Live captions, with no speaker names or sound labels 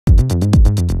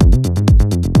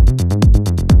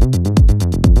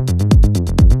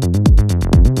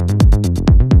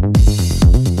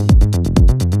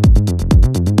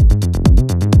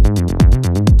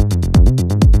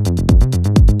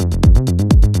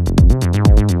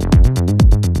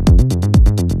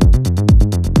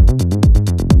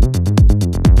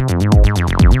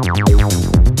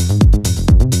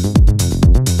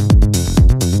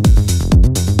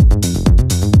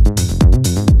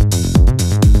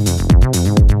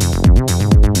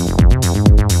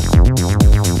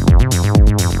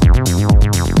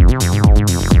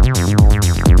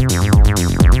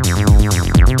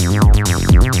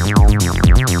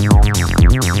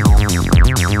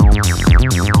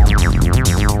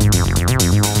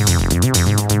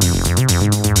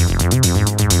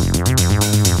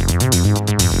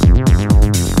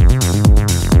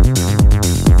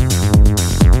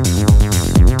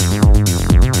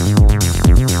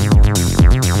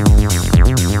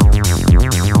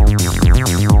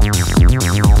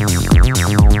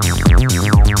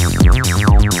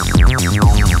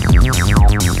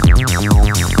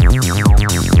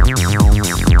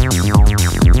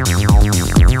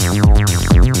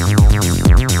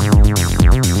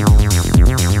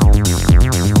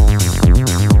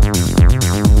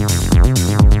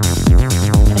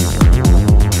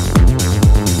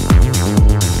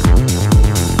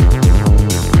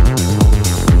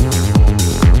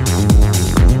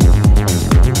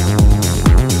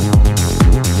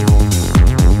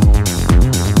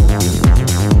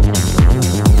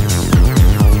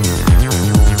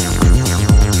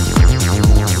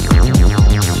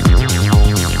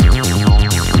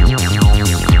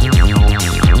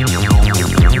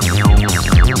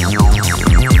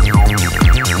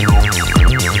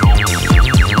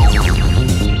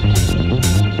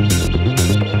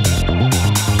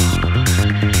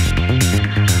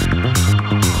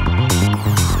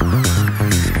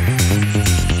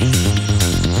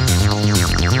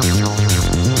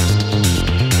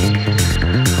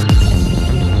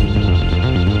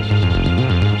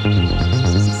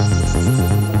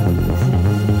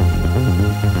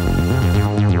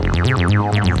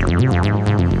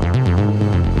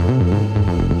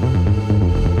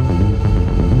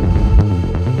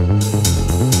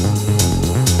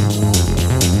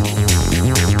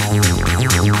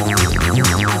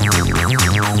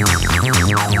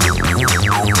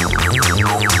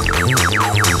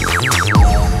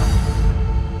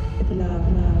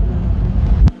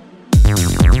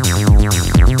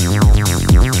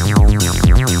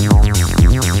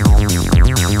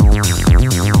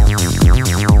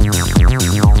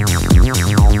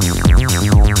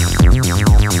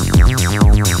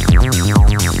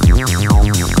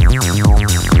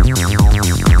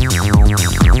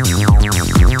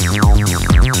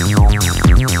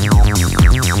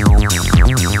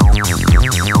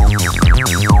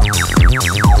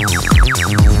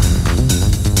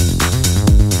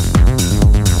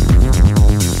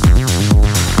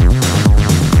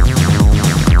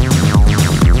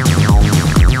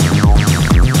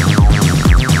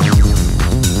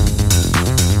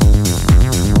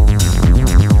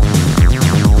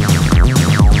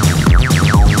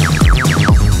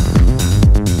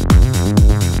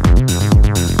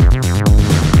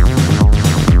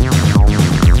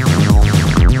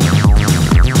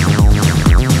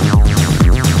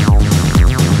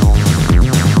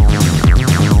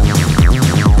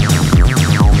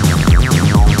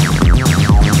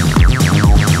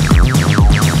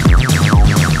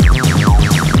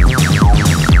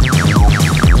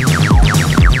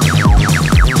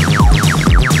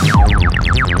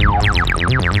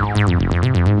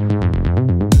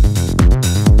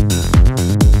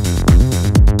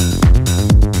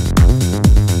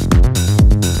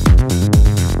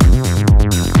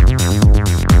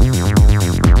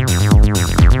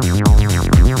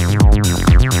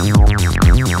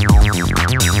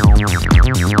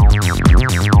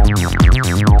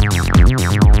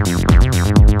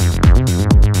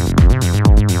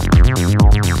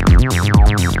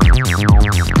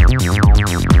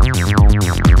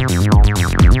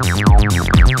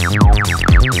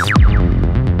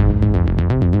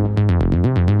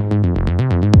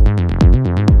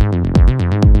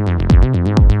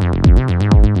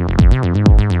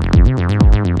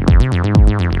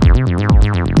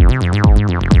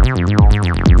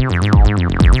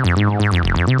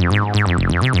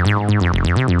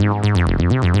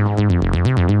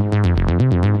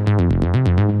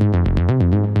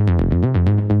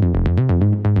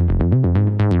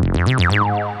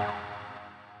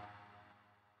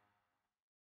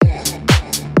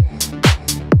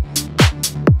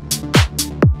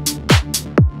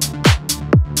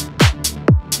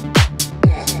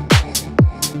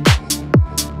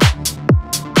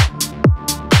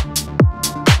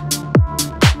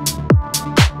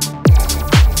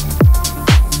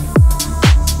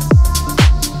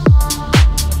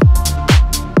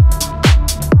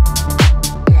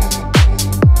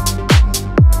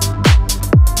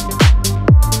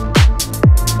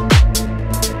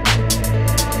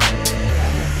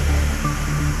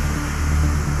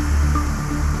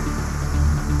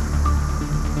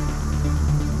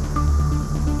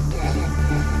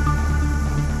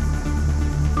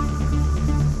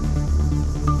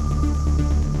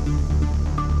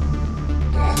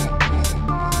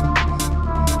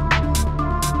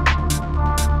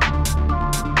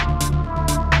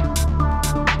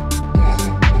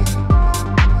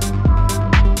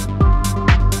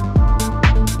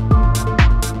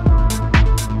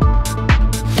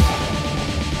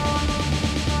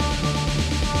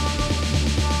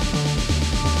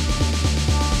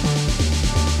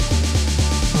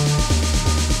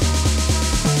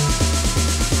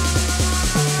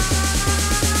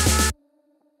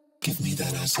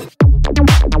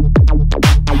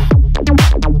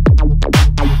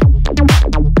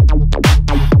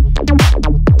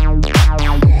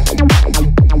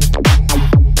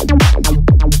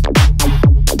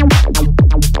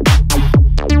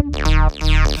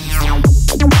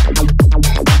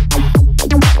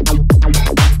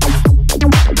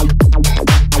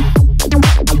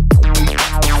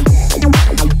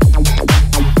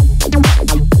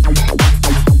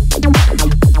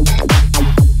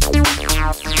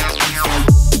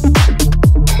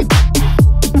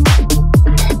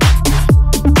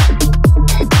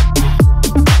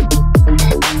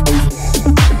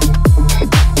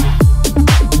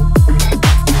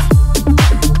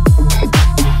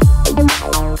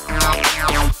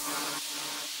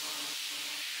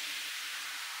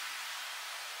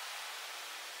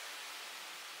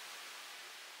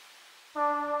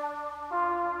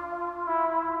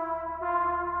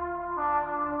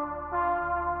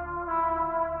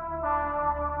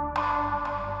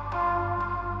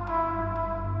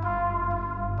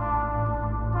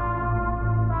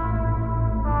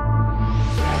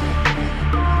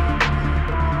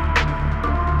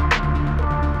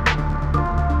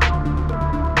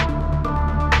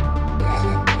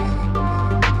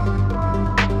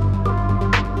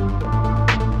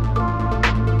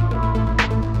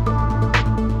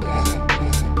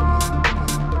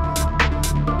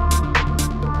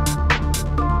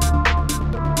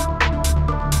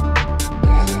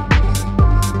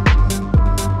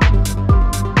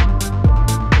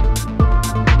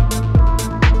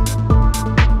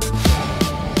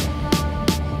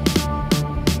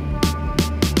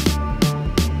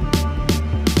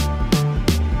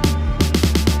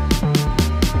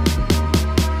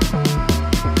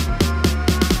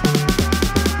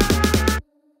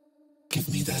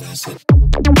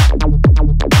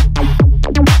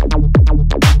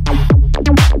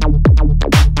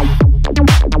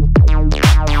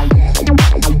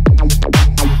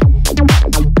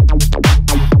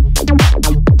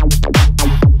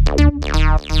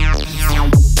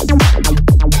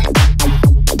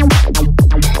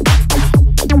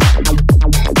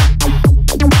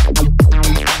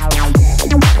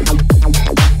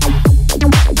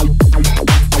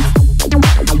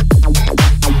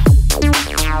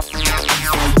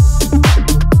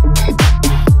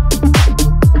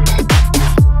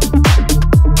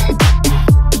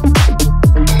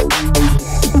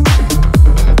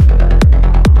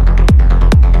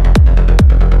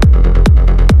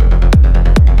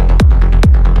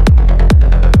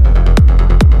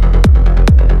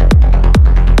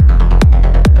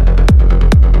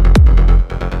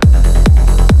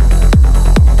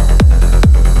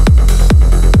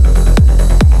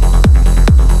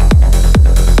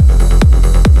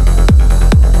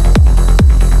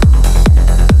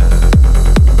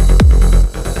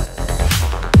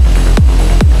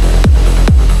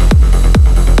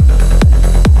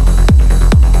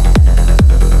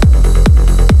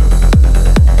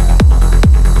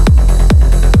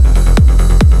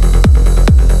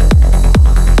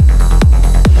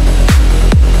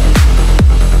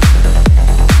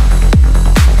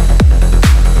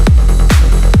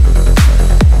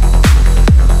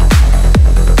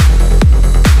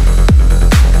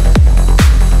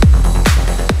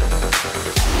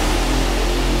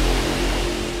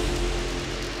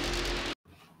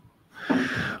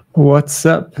What's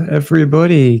up,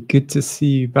 everybody? Good to see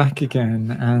you back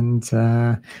again. And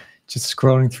just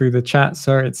scrolling through the chat.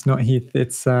 Sorry, it's not Heath.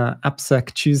 It's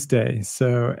AppSec Tuesday.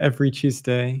 So every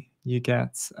Tuesday you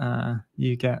get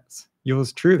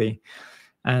yours truly.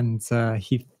 And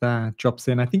Heath drops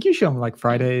in. I think usually on like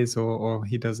Fridays, or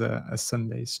he does a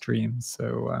Sunday stream.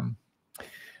 So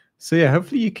so yeah,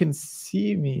 hopefully you can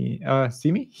hear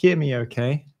me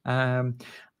okay.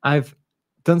 I've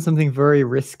done something very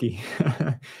risky.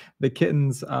 The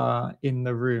kittens are in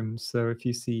the room, so if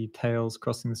you see tails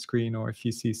crossing the screen, or if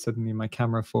you see suddenly my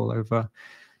camera fall over,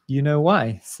 you know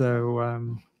why. So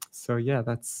so yeah,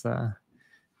 that's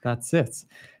it.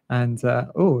 And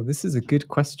oh, this is a good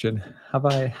question. Have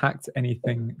I hacked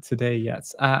anything today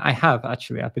yet? I have,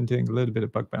 actually. I've been doing a little bit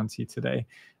of bug bounty today,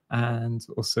 and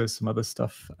also some other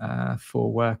stuff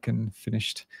for work, and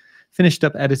finished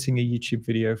up editing a YouTube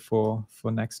video for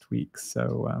next week.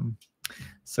 So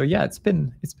so yeah, it's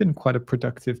been quite a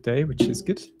productive day, which is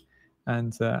good.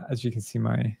 And as you can see,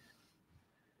 my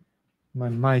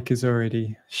mic is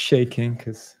already shaking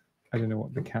because I don't know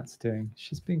what the cat's doing.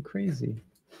 She's been crazy.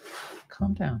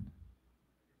 Calm down.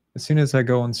 As soon as I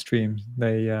go on stream,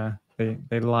 they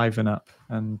liven up,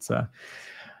 and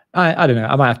I don't know.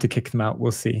 I might have to kick them out.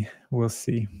 We'll see.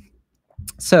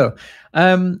 So,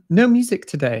 no music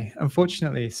today,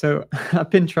 unfortunately. So I've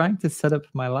been trying to set up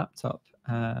my laptop,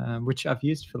 which I've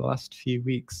used for the last few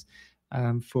weeks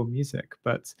for music,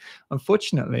 but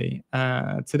unfortunately,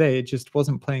 today it just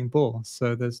wasn't playing ball.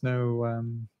 So there's no.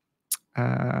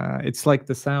 It's like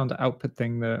the sound output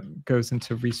thing that goes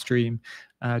into Restream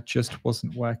just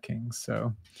wasn't working.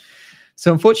 So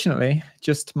unfortunately,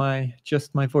 just my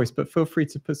voice. But feel free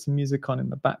to put some music on in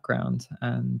the background,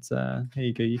 and here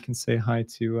you go. You can say hi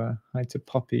to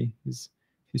Poppy, who's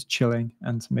chilling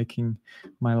and making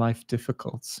my life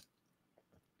difficult.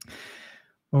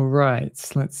 All right,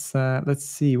 let's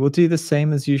see. We'll do the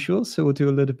same as usual. So we'll do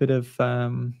a little bit of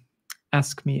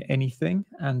ask me anything,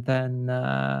 and then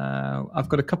I've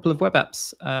got a couple of web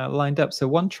apps lined up. So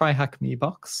one try hack me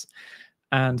box,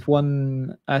 and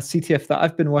one CTF that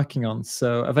I've been working on.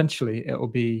 So eventually it'll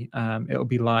be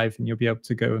live, and you'll be able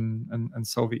to go and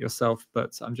solve it yourself.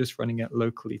 But I'm just running it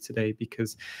locally today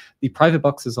because the private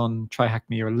boxes on Try Hack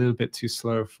Me are a little bit too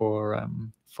slow for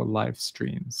live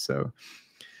streams.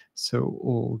 So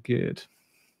all good.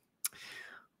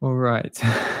 All right.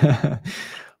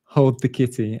 Hold the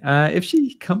kitty. If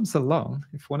she comes along,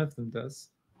 if one of them does.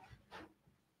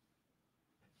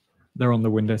 They're on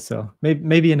the windowsill.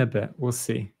 Maybe in a bit. We'll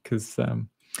see. Because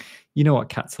you know what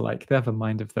cats are like. They have a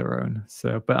mind of their own.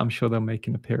 So, but I'm sure they'll make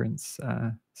an appearance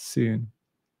soon.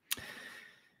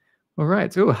 All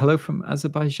right. Oh, hello from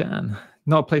Azerbaijan.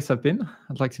 Not a place I've been.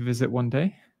 I'd like to visit one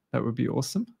day. That would be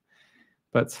awesome.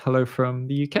 But hello from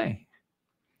the UK.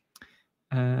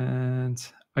 And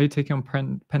are you taking on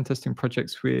pen testing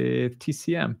projects with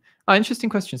TCM? Interesting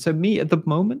question. So me at the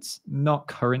moment, not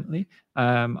currently.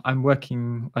 I'm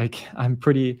working, I'm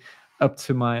pretty up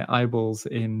to my eyeballs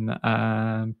in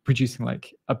producing,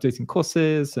 updating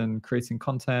courses and creating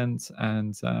content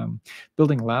and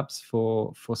building labs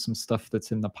for some stuff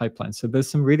that's in the pipeline. So there's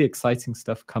some really exciting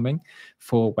stuff coming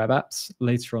for web apps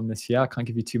later on this year. I can't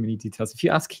give you too many details. If you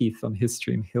ask Keith on his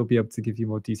stream, he'll be able to give you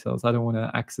more details. I don't want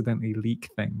to accidentally leak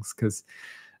things because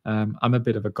I'm a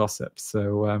bit of a gossip.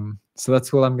 So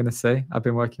that's all I'm going to say. I've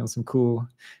been working on some cool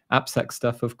AppSec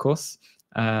stuff, of course.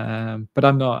 But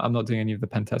I'm not doing any of the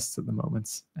pen tests at the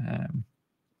moment.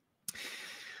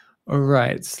 All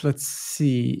right, let's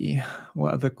see.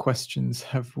 What other questions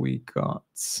have we got?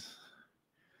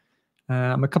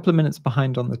 I'm a couple of minutes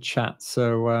behind on the chat,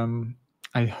 so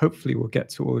I hopefully will get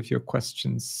to all of your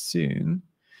questions soon.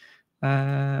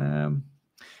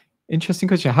 Interesting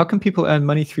question. How can people earn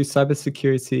money through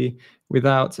cybersecurity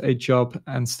without a job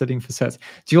and studying for CERTs?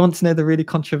 Do you want to know the really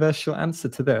controversial answer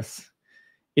to this?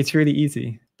 It's really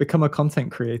easy. Become a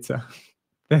content creator.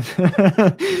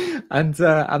 And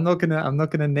I'm not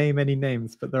gonna name any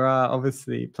names, but there are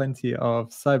obviously plenty of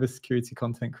cybersecurity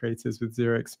content creators with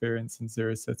zero experience and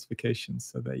zero certifications.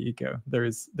 So there you go. There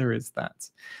is that.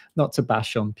 Not to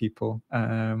bash on people.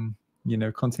 You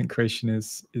know, content creation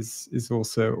is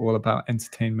also all about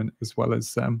entertainment as well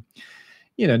as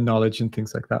you know, knowledge and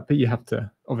things like that. But you have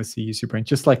to obviously use your brain,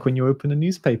 just like when you open a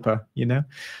newspaper. You know,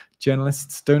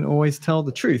 journalists don't always tell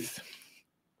the truth.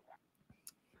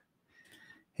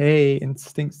 Hey,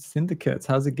 Instinct Syndicate,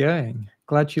 how's it going?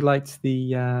 Glad you liked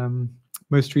the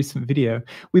most recent video.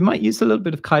 We might use a little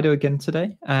bit of Kaido again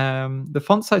today. The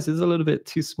font size is a little bit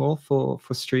too small for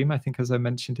stream, I think, as I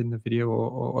mentioned in the video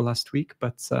or last week.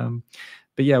 But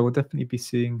yeah, we'll definitely be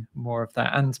seeing more of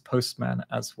that, and Postman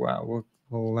as well.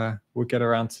 We'll get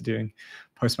around to doing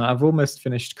Postman. I've almost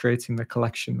finished creating the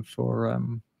collection for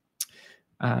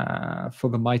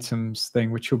the Mitems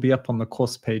thing, which will be up on the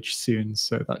course page soon.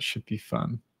 So that should be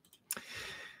fun.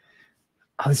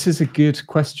 Oh, this is a good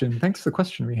question. Thanks for the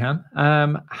question, Rihan.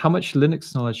 How much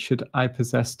Linux knowledge should I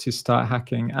possess to start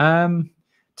hacking?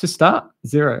 To start,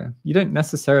 0. You don't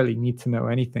necessarily need to know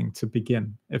anything to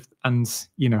begin.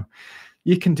 You know,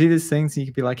 you can do these things. And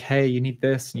you can be like, hey, you need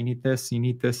this, and you need this, and you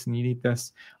need this, and you need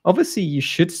this. Obviously, you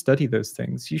should study those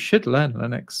things. You should learn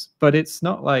Linux, but it's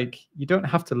not like you don't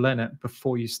have to learn it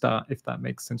before you start, if that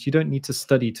makes sense. You don't need to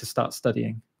study to start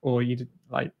studying, or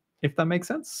if that makes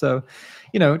sense. So,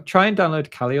 you know, try and download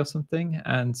Kali or something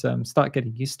and start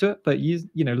getting used to it. But you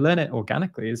know, learn it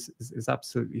organically is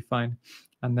absolutely fine,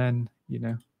 and then you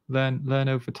know, learn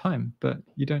over time. But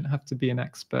you don't have to be an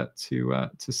expert to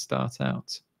start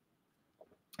out.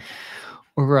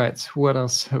 All right, what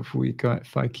else have we got?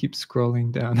 If I keep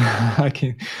scrolling down,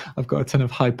 I've got a ton of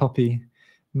hi Poppy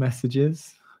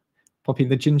messages. Poppy,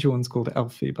 the ginger one's called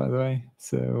Elfie, by the way.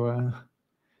 So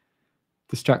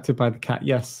distracted by the cat.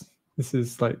 Yes, this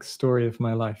is like story of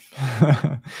my life.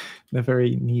 They're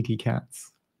very needy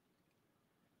cats.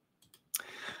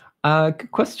 Good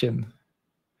question.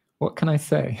 What can I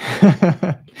say?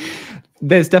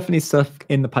 There's definitely stuff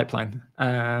in the pipeline.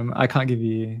 I can't give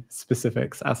you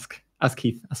specifics. Ask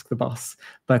Keith, ask the boss.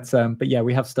 But yeah,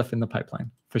 we have stuff in the pipeline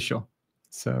for sure.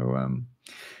 So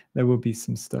there will be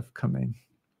some stuff coming.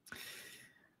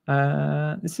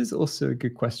 This is also a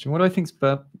good question. What do I think is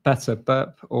better,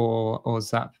 Burp or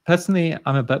Zap? Personally,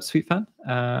 I'm a Burp Suite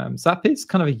fan. Zap is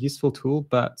kind of a useful tool,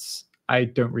 but I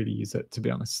don't really use it, to be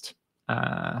honest.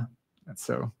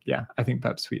 So yeah, I think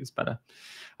Burp Suite is better.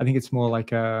 I think it's more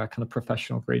like a kind of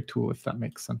professional grade tool, if that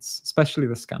makes sense, especially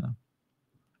the scanner.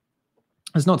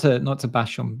 It's not to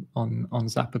bash on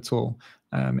Zap at all.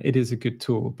 It is a good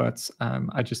tool, but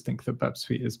I just think that Burp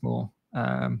Suite is more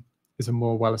is a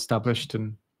more well established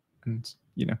and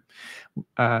you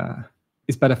know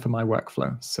is better for my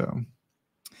workflow. So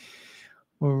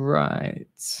all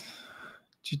right.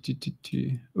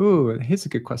 Oh, here's a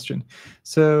good question.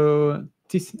 So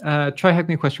try hack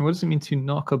me question. What does it mean to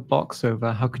knock a box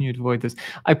over? How can you avoid this?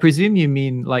 I presume you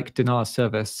mean like denial of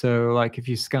service. So like if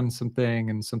you scan something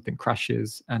and something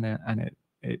crashes and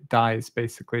it dies,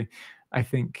 basically. I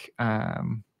think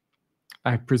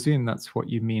I presume that's what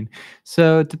you mean.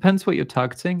 So it depends what you're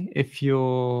targeting. If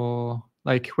you're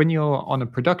like when you're on a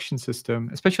production system,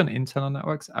 especially on internal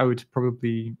networks, I would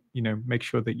probably make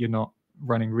sure that you're not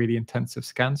running really intensive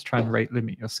scans. Try and rate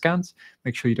limit your scans.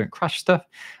 Make sure you don't crash stuff.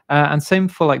 And same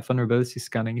for like vulnerability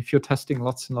scanning. If you're testing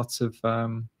lots and lots of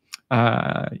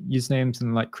usernames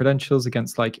and like credentials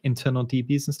against like internal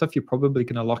DBs and stuff, you're probably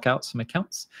going to lock out some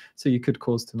accounts. So you could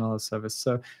cause denial of service.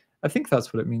 So I think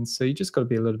that's what it means. So you just got to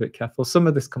be a little bit careful. Some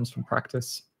of this comes from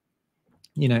practice.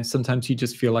 Sometimes you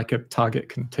just feel like a target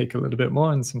can take a little bit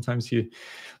more, and sometimes you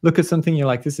look at something, you're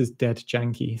like, this is dead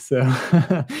janky. So,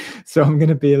 so I'm going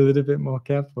to be a little bit more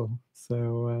careful.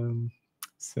 So,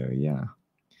 so yeah.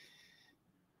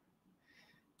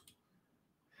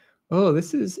 Oh,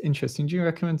 this is interesting. Do you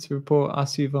recommend to report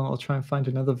RCE vuln or try and find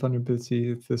another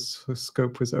vulnerability if the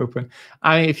scope was open?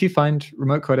 If you find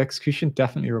remote code execution,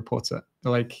 definitely report it.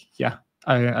 Like, yeah,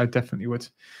 I definitely would.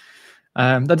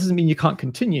 That doesn't mean you can't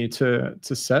continue to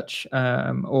search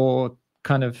or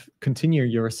kind of continue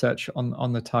your research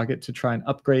on the target to try and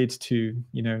upgrade to,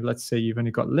 let's say you've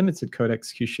only got limited code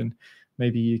execution.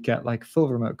 Maybe you get like full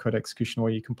remote code execution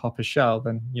where you can pop a shell,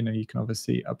 then, you can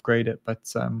obviously upgrade it.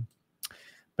 But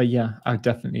yeah, I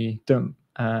definitely don't.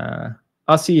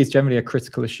 RCE is generally a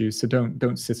critical issue, so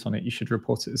don't sit on it. You should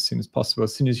report it as soon as possible.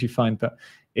 As soon as you find that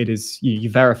it is, you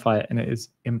verify it and it is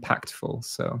impactful.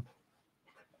 So.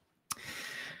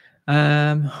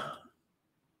 Bro,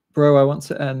 I want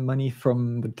to earn money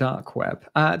from the dark web.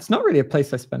 It's not really a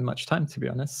place I spend much time, to be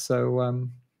honest. So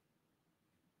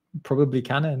probably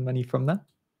can earn money from that,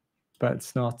 but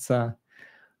it's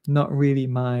not really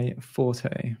my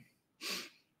forte.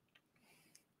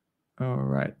 All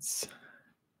right.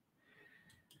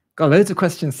 Got loads of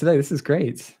questions today. This is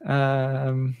great. So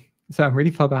I'm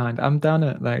really far behind. I'm down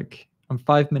at I'm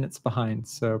 5 minutes behind.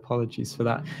 So apologies for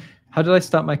that. How did I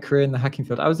start my career in the hacking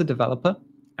field? I was a developer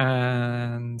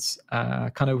and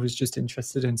kind of was just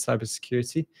interested in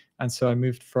cybersecurity. And so I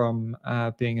moved from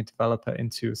being a developer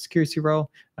into a security role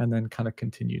and then kind of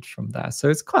continued from there. So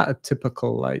it's quite a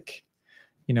typical, I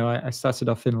started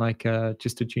off in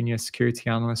just a junior security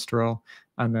analyst role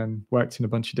and then worked in a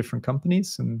bunch of different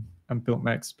companies and built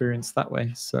my experience that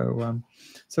way. So,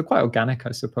 so quite organic,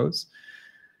 I suppose.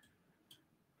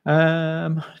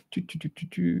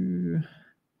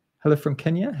 Hello from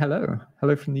Kenya.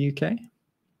 Hello from the UK.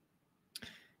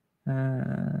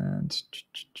 And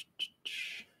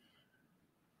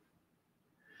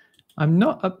I'm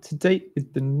not up to date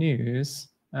with the news.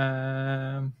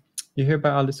 You hear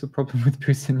about our little problem with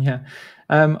Putin, yeah.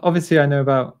 Obviously, I know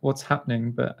about what's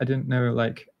happening, but I didn't know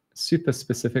super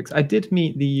specifics. I did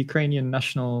meet the Ukrainian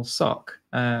National SOC,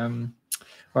 where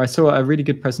I saw a really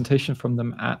good presentation from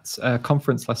them at a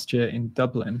conference last year in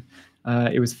Dublin.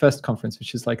 It was first conference,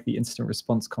 which is like the incident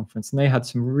response conference, and they had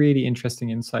some really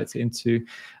interesting insights into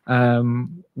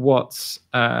what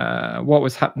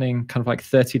was happening kind of like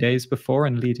 30 days before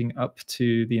and leading up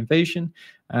to the invasion,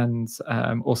 and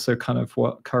also kind of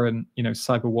what current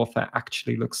cyber warfare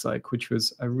actually looks like, which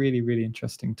was a really, really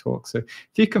interesting talk. So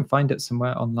if you can find it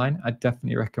somewhere online, I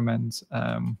definitely recommend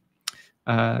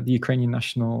the Ukrainian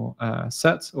National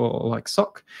Set or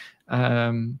SOC.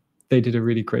 They did a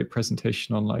really great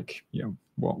presentation on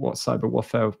what cyber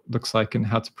warfare looks like and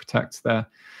how to protect their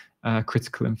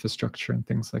critical infrastructure and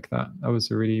things like that. That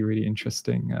was a really, really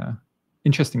interesting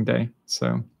day.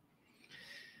 So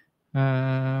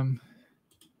how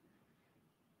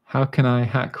can I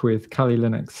hack with Kali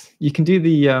Linux? You can do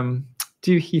the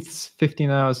do Heath's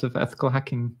 15 hours of ethical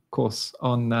hacking course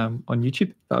on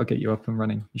YouTube. That'll get you up and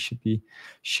running. You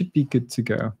should be good to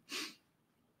go.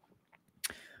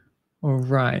 All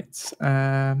right.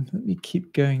 Let me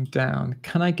keep going down.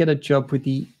 Can I get a job with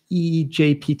the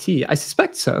EJPT? I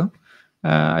suspect so.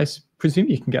 Presume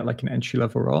you can get like an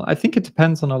entry-level role. I think it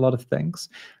depends on a lot of things.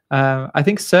 I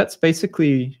think certs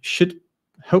basically should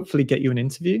hopefully get you an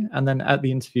interview, and then at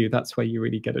the interview, that's where you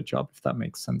really get a job, if that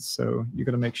makes sense. So you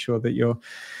got to make sure that your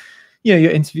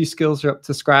interview skills are up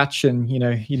to scratch, and you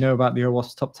know about the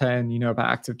OWASP top 10, you know about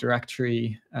Active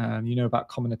Directory, you know about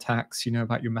common attacks, you know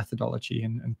about your methodology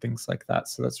and things like that.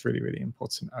 So that's really, really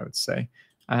important, I would say.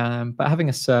 But having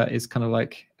a cert is kind of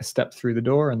like a step through the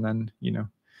door, and then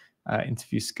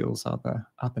interview skills are the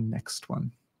next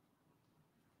one.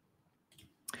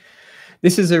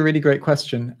 This is a really great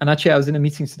question. And actually, I was in a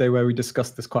meeting today where we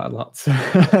discussed this quite a lot.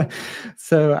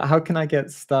 So how can I get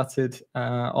started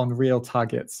on real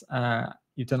targets?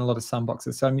 You've done a lot of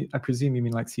sandboxes. So I presume you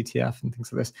mean like CTF and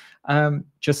things like this.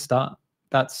 Just start.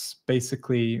 That's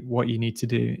basically what you need to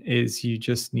do. Is you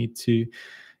just need to,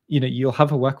 you'll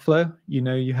have a workflow.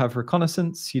 You have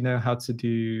reconnaissance. You know how to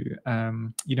do,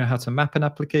 how to map an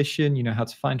application. You know how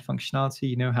to find functionality.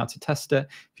 You know how to test it.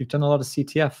 If you've done a lot of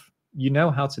CTF, you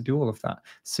know how to do all of that.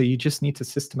 So you just need to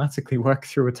systematically work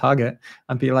through a target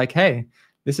and be like, hey,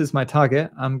 this is my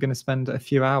target. I'm going to spend a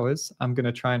few hours. I'm going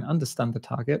to try and understand the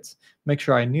target, make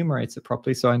sure I enumerate it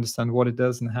properly so I understand what it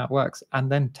does and how it works, and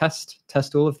then test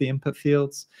all of the input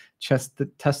fields, test the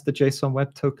JSON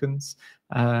web tokens,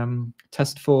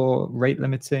 test for rate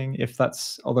limiting if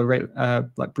that's, although rate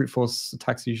like brute force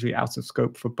attacks are usually out of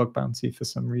scope for bug bounty for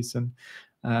some reason.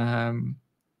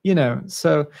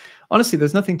 So honestly,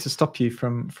 there's nothing to stop you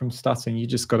from starting. You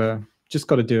just gotta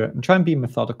do it and try and be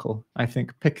methodical. I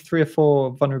think pick 3 or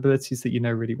 4 vulnerabilities that you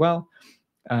know really well,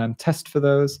 test for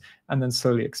those, and then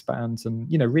slowly expand and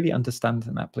really understand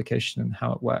an application and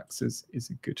how it works is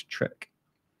a good trick.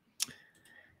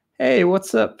 Hey,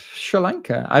 what's up, Sri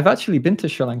Lanka? I've actually been to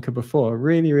Sri Lanka before.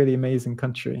 Really, really amazing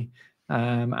country.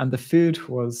 And the food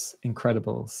was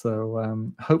incredible.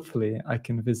 So hopefully I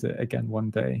can visit again one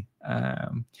day.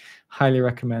 Highly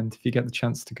recommend if you get the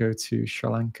chance to go to Sri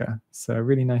Lanka. So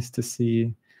really nice to see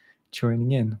you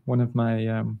joining in. One of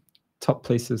my top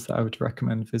places that I would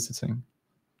recommend visiting.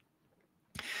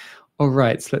 All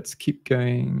right, so let's keep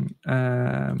going.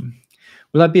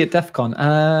 Will I be at DEF CON?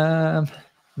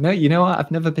 No, you know what?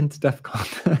 I've never been to DEF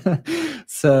CON.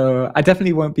 So I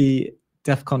definitely won't be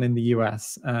DEF CON in the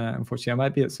US. Unfortunately, I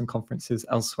might be at some conferences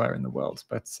elsewhere in the world,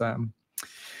 but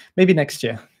maybe next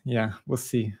year. Yeah, we'll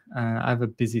see. I have a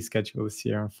busy schedule this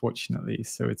year, unfortunately.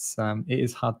 So it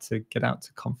is hard to get out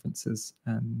to conferences,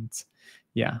 and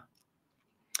yeah.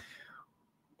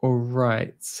 All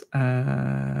right.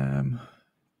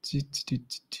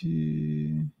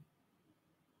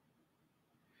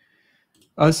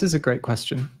 Oh, this is a great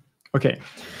question. Okay.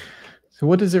 So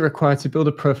what does it require to build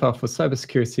a profile for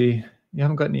cybersecurity? You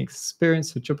haven't got any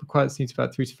experience, so job requirements needs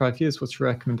about 3 to 5 years. What's your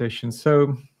recommendation?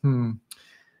 So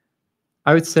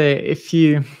I would say if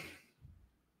you're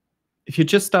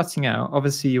just starting out,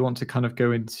 obviously you want to kind of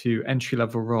go into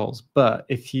entry-level roles. But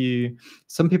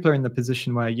some people are in the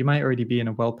position where you might already be in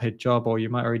a well-paid job, or you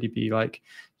might already be like,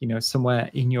 somewhere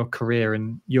in your career,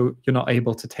 and you're not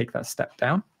able to take that step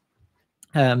down.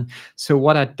 So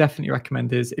what I definitely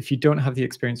recommend is if you don't have the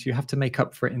experience, you have to make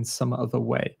up for it in some other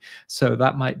way. So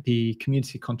that might be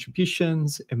community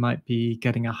contributions. It might be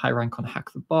getting a high rank on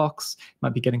Hack the Box. It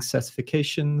might be getting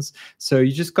certifications. So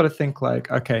you just got to think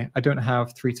like, okay, I don't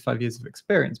have 3 to 5 years of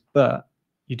experience, but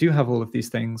you do have all of these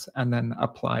things, and then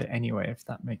apply anyway, if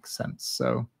that makes sense.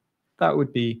 So that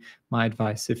would be my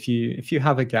advice. If you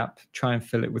have a gap, try and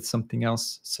fill it with something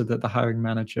else so that the hiring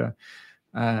manager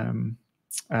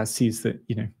sees that,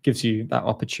 gives you that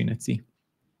opportunity.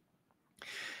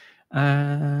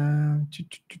 Let's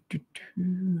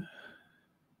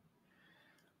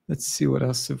see, what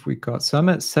else have we got? So I'm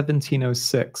at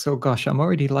 17:06. Oh gosh, I'm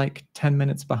already like 10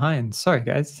 minutes behind. Sorry,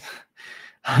 guys.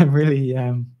 I'm really,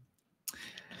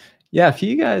 yeah, if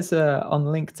you guys are on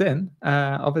LinkedIn,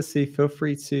 obviously feel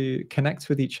free to connect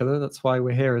with each other. That's why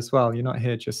we're here as well. You're not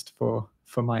here just for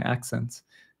my accent.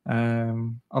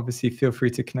 Obviously feel free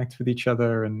to connect with each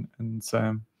other and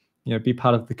be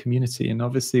part of the community. And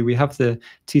obviously we have the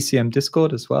TCM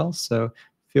Discord as well, so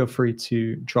feel free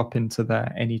to drop into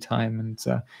there anytime. And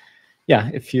yeah,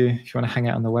 if you want to hang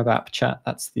out on the web app chat,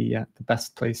 that's the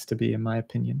best place to be, in my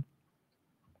opinion.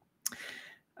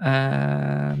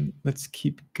 Let's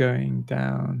keep going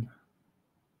down.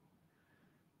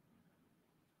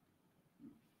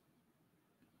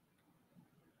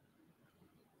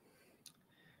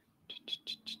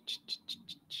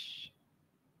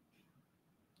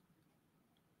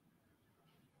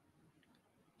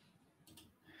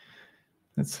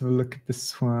 Let's have a look at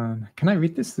this one. Can I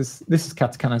read this? This is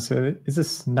katakana. So is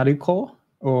this naruko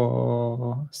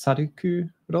or saruku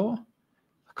ro?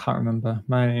 I can't remember.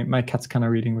 My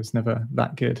katakana reading was never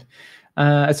that good.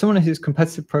 As someone who's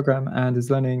competitive program and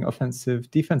is learning offensive,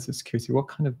 defensive security, what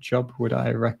kind of job would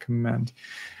I recommend?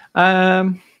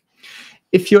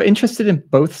 If you're interested in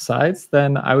both sides,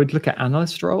 then I would look at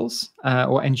analyst roles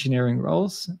or engineering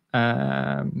roles,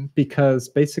 because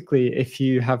basically if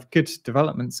you have good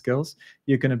development skills,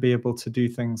 you're going to be able to do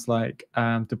things like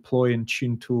deploy and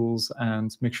tune tools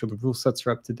and make sure the rule sets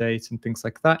are up to date and things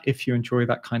like that, if you enjoy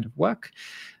that kind of work.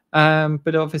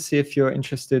 But obviously, if you're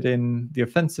interested in the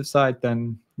offensive side,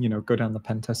 then go down the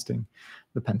pen testing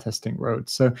road.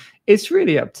 So it's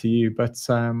really up to you. But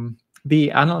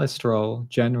the analyst role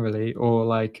generally, or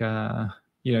like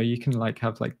you can like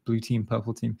have like blue team,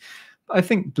 purple team. I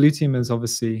think blue team is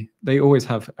obviously, they always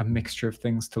have a mixture of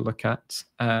things to look at.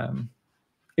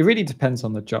 It really depends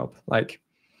on the job. Like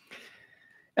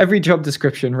every job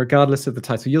description, regardless of the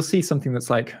title, you'll see something that's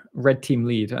like red team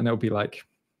lead, and it'll be like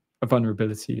a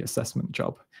vulnerability assessment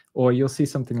job, or you'll see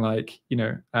something like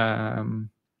level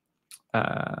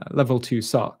 2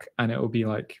 SOC, and it will be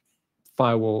like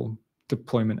firewall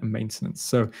deployment and maintenance.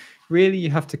 So really you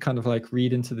have to kind of like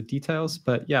read into the details.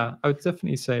 But yeah, I would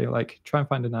definitely say like try and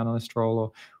find an analyst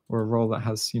role or a role that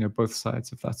has both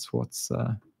sides, if that's what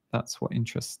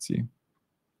interests you.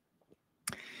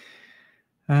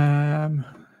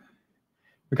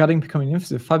 Regarding becoming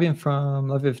innovative, Fabian from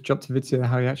Lviv dropped a video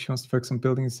how he actually wants to focus on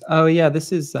buildings. Oh yeah,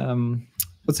 this is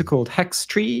what's it called,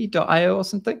 hextree.io or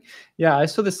something. Yeah, I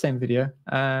saw the same video.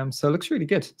 So it looks really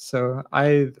good. So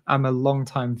I'm a long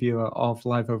time viewer of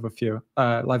Live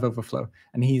Overflow,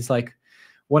 and he's like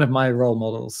one of my role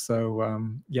models. So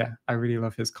yeah, I really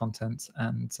love his content,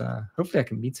 and hopefully I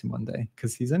can meet him one day,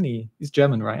 because he's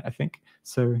German, right? I think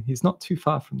so. He's not too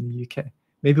far from the UK.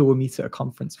 Maybe we'll meet at a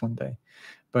conference one day.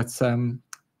 But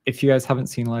if you guys haven't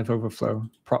seen Live Overflow,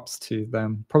 props to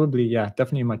them. Probably, yeah,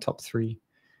 definitely in my top 3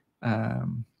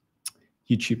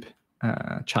 YouTube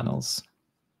channels.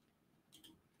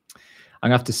 I'm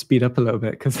gonna have to speed up a little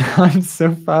bit because I'm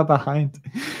so far behind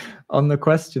on the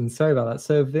questions. Sorry about that.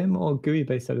 So Vim or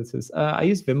GUI-based editors? I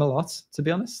use Vim a lot, to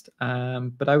be honest.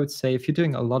 But I would say if you're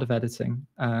doing a lot of editing,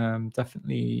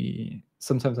 definitely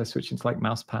sometimes I switch into like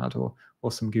Mousepad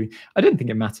or some GUI. I don't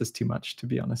think it matters too much, to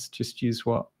be honest. Just use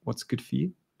what's good for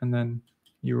you, and then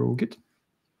you're all good.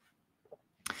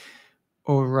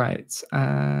 All right.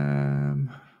 I'm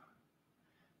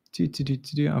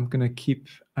gonna keep.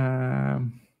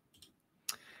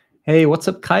 Hey, what's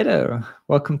up, Kaido?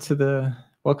 Welcome to the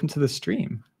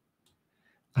stream.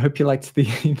 I hope you liked the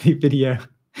video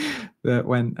that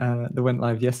went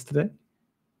live yesterday.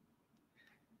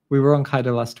 We were on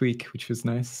Kaido last week, which was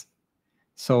nice.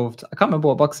 Solved. I can't remember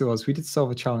what box it was. We did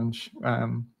solve a challenge.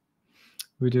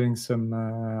 We're doing some.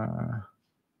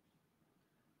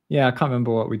 Yeah, I can't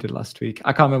remember what we did last week.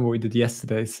 I can't remember what we did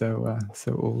yesterday. So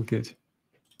all good.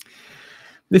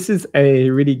 This is a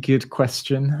really good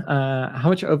question. How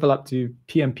much overlap do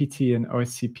PMPT and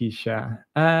OSCP share?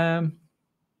 I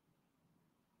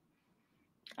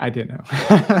don't know.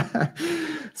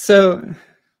 So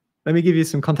let me give you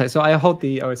some context. So I hold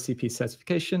the OSCP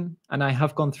certification, and I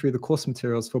have gone through the course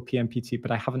materials for PMPT,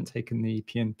 but I haven't taken the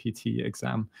PMPT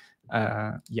exam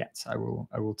yet. I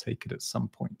will take it at some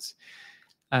point.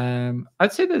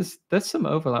 I'd say there's some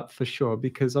overlap for sure,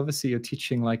 because obviously you're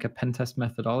teaching like a pen test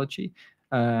methodology,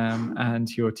 and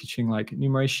you're teaching like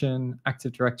enumeration,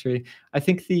 Active Directory. I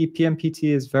think the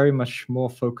PMPT is very much more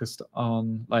focused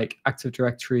on like Active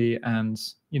Directory and,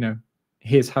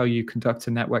 here's how you conduct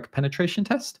a network penetration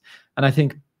test. And I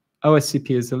think OSCP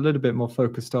is a little bit more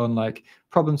focused on like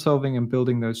problem solving and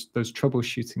building those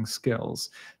troubleshooting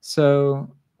skills. So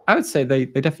I would say they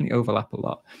definitely overlap a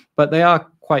lot, but they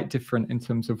are quite different in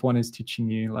terms of one is teaching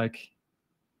you like,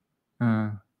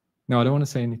 no, I don't want to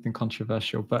say anything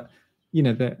controversial, but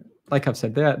like I've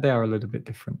said, they are a little bit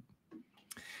different.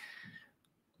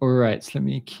 All right, so let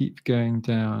me keep going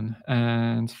down,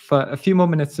 and for a few more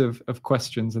minutes of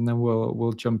questions, and then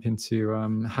we'll jump into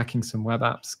hacking some web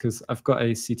apps, because I've got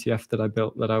a CTF that I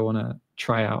built that I want to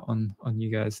try out on you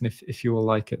guys, and if you all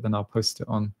like it, then I'll post it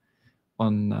on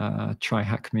Try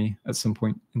Hack Me at some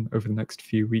point over the next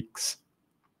few weeks.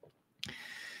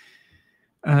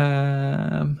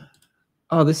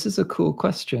 Oh, this is a cool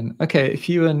question. Okay, if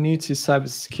you are new to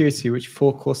cybersecurity, which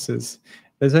 4 courses?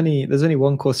 There's only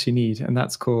one course you need, and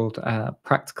that's called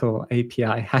Practical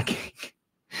API Hacking.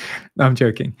 No, I'm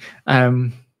joking.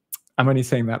 I'm I'm only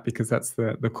saying that because that's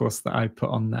the course that I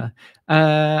put on there.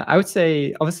 I would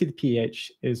say, obviously, the PEH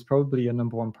is probably your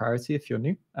number one priority if you're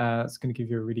new. It's going to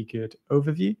give you a really good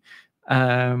overview.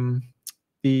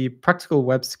 The practical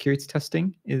web security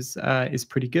testing is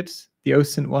pretty good. The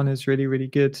OSINT one is really, really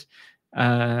good.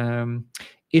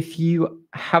 If you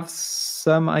have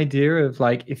some idea of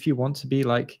like, if you want to be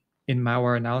like in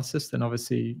malware analysis, then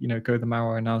obviously, go the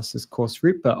malware analysis course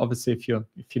route. But obviously, if you're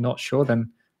not sure,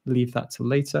 then leave that till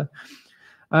later.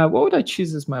 What would I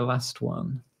choose as my last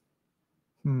one?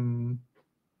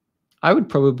 I would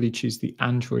probably choose the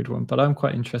Android one, but I'm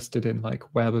quite interested in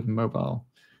like web and mobile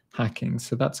hacking.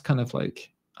 So that's kind of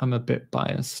like, I'm a bit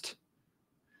biased.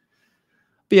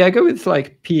 But yeah, I go with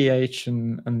like PEH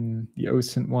and the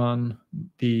OSINT one,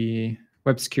 the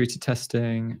web security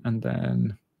testing, and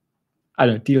then I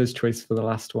don't know, dealer's choice for the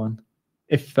last one.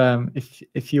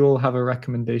 If you all have a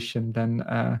recommendation, then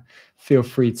feel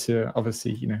free to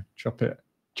obviously drop it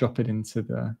into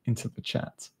the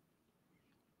chat.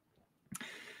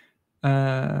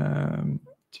 I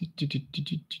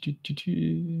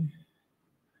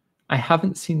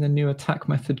haven't seen the new attack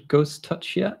method Ghost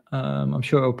Touch yet. I'm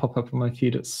sure it'll pop up on my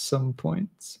feed at some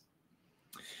point.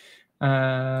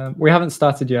 We haven't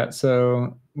started yet,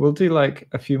 so we'll do like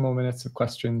a few more minutes of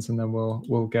questions, and then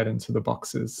we'll get into the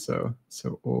boxes. So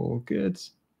all good.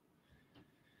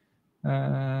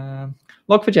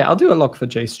 Log4j. I'll do a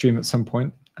Log4j stream at some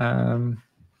point.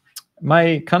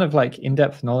 My kind of like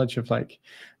in-depth knowledge of like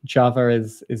Java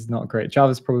is not great.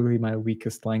 Java is probably my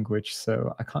weakest language,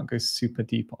 so I can't go super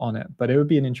deep on it. But it would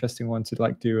be an interesting one to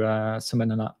like do some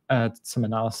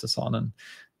analysis on,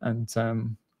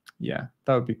 and yeah,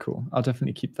 that would be cool. I'll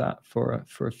definitely keep that for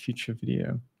a future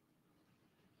video.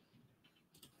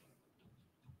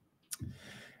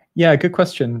 Yeah, good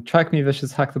question. Track me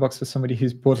versus hack the box for somebody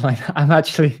who's borderline. I'm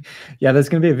actually, yeah, there's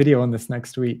going to be a video on this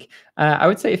next week. I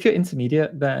would say if you're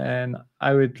intermediate, then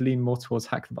I would lean more towards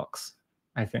hack the box,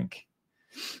 I think.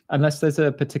 Unless there's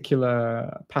a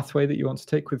particular pathway that you want to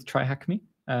take with try hack me.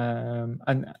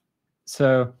 And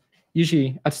so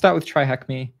usually I'd start with try hack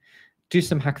me, do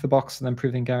some hack the box and then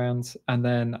proving grounds, and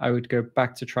then I would go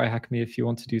back to try hack me if you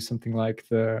want to do something like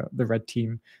the red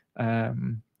team,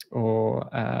 or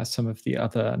some of the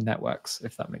other networks,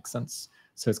 if that makes sense.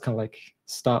 So it's kind of like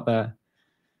start there,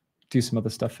 do some other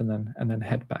stuff, and then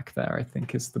head back there, I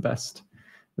think is the best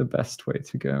way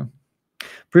to go.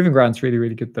 Proving grounds really,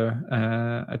 really good though.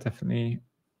 I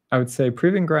would say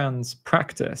proving grounds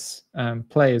practice.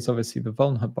 Play is obviously the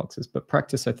Vuln Hub boxes, but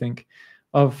practice, I think,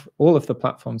 of all of the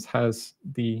platforms has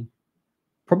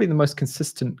probably the most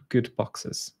consistent good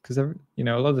boxes, because a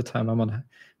lot of the time I'm on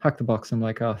hack the box, I'm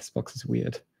like, oh, this box is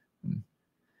weird.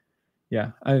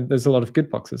 Yeah, there's a lot of good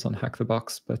boxes on hack the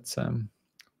box, but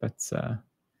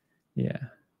yeah.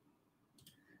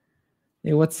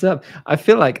 Hey, what's up? I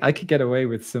feel like I could get away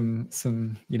with some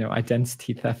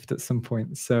identity theft at some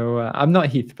point. So I'm not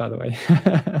Heath, by the way.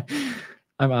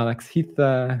 I'm Alex. Heath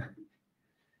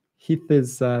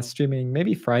is streaming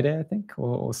maybe Friday, I think,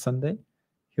 or Sunday.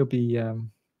 He'll be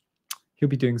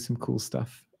doing some cool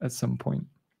stuff at some point.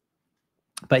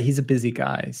 But he's a busy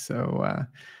guy, so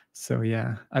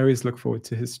yeah, I always look forward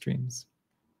to his streams.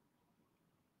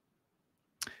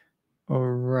 All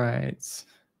right.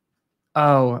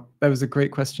 Oh, that was a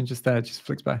great question just there. Just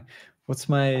flicked by. What's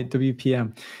my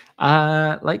WPM?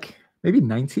 Like maybe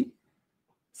 90,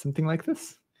 something like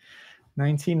this.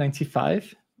 90,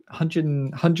 95,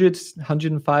 100,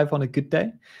 105 on a good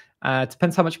day.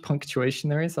 Depends how much punctuation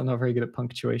there is. I'm not very good at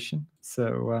punctuation.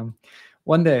 So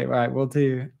one day, right,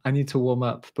 I need to warm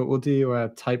up, but we'll do a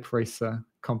type racer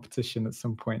competition at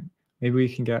some point. Maybe we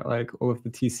can get like all of the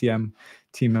TCM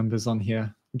team members on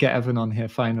here, get Evan on here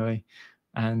finally,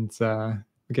 and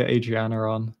get Adriana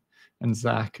on and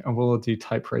Zach, and we'll all do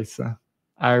type racer.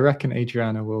 I reckon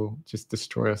Adriana will just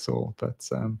destroy us all, but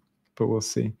we'll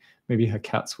see. Maybe her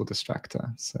cats will distract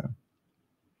her. So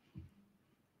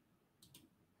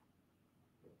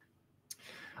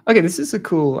okay, this is a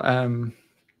cool.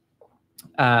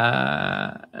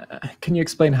 Can you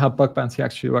explain how bug bounty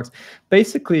actually works?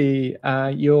 Basically,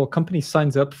 your company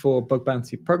signs up for bug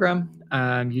bounty program,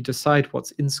 and you decide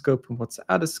what's in scope and what's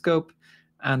out of scope.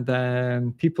 And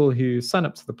then people who sign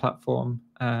up to the platform,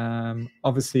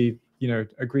 obviously,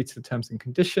 agree to the terms and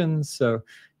conditions. So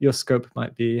your scope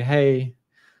might be, hey,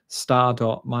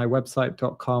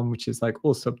 star.mywebsite.com, which is like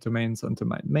all subdomains under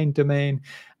my main domain.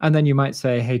 And then you might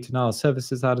say, hey, denial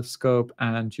service is out of scope,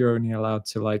 and you're only allowed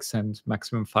to like send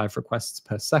maximum 5 requests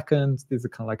per second. These are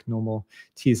kind of like normal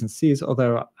T's and C's,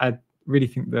 although I really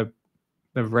think the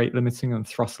rate limiting and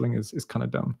throttling is kind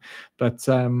of dumb. But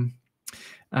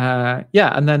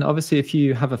Yeah, and then obviously if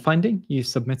you have a finding, you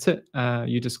submit it,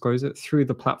 you disclose it through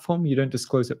the platform. You don't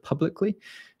disclose it publicly.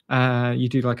 You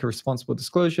do like a responsible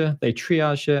disclosure. They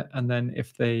triage it, and then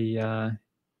if they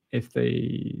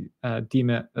deem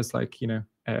it as like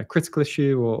a critical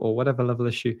issue or whatever level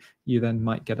issue, you then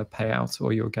might get a payout,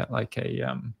 or you'll get like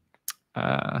a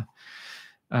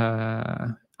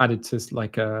added to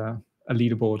like a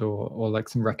leaderboard or like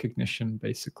some recognition,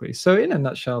 basically. So in a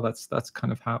nutshell, that's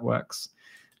kind of how it works.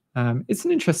 It's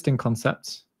an interesting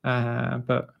concept,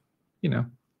 but you know,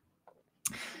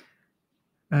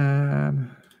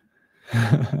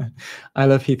 I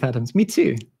love Heath Adams. Me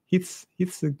too. Heath's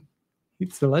a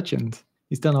legend.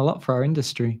 He's done a lot for our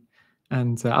industry,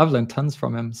 and I've learned tons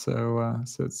from him. So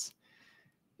it's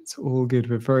all good.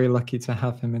 We're very lucky to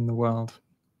have him in the world.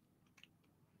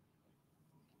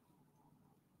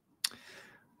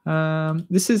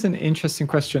 This is an interesting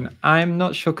question. I'm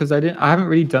not sure because I haven't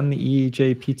really done the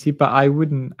EEJPT, but I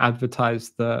wouldn't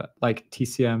advertise that like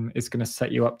TCM is going to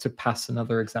set you up to pass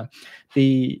another exam.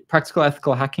 The practical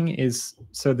ethical hacking is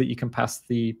so that you can pass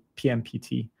the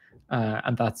PMPT,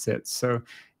 and that's it. So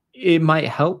it might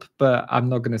help, but I'm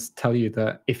not going to tell you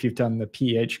that if you've done the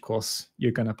PEH course,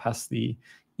 you're going to pass the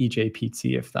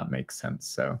EJPT, if that makes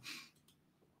sense.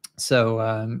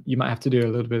 So you might have to do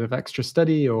a little bit of extra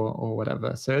study or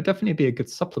whatever. So it'd definitely be a good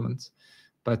supplement,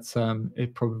 but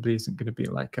it probably isn't going to be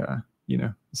like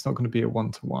it's not going to be a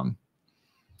one-to-one.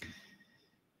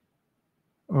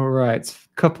 All right, a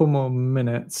couple more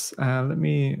minutes. Let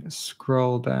me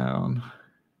scroll down.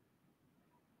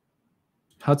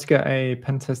 How to get a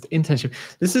pen test internship.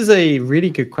 This is a really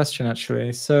good question,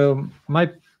 actually. So my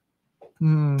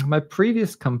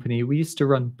previous company, we used to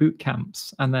run boot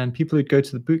camps, and then people who'd go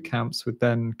to the boot camps could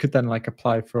then like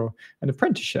apply for an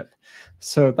apprenticeship.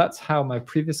 So that's how my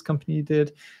previous company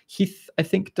did. Heath, I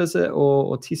think, does it,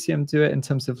 or TCM do it in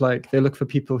terms of like they look for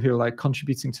people who are like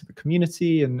contributing to the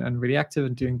community and really active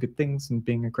and doing good things and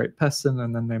being a great person,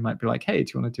 and then they might be like, hey,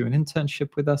 do you want to do an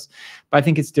internship with us? But I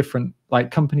think it's different,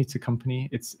 like company to company.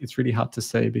 It's really hard to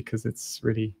say because it's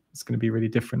going to be really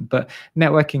different. But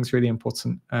networking is really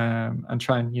important, and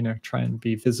try and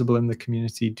be visible in the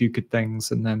community, do good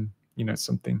things, and then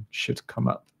something should come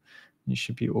up. You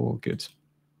should be all good.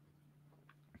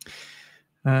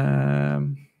 All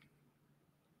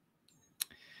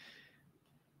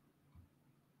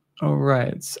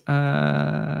right.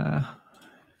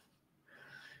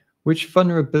 Which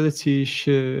vulnerability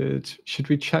should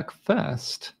we check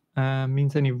first?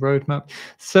 Means any roadmap?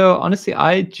 So honestly,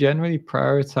 I generally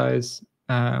prioritize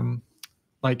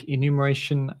like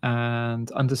enumeration and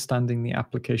understanding the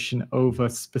application over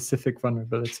specific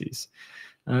vulnerabilities.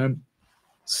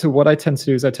 So what I tend to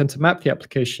do is I tend to map the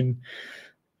application.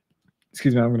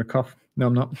 Excuse me, I'm going to cough. No,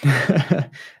 I'm not.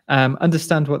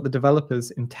 Understand what the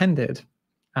developers intended,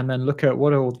 and then look at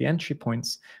what are all the entry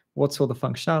points, what's all the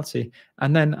functionality.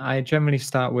 And then I generally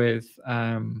start with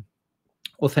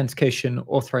authentication,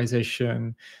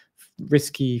 authorization,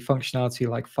 risky functionality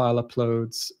like file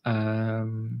uploads,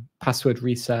 password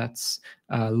resets,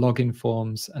 login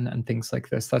forms, and things like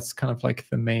this. That's kind of like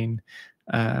the main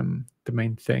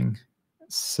thing.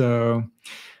 So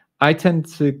I tend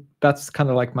to, that's kind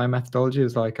of like my methodology,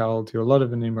 is like I'll do a lot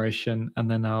of enumeration,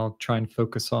 and then I'll try and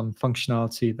focus on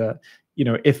functionality that,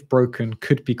 if broken,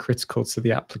 could be critical to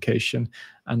the application.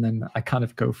 And then I kind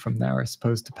of go from there, I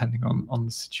suppose, depending on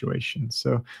the situation.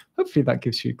 So hopefully that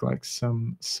gives you like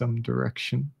some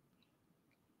direction.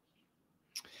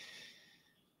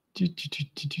 This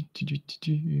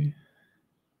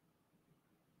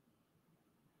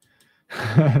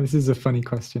is a funny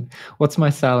question. What's my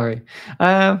salary?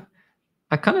 I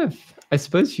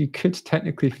suppose you could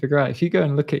technically figure out, if you go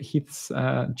and look at Heath's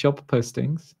job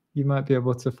postings, you might be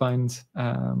able to find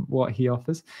what he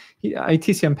offers.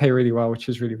 TCM pay really well, which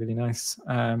is really, really nice.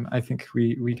 I think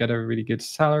we get a really good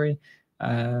salary.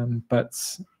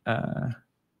 But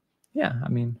yeah, I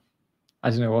mean, I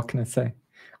don't know, what can I say?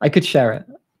 I could share it,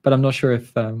 but I'm not sure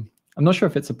if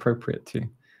it's appropriate to.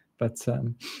 But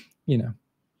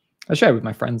I share it with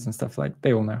my friends and stuff. Like,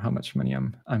 they all know how much money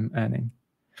I'm earning.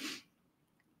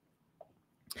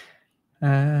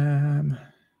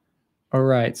 All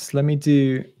right, so let me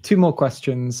do 2 more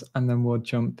questions, and then we'll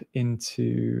jump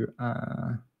into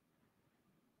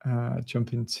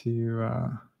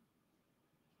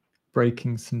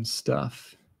breaking some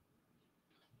stuff.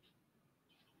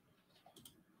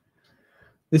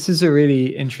 This is a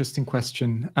really interesting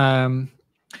question.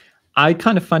 I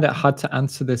kind of find it hard to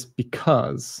answer this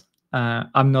because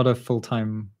I'm not a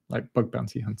full-time like bug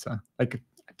bounty hunter. Like a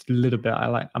little bit,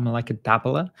 I'm like a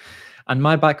dabbler, and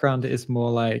my background is more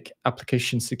like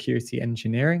application security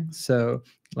engineering. So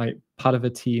like part of a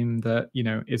team that, you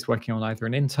know, is working on either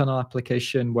an internal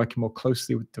application, working more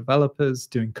closely with developers,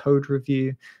 doing code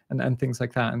review, and things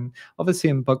like that. And obviously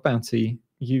in bug bounty,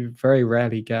 you very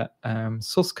rarely get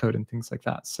source code and things like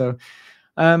that. So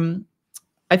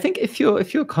I think if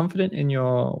you're confident in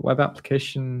your web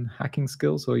application hacking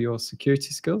skills or your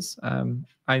security skills,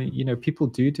 people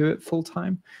do it full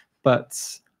time,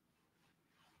 but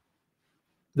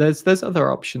there's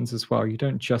other options as well. You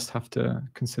don't just have to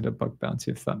consider bug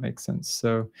bounty, if that makes sense.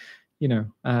 So, you know,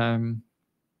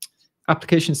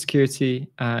 application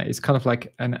security is kind of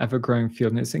like an ever-growing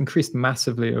field, and it's increased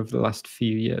massively over the last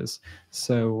few years.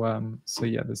 So, so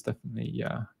yeah, there's definitely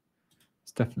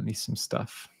some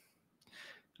stuff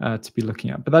to be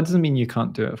looking at. But that doesn't mean you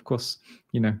can't do it. Of course,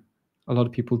 you know, a lot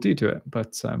of people do it.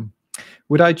 But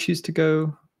would I choose to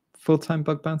go full-time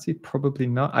bug bounty? Probably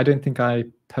not. I don't think I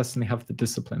personally have the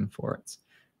discipline for it.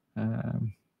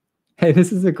 Hey,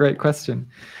 this is a great question.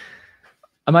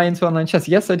 Am I into online chess?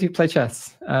 Yes, I do play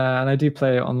chess, and I do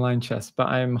play online chess, but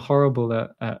I'm horrible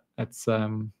at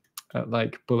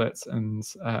like bullets and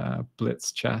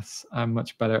blitz chess. I'm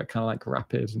much better at kind of like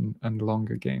rapid and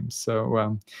longer games.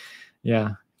 So yeah,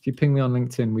 if you ping me on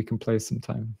LinkedIn, we can play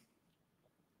sometime.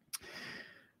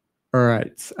 All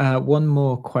right, one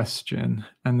more question,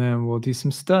 and then we'll do some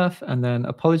stuff. And then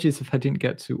apologies if I didn't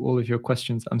get to all of your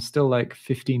questions. I'm still like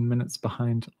 15 minutes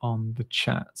behind on the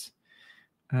chat.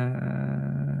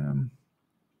 Let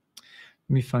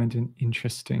me find an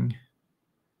interesting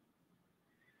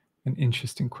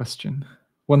question,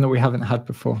 one that we haven't had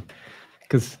before,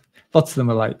 because lots of them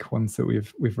are like ones that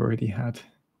we've already had.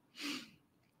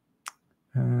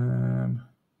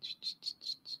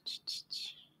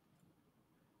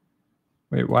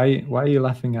 Wait, why are you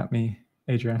laughing at me,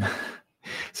 Adrian?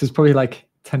 This is probably like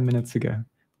 10 minutes ago.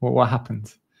 What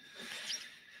happened?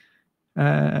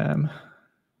 I'm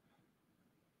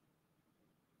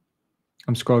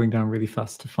scrolling down really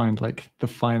fast to find like the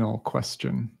final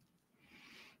question.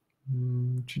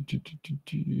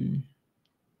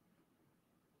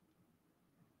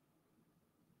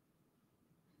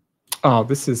 Oh,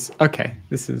 this is okay.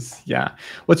 This is, yeah.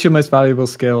 What's your most valuable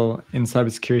skill in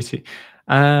cybersecurity?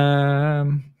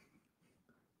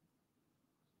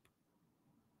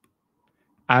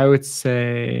 I would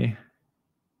say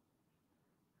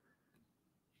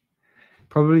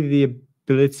probably the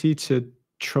ability to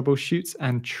troubleshoot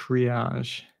and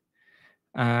triage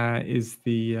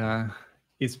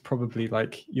is probably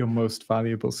like your most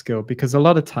valuable skill, because a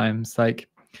lot of times, like,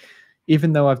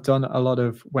 even though I've done a lot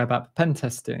of web app pen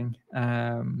testing,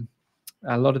 a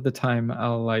lot of the time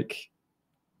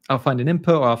I'll find an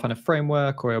input, or I'll find a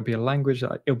framework, or it'll be a language,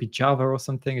 it'll be Java or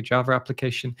something, a Java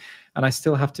application, and I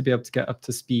still have to be able to get up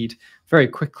to speed very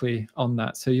quickly on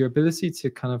that. So your ability to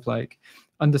kind of like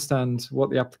understand what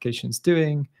the application is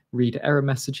doing, read error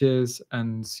messages,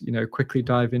 and, you know, quickly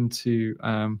dive into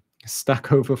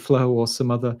Stack Overflow or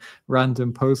some other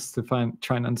random posts to try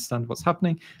and understand what's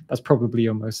happening, that's probably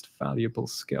your most valuable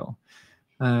skill.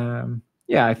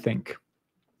 Yeah, I think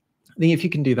if you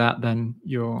can do that, then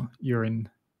you're in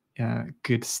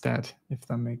good stead, if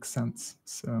that makes sense.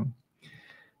 So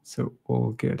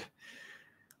all good.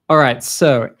 All right,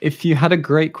 so if you had a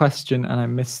great question and I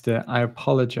missed it, I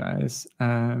apologize.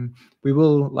 We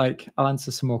will I'll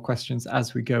answer some more questions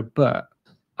as we go, but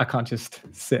I can't just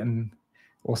sit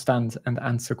or stand and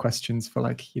answer questions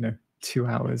for 2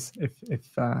 hours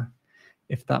if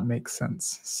that makes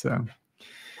sense. So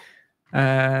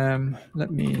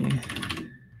let me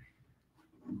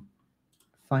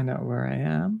find out where I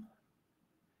am.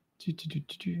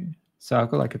 So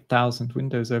I've got like 1,000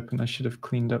 windows open. I should have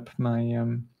cleaned up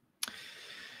my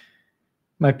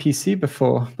my PC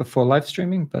before live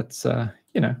streaming, but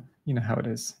you know how it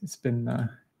is. It's been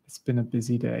a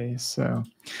busy day. So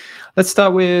let's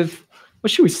start with, what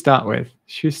should we start with?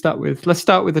 Let's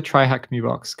start with the Try Hack Me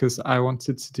box, because I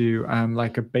wanted to do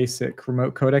like a basic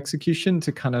remote code execution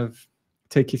to kind of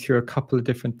take you through a couple of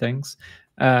different things.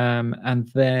 And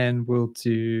then we'll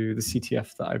do the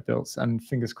CTF that I built, and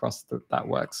fingers crossed that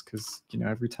works, because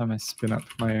every time I spin up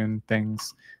my own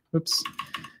things, oops,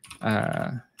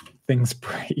 things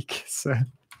break.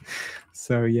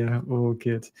 So yeah, all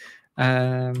good.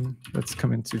 Let's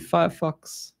come into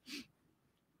Firefox,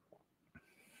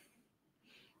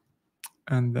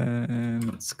 and then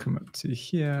let's come up to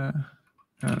here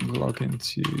and log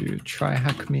into Try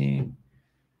Hack Me.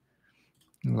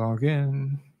 Log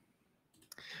into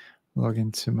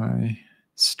my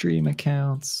stream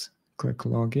accounts, click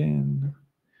login,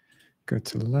 go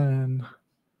to learn.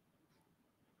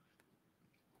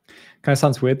 Kind of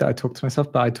sounds weird that I talk to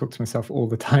myself, but I talk to myself all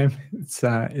the time. It's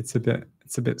a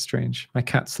It's a bit strange. My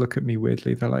cats look at me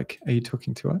weirdly. They're like, are you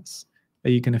talking to us? Are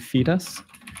you going to feed us?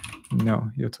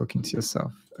 No, you're talking to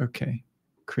yourself. Okay,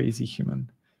 crazy human.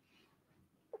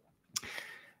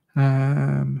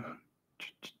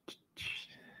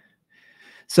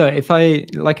 So if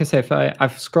like I say,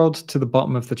 I've scrolled to the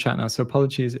bottom of the chat now, so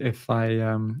apologies if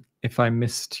I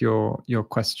missed your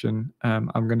question. I'm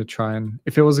going to try and,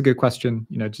 if it was a good question,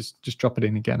 just drop it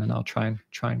in again, and I'll try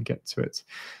and get to it.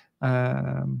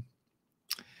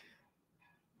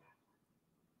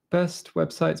 Best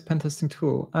websites pen testing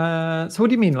tool. So what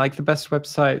do you mean, like the best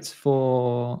websites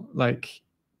for like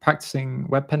practicing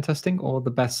web pen testing, or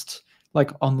the best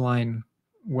like online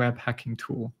web hacking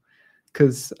tool?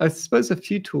 Because I suppose a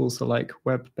few tools are like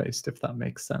web-based, if that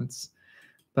makes sense.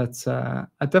 But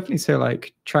I'd definitely say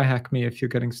like try Hack Me if you're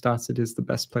getting started is the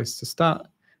best place to start.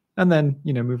 And then,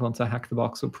 move on to Hack the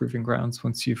Box or Proving Grounds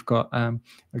once you've got a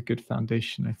good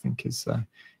foundation, I think is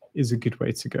a good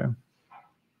way to go.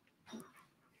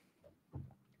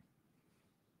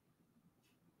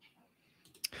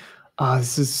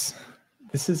 This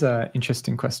is an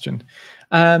interesting question.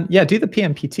 Yeah, do the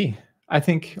PMPT. I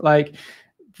think like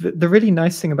the really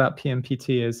nice thing about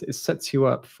PMPT is it sets you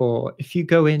up for, if you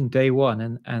go in day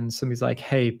one and somebody's like,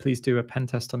 hey, please do a pen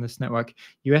test on this network,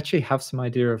 you actually have some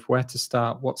idea of where to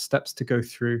start, what steps to go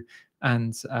through,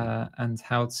 and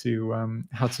how to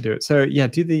do it. So yeah,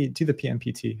 do the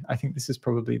PMPT. I think this is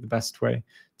probably the best way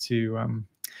to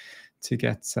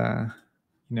get to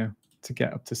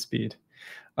get up to speed.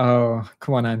 Oh,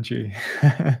 come on, Andrew.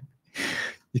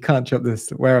 You can't drop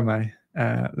this. Where am I?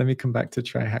 Let me come back to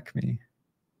Try Hack Me.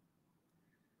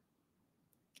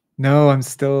 No, I'm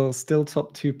still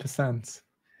top 2%.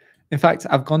 In fact,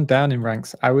 I've gone down in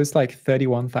ranks. I was like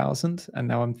 31,000 and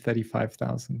now I'm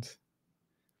 35,000.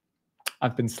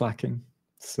 I've been slacking.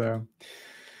 So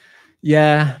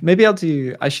yeah, maybe I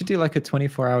should do like a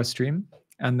 24-hour stream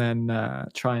and then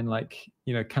try and like,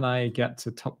 can I get to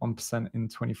top 1% in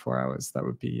 24 hours? That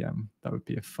would be a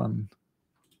fun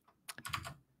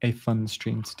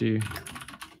stream to do.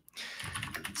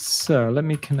 So let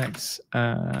me connect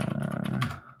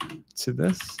to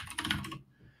this.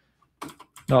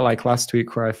 Not like last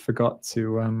week where I forgot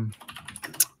to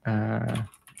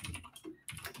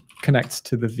connect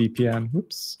to the VPN.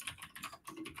 Whoops.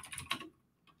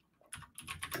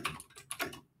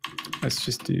 Let's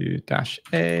just do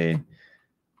 -A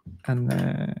and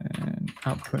then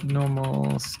output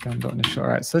normal scan.initial. All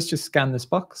right, so let's just scan this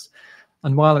box,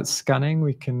 and while it's scanning,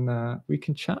 we can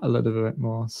chat a little bit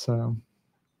more. So,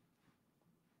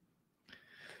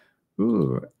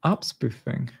 ooh, ARP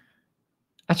spoofing.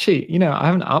 Actually, I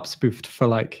haven't ARP spoofed for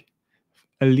like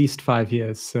at least 5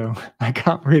 years, so I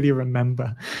can't really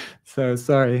remember. So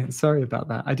sorry about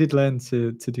that. I did learn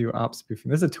to do ARP spoofing.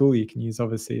 There's a tool you can use,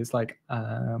 obviously. It's like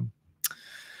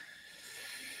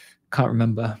can't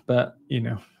remember, but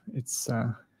it's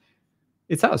out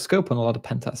of scope on a lot of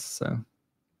pen tests. So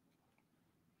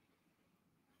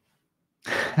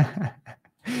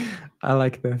I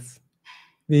like this.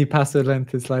 The password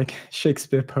length is like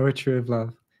Shakespeare poetry of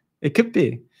love. It could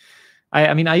be.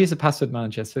 I mean, I use a password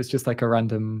manager, so it's just like a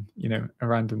random, a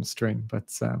random string.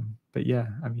 But yeah,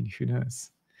 I mean, who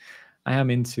knows? I am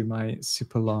into my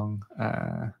super long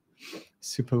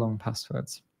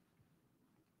passwords.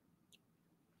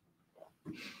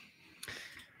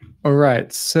 All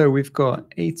right, so we've got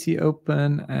 80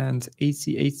 open and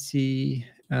 80,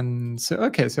 and so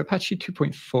okay, so Apache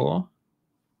 2.4.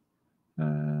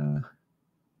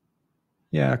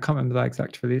 Yeah, I can't remember that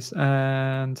exact release.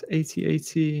 And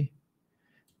 80,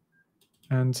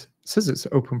 and it says it's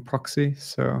open proxy.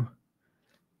 So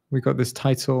we got this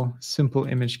title, simple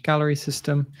image gallery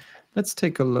system. Let's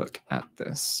take a look at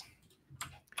this.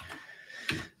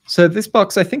 So this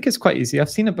box, I think, is quite easy. I've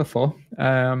seen it before.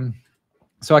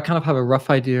 So I kind of have a rough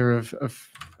idea of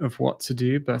what to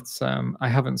do, but I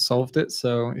haven't solved it.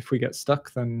 So if we get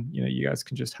stuck, then you guys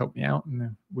can just help me out,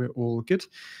 and we're all good.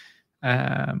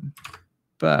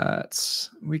 But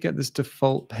we get this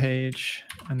default page,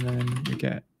 and then we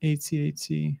get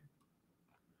 80.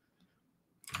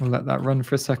 We'll let that run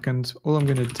for a second. All I'm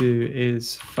going to do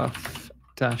is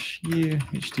fuf-u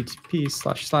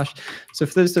http//. So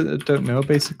for those that don't know,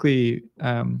 basically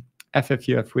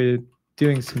FFUF, we're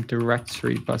doing some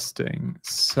directory busting.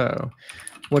 So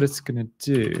what it's going to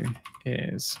do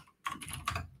is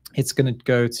it's going to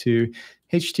go to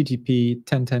http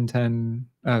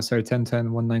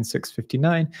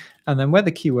 10.10.196.59, and then where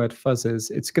the keyword fuzz is,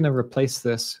 it's going to replace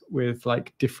this with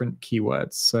like different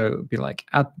keywords. So it would be like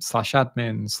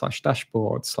 /admin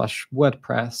 /dashboard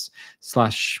 /WordPress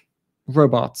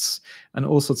 /robots and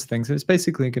all sorts of things. And it's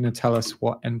basically going to tell us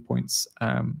what endpoints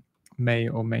may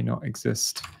or may not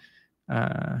exist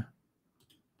on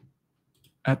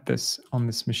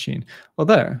this machine.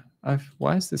 Although,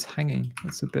 why is this hanging?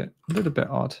 It's a little bit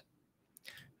odd.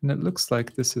 And it looks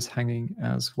like this is hanging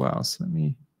as well. So let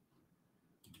me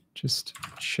just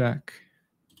check.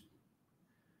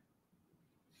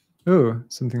 Oh,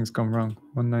 something's gone wrong.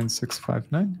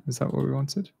 19659. Is that what we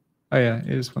wanted? Oh yeah, it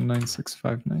is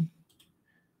 19659.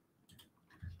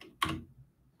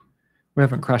 We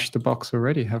haven't crashed the box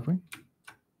already, have we? All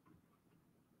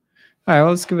right,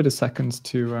 well, let's give it a second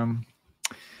to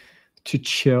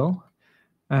chill.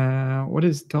 What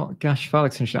is .gash file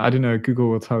extension? I don't know. Google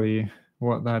will tell you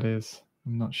what that is.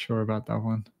 I'm not sure about that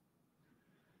one.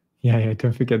 Yeah.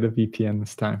 Don't forget the VPN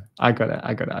this time. I got it.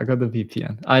 I got the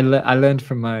VPN. I learned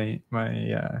from my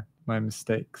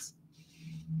mistakes.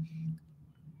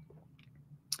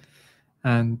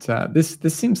 And this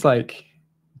seems like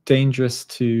dangerous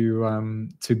to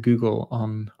Google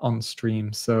on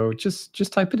stream. So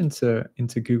just type it into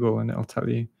Google and it'll tell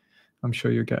you. I'm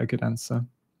sure you'll get a good answer.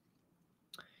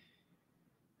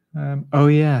 Oh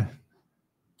yeah.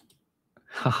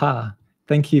 Haha.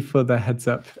 Thank you for the heads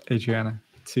up, Adriana,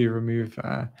 to remove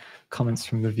comments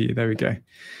from the view. There we go.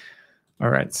 All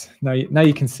right. Now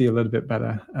you can see a little bit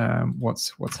better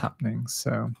what's happening.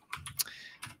 So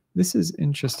this is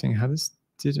interesting how this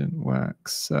didn't work.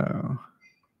 So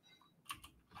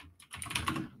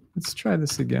let's try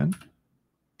this again.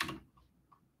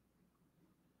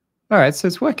 All right, so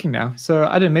it's working now. So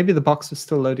I don't know, maybe the box was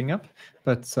still loading up,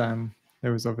 but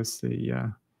there was obviously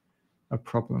a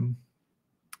problem.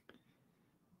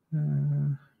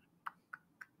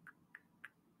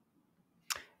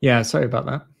 Yeah, sorry about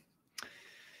that.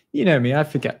 You know me, I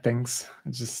forget things.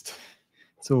 It's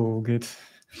all good.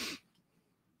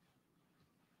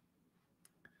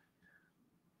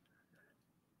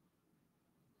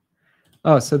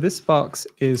 Oh, so this box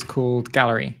is called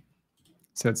Gallery.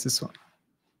 So it's this one.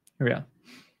 Here we are.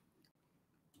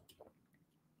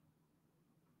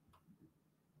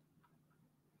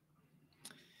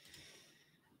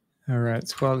 All right,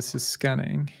 while this is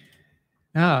scanning.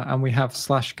 And we have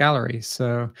 /gallery.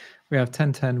 So we have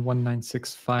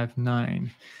 10.10.19659.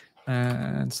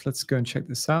 And so let's go and check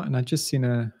this out. And I've just seen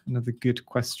another good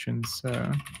question.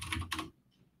 So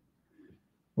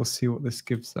we'll see what this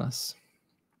gives us.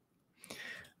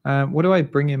 What do I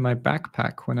bring in my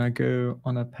backpack when I go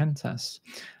on a pen test?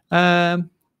 Not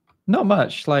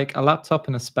much, like a laptop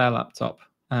and a spare laptop.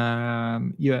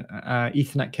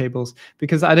 Ethernet cables,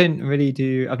 because I've never really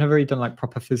done like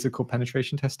proper physical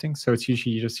penetration testing. So it's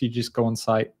usually you just go on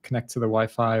site, connect to the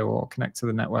Wi-Fi or connect to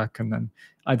the network, and then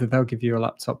either they'll give you a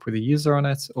laptop with a user on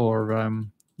it, or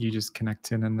you just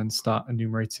connect in and then start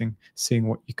enumerating, seeing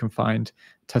what you can find,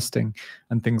 testing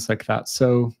and things like that.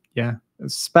 So yeah, a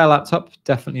spare laptop,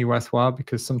 definitely worthwhile,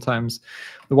 because sometimes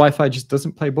the Wi-Fi just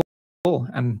doesn't play ball,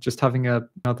 and just having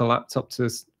another laptop to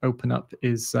open up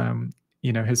is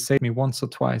has saved me once or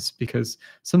twice, because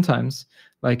sometimes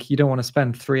like you don't want to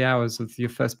spend 3 hours of your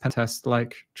first pen test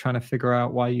like trying to figure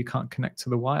out why you can't connect to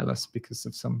the wireless because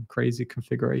of some crazy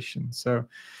configuration. So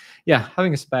yeah,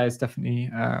 having a spare is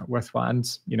definitely worthwhile.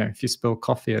 And if you spill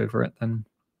coffee over it, then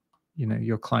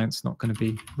your client's not going to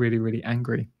be really, really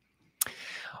angry.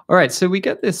 All right, so we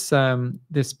get this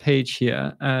this page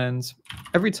here, and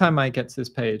every time I get to this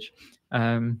page,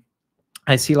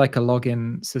 I see like a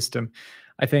login system.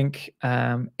 I think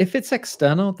if it's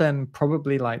external, then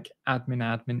probably like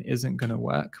admin isn't going to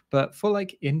work. But for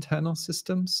like internal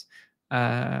systems,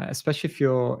 especially if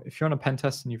you're on a pen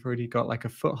test and you've already got like a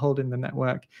foothold in the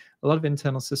network, a lot of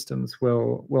internal systems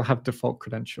will have default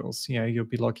credentials. You'll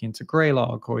be logging into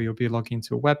Graylog, or you'll be logging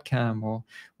into a webcam, or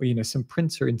some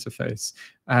printer interface.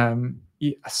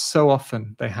 So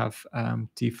often they have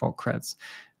default creds.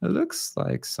 It looks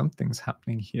like something's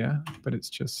happening here, but it's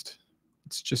just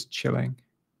chilling.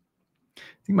 I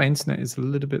think my internet is a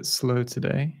little bit slow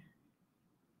today.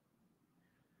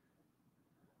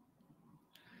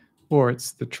 Or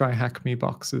it's the try hack me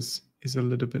box is a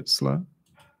little bit slow.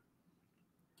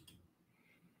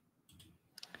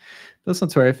 That's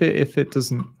not to worry. If it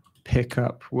doesn't pick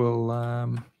up,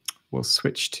 we'll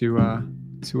switch to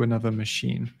another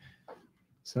machine.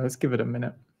 So let's give it a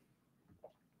minute.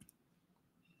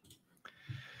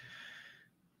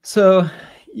 So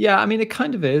yeah, I mean, it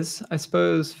kind of is. I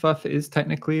suppose FUF is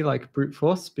technically like brute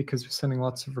force, because we're sending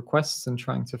lots of requests and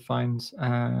trying to find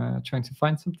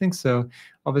something. So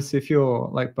obviously, if your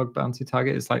like bug bounty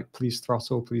target is like, please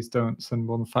throttle, please don't send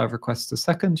more than 5 requests a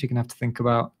second, you're gonna have to think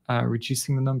about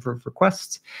reducing the number of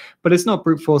requests. But it's not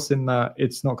brute force in that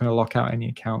it's not going to lock out any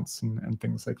accounts and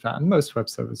things like that. And most web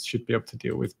servers should be able to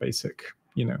deal with basic,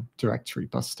 directory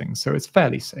busting. So it's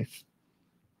fairly safe.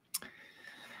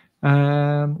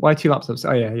 Why two laptops?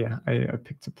 Oh yeah. I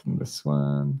picked up from this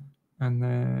one, and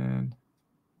then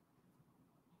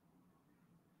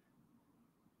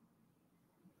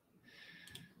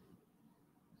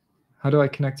how do I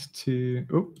connect to?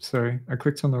 Oh, sorry, I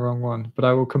clicked on the wrong one, but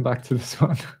I will come back to this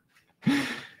one.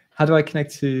 How do I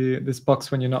connect to this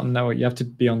box when you're not on the network? You have to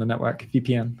be on the network.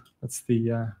 VPN. That's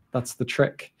the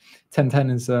trick. 1010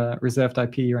 is a reserved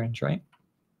IP range, right?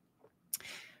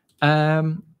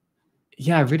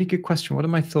 Yeah, really good question. What are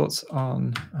my thoughts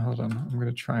on? Hold on, I'm going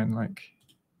to try and like.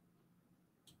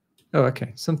 Oh,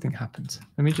 okay, something happened.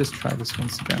 Let me just try this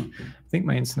once again. I think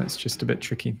my internet's just a bit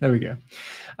tricky. There we go.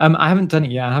 I haven't done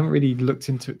it yet. I haven't really looked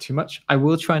into it too much. I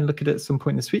will try and look at it at some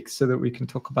point this week so that we can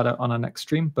talk about it on our next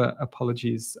stream, but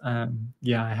apologies.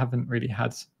 Yeah, I haven't really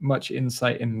had much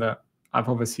insight in that. I've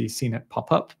obviously seen it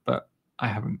pop up, but I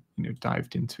haven't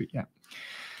dived into it yet.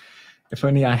 If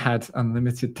only I had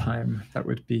unlimited time, that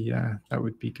would be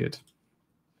good.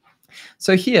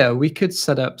 So here we could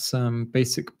set up some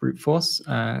basic brute force,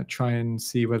 try and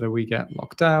see whether we get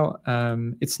locked out.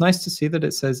 It's nice to see that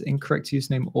it says incorrect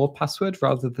username or password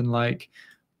rather than like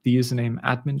the username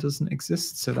admin doesn't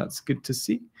exist. So that's good to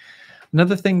see.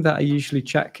 Another thing that I usually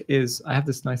check is I have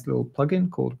this nice little plugin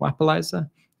called Wappalizer.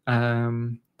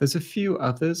 There's a few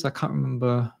others. I can't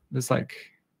remember. There's like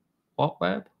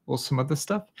WhatWeb or some other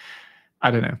stuff. I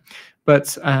don't know.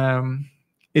 But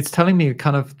it's telling me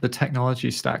kind of the technology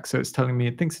stack. So it's telling me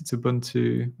it thinks it's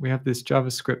Ubuntu. We have this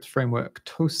JavaScript framework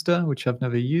Toaster, which I've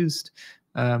never used,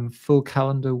 full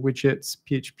calendar widgets,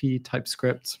 PHP,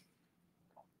 TypeScript,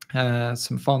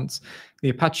 some fonts, the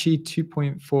Apache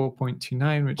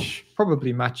 2.4.29, which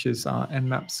probably matches our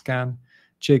Nmap scan,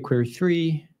 jQuery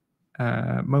 3,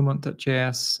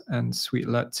 Momont.js, and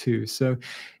SweetAlert 2. So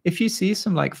if you see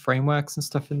some like frameworks and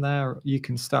stuff in there, you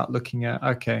can start looking at,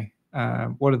 okay,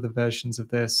 what are the versions of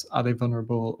this? Are they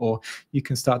vulnerable? Or you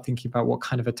can start thinking about what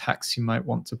kind of attacks you might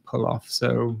want to pull off.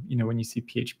 So, when you see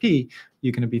PHP,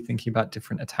 you're going to be thinking about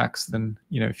different attacks than,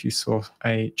 if you saw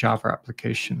a Java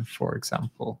application, for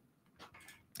example.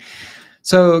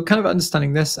 So kind of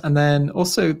understanding this, and then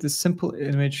also the simple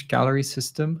image gallery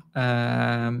system.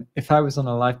 If I was on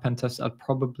a live pen test, I'd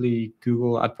probably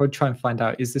try and find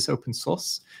out, is this open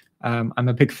source? I'm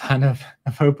a big fan of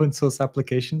open source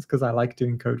applications because I like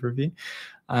doing code review.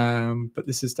 But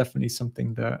this is definitely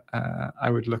something that I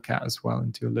would look at as well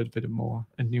and do a little bit of more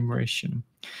enumeration.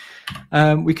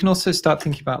 We can also start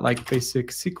thinking about like basic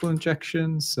SQL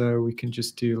injections. So we can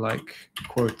just do like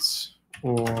quotes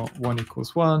or 1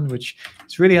 = 1, which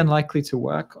is really unlikely to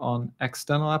work on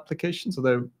external applications,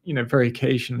 although very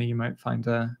occasionally you might find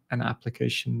an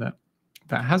application that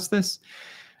has this.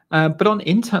 But on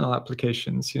internal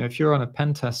applications, if you're on a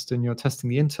pen test and you're testing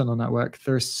the internal network,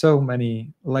 there are so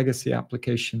many legacy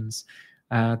applications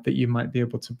that you might be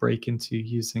able to break into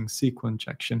using SQL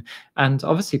injection. And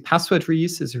obviously, password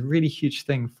reuse is a really huge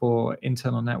thing for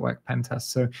internal network pen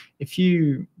tests. So if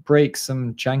you break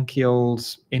some janky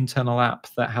old internal app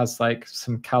that has like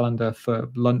some calendar for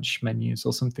lunch menus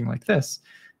or something like this,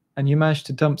 and you manage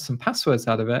to dump some passwords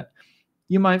out of it,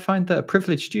 you might find that a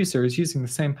privileged user is using the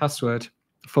same password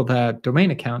for their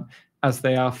domain account as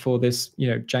they are for this,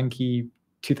 janky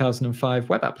 2005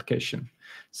 web application.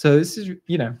 So this is,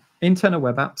 internal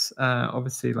web apps.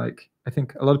 Obviously, like I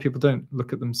think a lot of people don't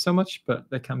look at them so much, but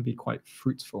they can be quite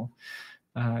fruitful,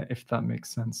 if that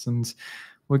makes sense. And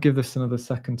we'll give this another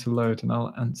second to load, and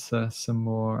I'll answer some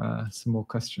more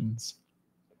questions.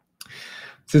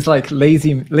 So it's like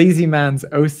lazy man's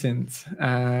OSINT.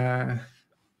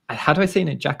 How do I say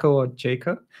it? Jacko or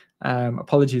Jaco?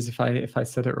 Apologies if I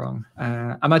said it wrong.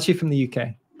 I'm actually from the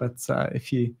UK, but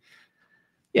if you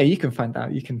can find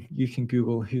out. You can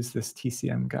Google who's this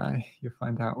TCM guy. You'll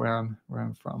find out where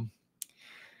I'm from.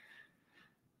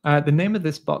 The name of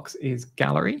this box is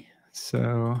Gallery,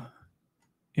 so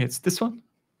it's this one.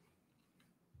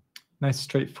 Nice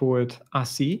straightforward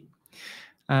RCE.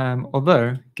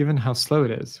 Although, given how slow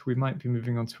it is, we might be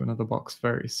moving on to another box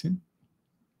very soon.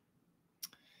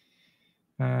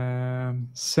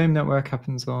 Same network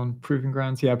happens on Proving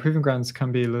Grounds. Yeah, Proving Grounds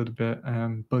can be a little bit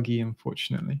buggy,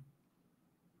 unfortunately.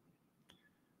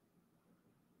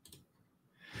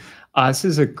 This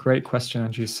is a great question,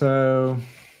 Andrew. So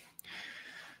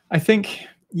I think,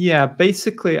 yeah,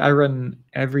 basically I run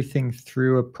everything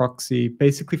through a proxy,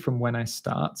 basically from when I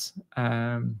start.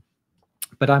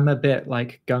 But I'm a bit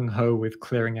like gung-ho with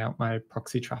clearing out my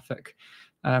proxy traffic.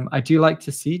 I do like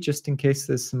to see, just in case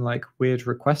there's some like weird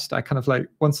request, I kind of like,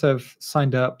 once I've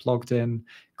signed up, logged in,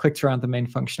 clicked around the main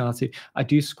functionality, I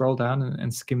do scroll down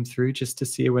and skim through just to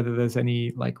see whether there's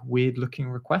any like weird looking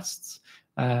requests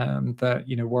that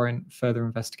warrant further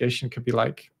investigation. Could be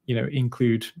like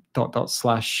include ...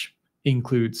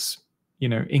 includes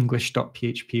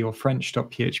English.php or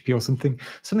French.php or something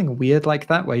weird like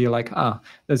that, where you're like,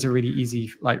 there's a really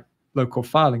easy local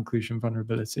file inclusion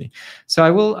vulnerability. So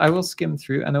I will skim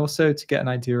through, and also to get an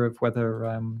idea of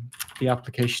whether the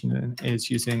application is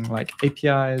using like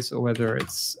APIs, or whether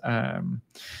it's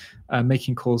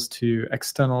making calls to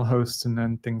external hosts and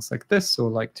then things like this,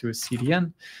 or like to a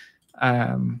CDN.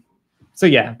 So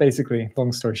yeah, basically,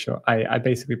 long story short, I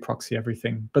basically proxy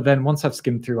everything. But then once I've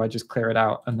skimmed through, I just clear it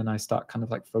out, and then I start kind of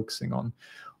like focusing on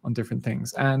different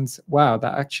things. And wow,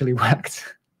 that actually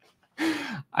worked.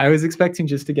 I was expecting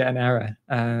just to get an error,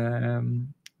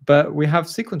 but we have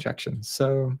SQL injection.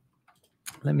 So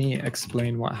let me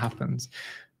explain what happens.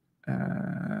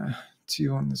 Do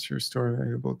you want this to restore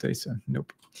variable data?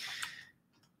 Nope.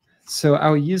 So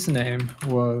our username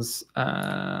was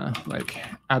like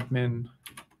admin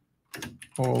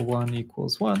or 1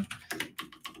 equals 1.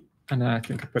 And then I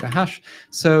think I put a hash.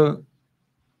 So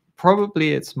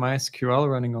probably it's MySQL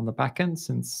running on the backend,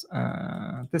 since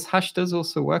this hash does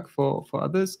also work for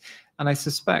others. And I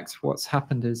suspect what's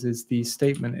happened is the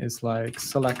statement is like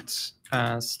select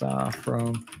star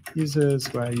from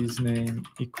users, where username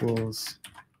equals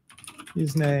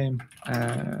username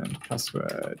and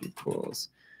password equals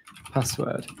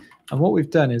password. And what we've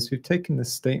done is we've taken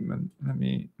this statement. Let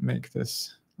me make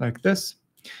this like this.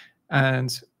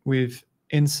 And we've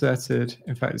inserted,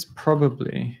 in fact, it's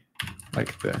probably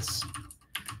like this.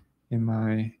 In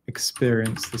my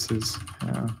experience, this is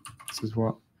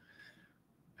what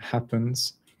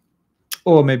happens.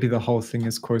 Or maybe the whole thing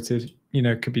is quoted,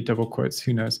 it could be double quotes,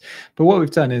 who knows. But what we've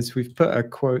done is we've put a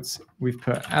quote, we've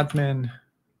put admin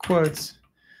quotes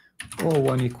or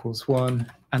 1 equals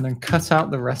 1, and then cut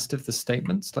out the rest of the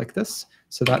statements like this.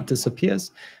 So that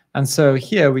disappears. And so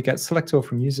here we get select all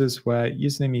from users, where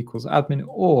username equals admin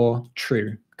or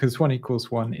true, because 1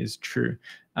 equals 1 is true.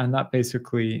 And that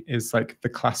basically is like the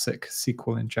classic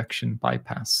SQL injection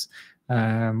bypass,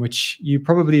 which you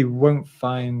probably won't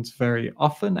find very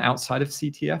often outside of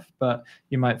CTF, but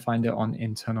you might find it on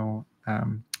internal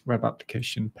web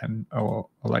application pen or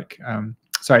like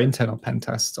internal pen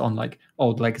tests on like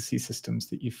old legacy systems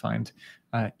that you find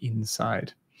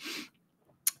inside.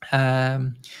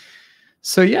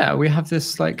 So yeah, we have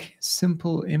this like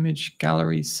simple image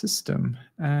gallery system,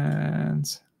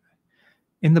 and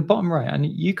in the bottom right, and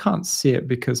you can't see it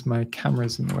because my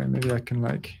camera's in the way. Maybe I can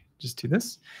like just do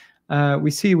this.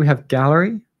 We have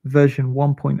gallery version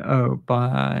 1.0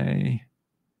 by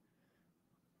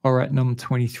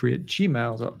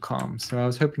oretnum23@gmail.com. So I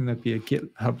was hoping there'd be a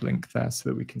GitHub link there so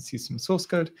that we can see some source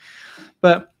code.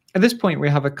 But at this point, we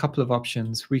have a couple of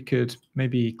options. We could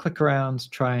maybe click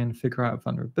around, try and figure out a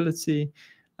vulnerability,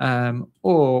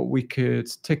 or we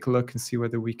could take a look and see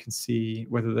whether we can see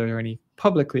whether there are any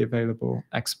publicly available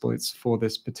exploits for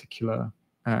this particular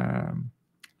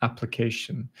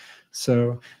application.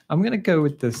 So I'm going to go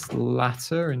with this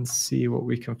latter and see what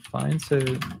we can find. So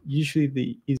usually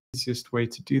the easiest way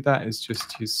to do that is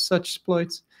just use such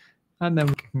exploit, and then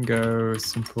we can go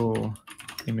simple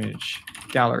image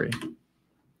gallery.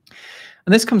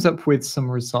 And this comes up with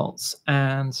some results,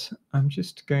 and I'm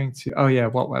just going to, oh yeah,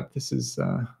 WhatWeb. This is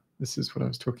what I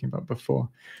was talking about before,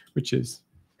 which is,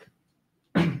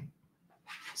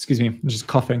 excuse me, I'm just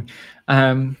coughing,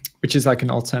 which is like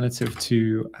an alternative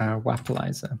to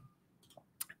Wappalizer.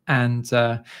 And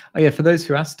oh yeah, for those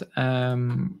who asked, yeah,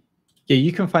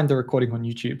 you can find the recording on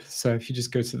YouTube. So if you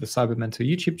just go to the Cybermental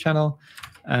YouTube channel,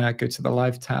 go to the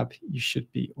live tab, you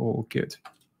should be all good.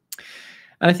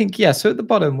 And I think, yeah, so at the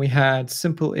bottom, we had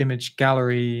simple image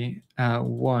gallery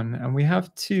 1, and we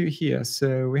have 2 here.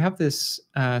 So we have this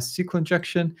SQL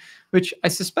injection, which I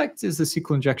suspect is the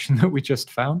SQL injection that we just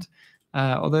found,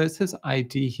 although it says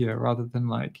ID here rather than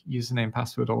like username,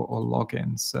 password, or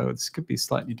login. So this could be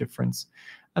slightly different.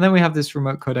 And then we have this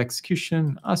remote code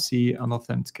execution, RCE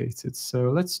unauthenticated.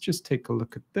 So let's just take a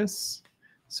look at this.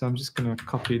 So I'm just going to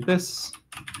copy this,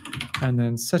 and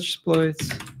then such exploit,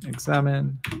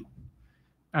 examine,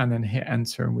 and then hit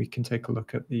enter, and we can take a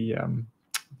look at the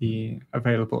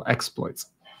available exploits.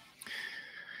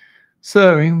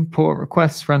 So import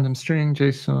request random string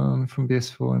JSON from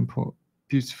BS4, import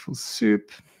beautiful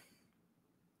soup,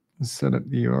 set up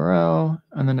the URL,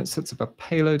 and then it sets up a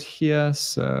payload here.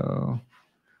 So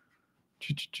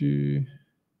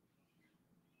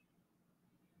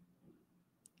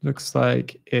looks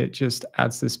like it just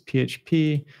adds this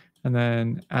PHP, and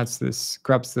then adds this,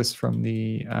 grabs this from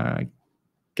the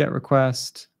get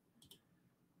request,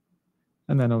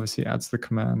 and then obviously adds the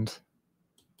command,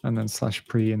 and then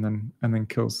 /pre, and then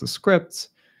kills the script.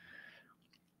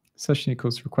 Session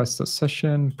equals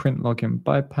request.session, print login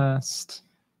bypassed.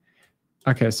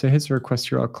 Okay, so here's a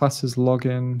request URL, classes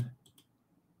login.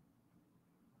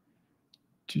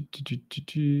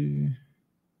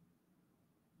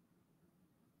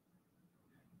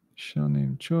 Shell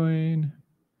name join.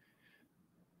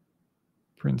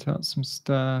 Print out some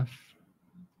stuff.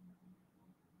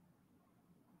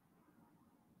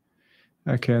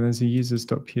 Okay, there's a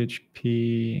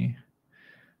users.php.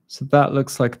 So that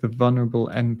looks like the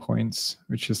vulnerable endpoints,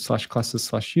 which is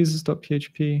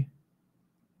 /classes/users.php.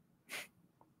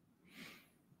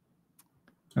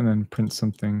 And then print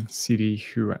something, cd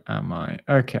who am I.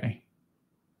 Okay.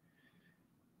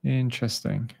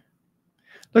 Interesting.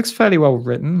 Looks fairly well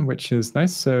written, which is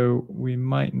nice. So we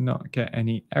might not get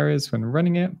any errors when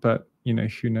running it, but you know,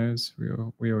 who knows?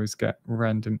 We always get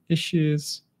random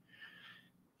issues.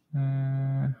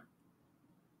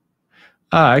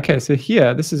 Okay, so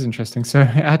here, this is interesting. So it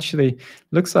actually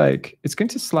looks like it's going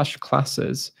to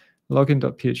 /classes,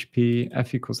 login.php,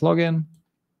 f equals login,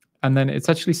 and then it's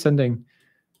actually sending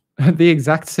the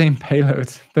exact same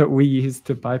payload that we used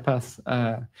to bypass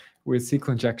with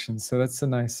SQL injections. So that's a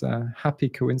nice happy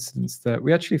coincidence that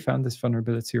we actually found this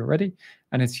vulnerability already,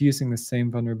 and it's using the same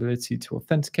vulnerability to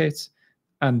authenticate,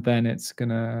 and then it's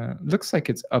gonna, looks like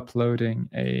it's uploading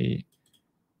a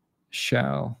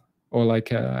shell, or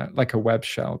like a web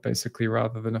shell, basically,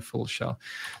 rather than a full shell.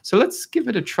 So let's give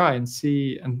it a try and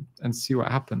see see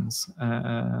what happens.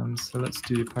 So let's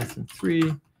do Python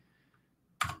 3.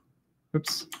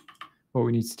 Oops. What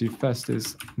we need to do first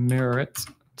is mirror it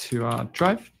to our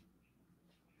drive.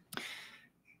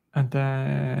 And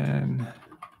then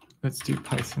let's do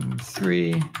Python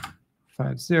 3,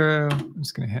 50. I'm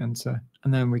just going to hit enter.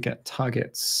 And then we get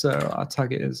targets. So our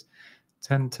target is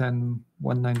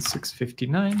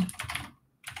 10.10.196.59.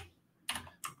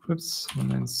 Oops,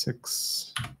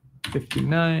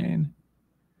 196.59.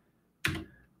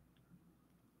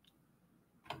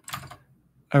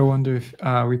 I wonder if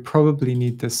we probably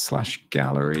need this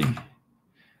 /gallery,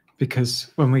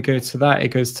 because when we go to that, it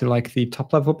goes to like the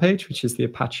top level page, which is the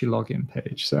Apache login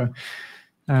page. So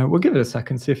we'll give it a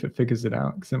second, see if it figures it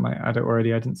out, because it might add it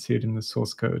already. I didn't see it in the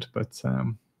source code, but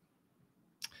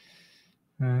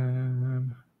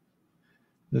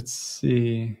let's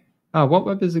see.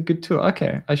 WhatWeb is a good tool.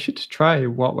 Okay, I should try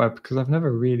WhatWeb because I've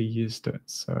never really used it.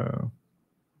 So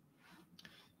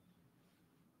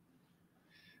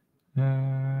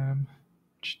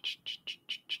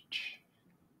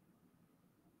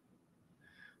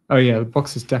oh yeah, the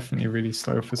box is definitely really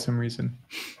slow for some reason.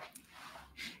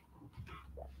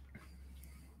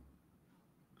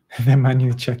 They're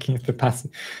manually checking if the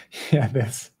passing. Yeah,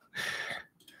 this.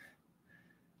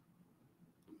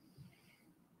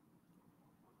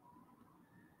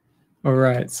 All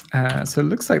right, so it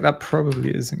looks like that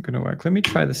probably isn't going to work. Let me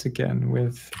try this again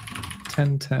with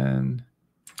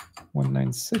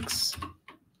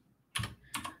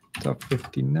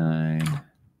 10.10.196.59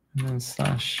 and then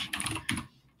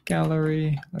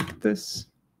 /gallery like this.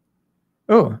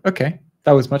 Oh, okay,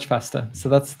 that was much faster. So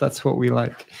that's what we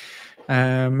like.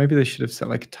 Maybe they should have set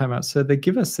like a timeout. So they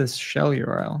give us this shell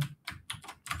URL.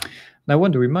 And I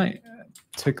wonder, we might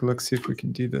take a look, see if we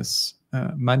can do this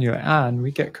manually, and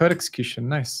we get code execution.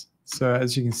 Nice. So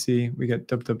as you can see, we get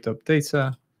www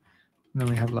data, and then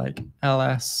we have like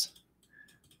ls,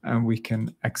 and we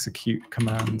can execute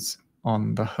commands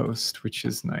on the host, which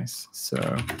is nice.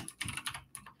 So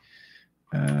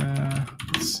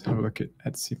let's have a look at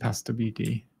etc pasta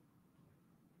bd.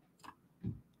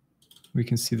 We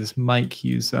can see this mic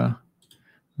user.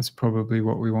 That's probably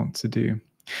what we want to do.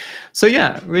 So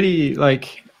yeah, really,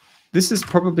 like, this is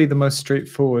probably the most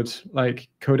straightforward like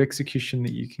code execution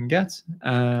that you can get.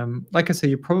 Like I say,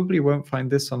 you probably won't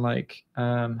find this on like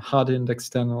hardened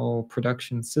external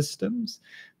production systems.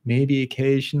 Maybe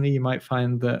occasionally you might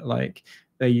find that like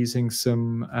they're using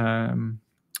some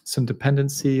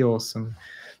dependency or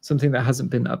something that hasn't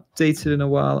been updated in a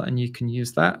while, and you can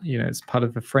use that. You know, it's part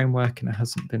of the framework and it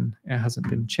hasn't been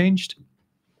changed.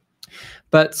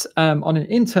 But on an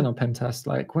internal pen test,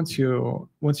 like once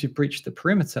you've breached the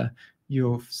perimeter,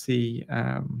 you'll see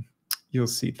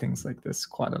things like this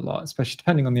quite a lot, especially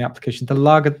depending on the application. The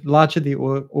larger the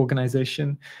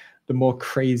organization, the more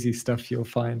crazy stuff you'll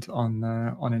find on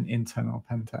an internal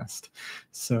pen test.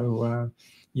 So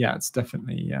yeah, it's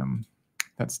definitely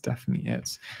that's definitely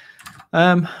it.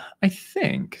 I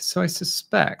think so. I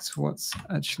suspect what's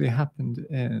actually happened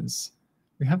is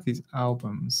we have these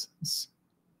albums.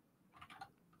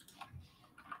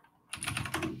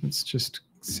 Let's just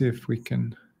see if we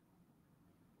can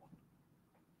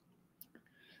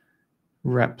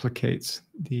replicate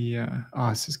the,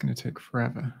 this is going to take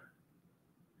forever.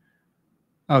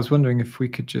 I was wondering if we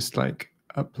could just like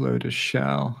upload a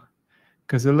shell,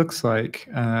 because it looks like,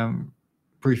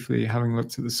 briefly having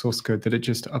looked at the source code, that it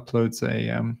just uploads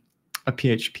a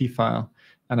PHP file,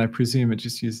 and I presume it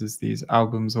just uses these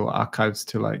albums or archives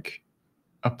to like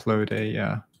upload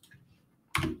a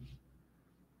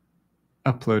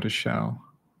shell.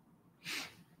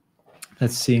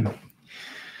 Let's see.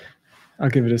 I'll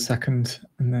give it a second,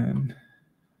 and then.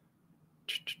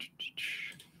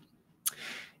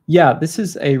 Yeah, this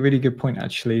is a really good point,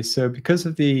 actually. So because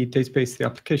of the database the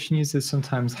application uses,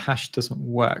 sometimes hash doesn't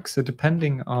work. So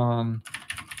depending on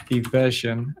the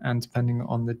version and depending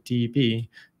on the DB,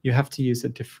 you have to use a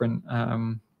different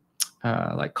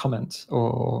like comment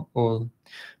or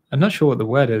I'm not sure what the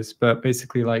word is, but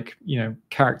basically like,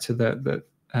 character that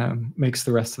makes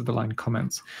the rest of the line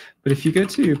comments. But if you go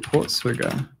to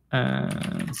Portswigger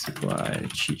and supply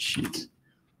cheat sheet,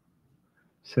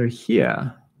 so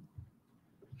here,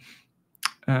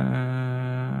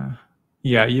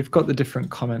 yeah, you've got the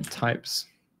different comment types.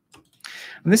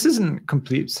 And this isn't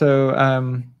complete. So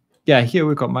yeah, here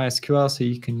we've got MySQL, so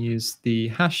you can use the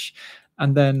hash.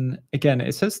 And then again,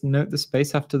 it says note the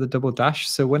space after the double dash.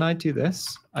 So when I do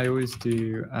this, I always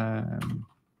do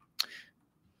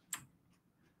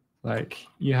like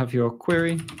you have your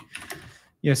query.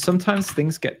 Sometimes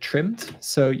things get trimmed.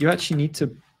 So you actually need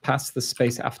to pass the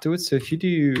space afterwards. So if you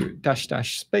do dash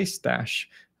dash space dash,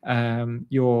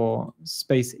 your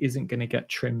space isn't going to get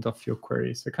trimmed off your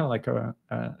query. So kind of like a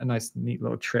nice, neat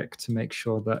little trick to make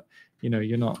sure that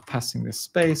you're not passing this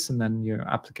space, and then your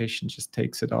application just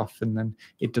takes it off, and then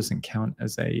it doesn't count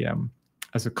as a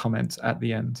comment at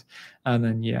the end. And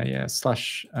then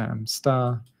slash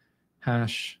star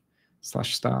hash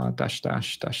slash star dash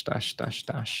dash dash dash dash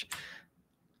dash,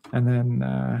 and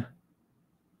then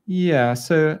yeah.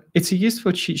 So it's a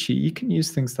useful cheat sheet. You can use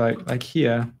things like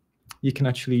here. You can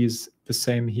actually use the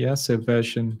same here. So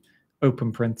version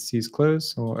open parentheses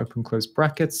close or open close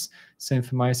brackets. Same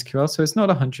for MySQL. So it's not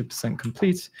 100%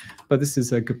 complete, but this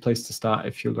is a good place to start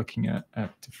if you're looking at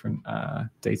different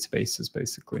databases,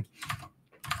 basically.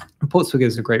 And Portswigger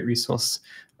is a great resource,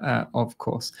 of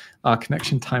course. Our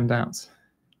connection timed out.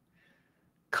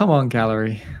 Come on,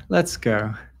 gallery. Let's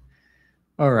go.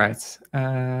 All right.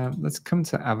 Let's come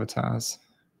to avatars.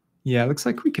 Yeah, it looks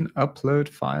like we can upload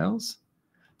files.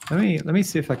 Let me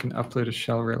see if I can upload a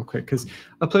shell real quick, because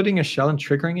uploading a shell and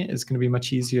triggering it is going to be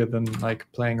much easier than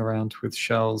like playing around with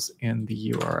shells in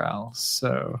the URL.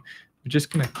 So we're just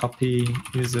going to copy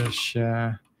user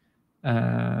share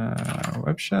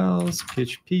web shells,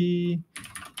 PHP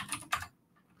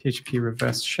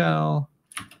reverse shell,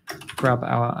 grab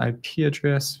our IP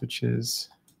address, which is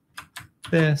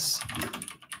this,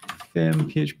 vim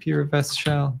PHP reverse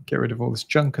shell, get rid of all this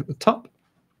junk at the top.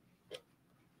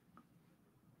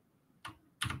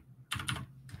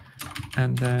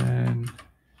 And then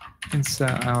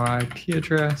insert our IP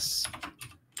address.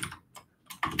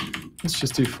 Let's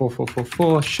just do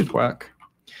 4444, should work.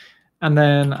 And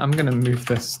then I'm going to move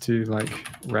this to like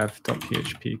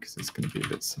rev.php because it's going to be a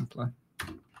bit simpler.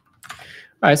 All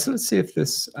right, so let's see if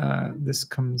this this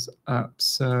comes up.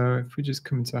 So if we just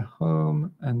come to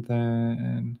home and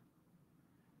then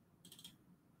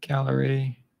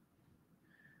gallery,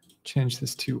 change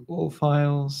this to all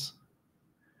files.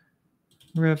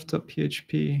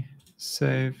 Rev.php,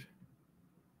 save.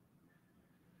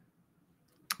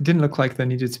 It didn't look like there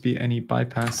needed to be any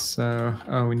bypass, so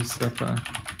we need to set up a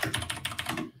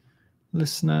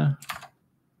listener.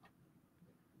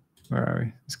 Where are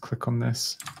we? Let's click on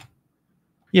this.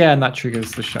 Yeah, and that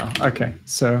triggers the shell. Okay,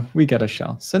 so we get a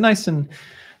shell. So nice and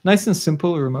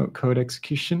simple remote code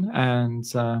execution. And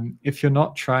if you're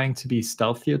not trying to be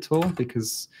stealthy at all,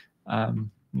 because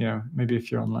maybe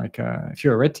if you're on like if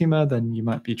you're a red teamer, then you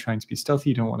might be trying to be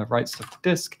stealthy. You don't want to write stuff to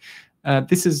disk.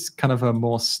 This is kind of a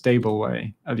more stable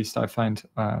way, at least I find,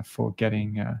 for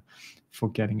getting a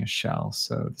shell.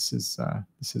 So this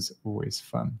is always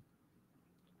fun.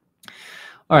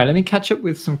 All right, let me catch up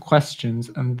with some questions,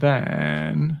 and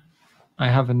then I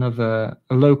have a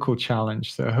local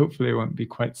challenge. So hopefully it won't be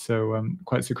quite so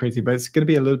crazy, but it's going to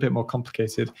be a little bit more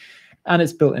complicated. And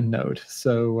it's built in Node,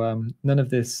 so none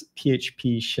of this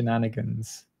PHP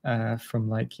shenanigans from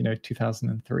like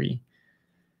 2003.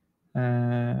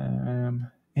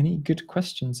 Any good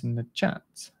questions in the chat?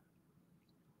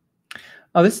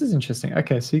 Oh, this is interesting.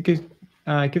 Okay, so you could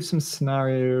give some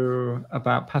scenario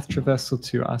about path traversal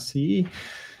to RCE.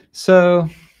 So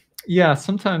yeah,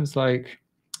 sometimes like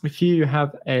if you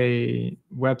have a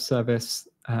web service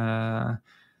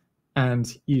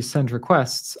and you send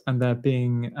requests and they're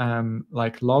being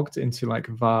like logged into like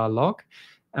var log,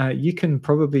 you can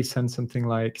probably send something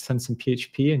like send some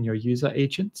PHP in your user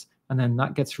agent, and then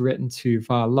that gets written to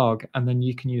var log, and then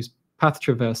you can use path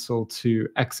traversal to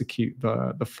execute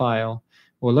the file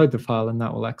or load the file, and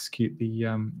that will execute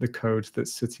the code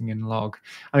that's sitting in log.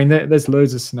 I mean, there's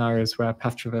loads of scenarios where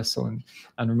path traversal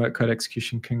and remote code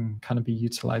execution can kind of be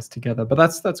utilized together, but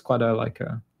that's quite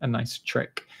a nice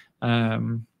trick. I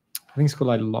think it's called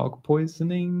like log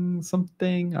poisoning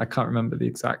something. I can't remember the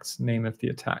exact name of the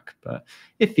attack, but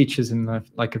it features in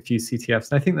like a few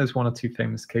CTFs. And I think there's one or two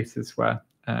famous cases where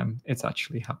it's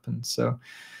actually happened. So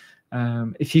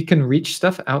if you can reach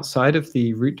stuff outside of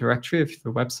the root directory of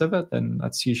the web server, then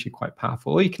that's usually quite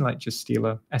powerful. Or you can like just steal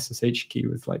a SSH key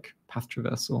with like path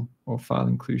traversal or file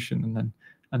inclusion,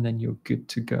 and then you're good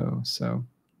to go. So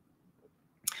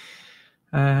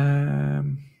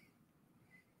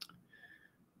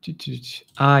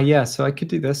yeah, so I could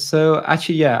do this. So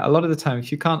actually, yeah, a lot of the time,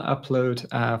 if you can't upload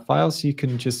files, you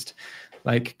can just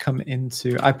like come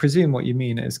into, I presume what you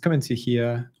mean is come into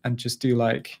here and just do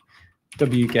like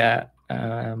wget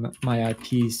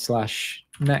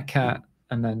myip/netcat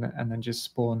and then just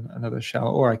spawn another shell.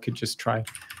 Or I could just try,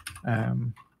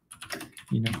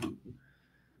 you know,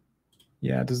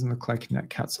 yeah, it doesn't look like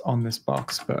netcat's on this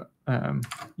box, but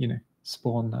you know,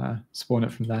 spawn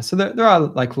it from there. So there are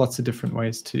like lots of different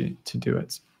ways to do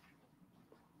it.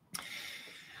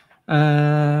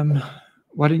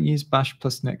 Why don't you use bash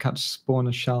plus netcat to spawn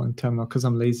a shell in terminal? Because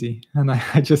I'm lazy and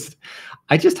I just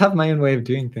have my own way of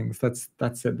doing things. That's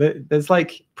it. There's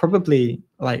like probably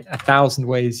like 1,000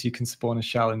 ways you can spawn a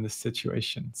shell in this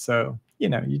situation. So you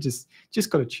know, you just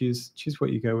got to choose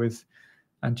what you go with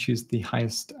and choose the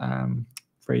highest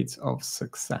rates of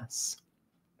success.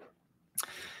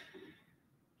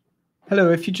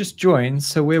 Hello, if you just joined,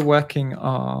 so we're working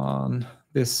on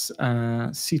this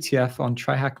CTF on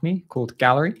TryHackMe called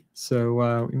Gallery.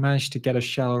 So we managed to get a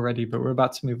shell already, but we're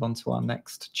about to move on to our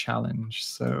next challenge.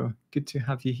 So good to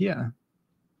have you here.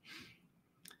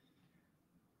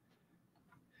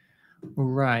 All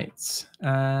right.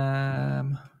 Let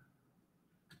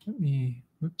me,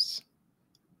 whoops.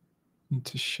 Need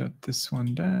to shut this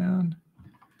one down.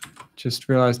 Just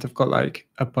realized I've got like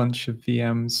a bunch of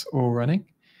VMs all running.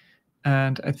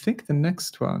 And I think the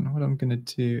next one, what I'm going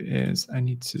to do is I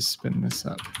need to spin this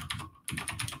up.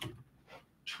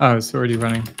 Oh, it's already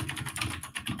running.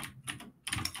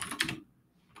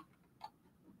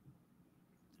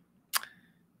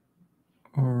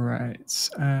 All right.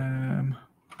 So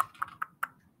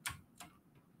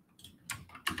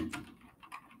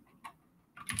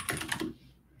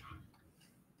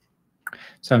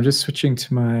I'm just switching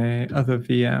to my other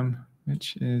VM,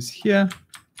 which is here.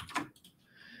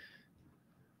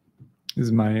 This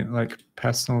is my like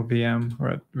personal VM,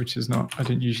 which is not, I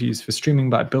don't usually use for streaming,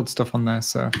 but I build stuff on there,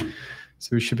 so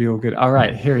we should be all good. All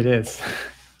right, here it is.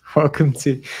 Welcome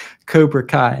to Cobra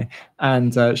Kai,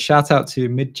 and shout out to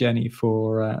Midjourney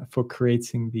for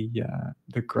creating the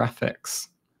graphics.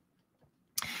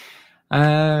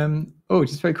 Oh,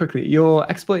 just very quickly, your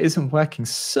exploit isn't working,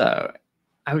 so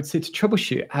I would say to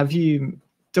troubleshoot, have you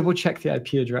double checked the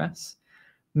IP address?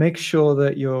 Make sure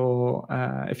that you're,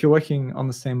 if you're working on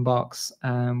the same box,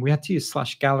 we had to use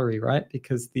 /gallery, right?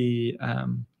 Because the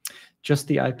just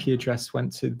the IP address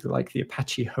went to the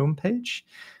Apache homepage.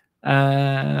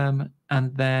 And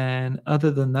then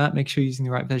other than that, make sure you're using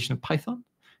the right version of Python.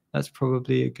 That's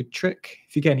probably a good trick.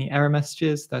 If you get any error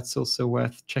messages, that's also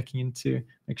worth checking into.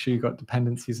 Make sure you've got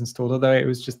dependencies installed, although it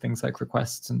was just things like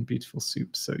requests and beautiful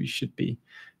soup, so you should be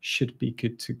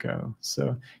good to go.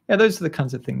 So yeah, those are the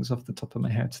kinds of things off the top of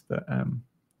my head that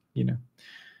you know,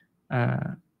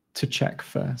 to check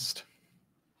first.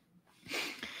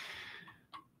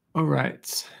 All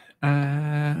right.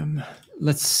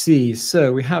 Let's see.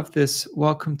 So we have this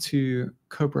welcome to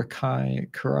Cobra Kai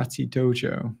Karate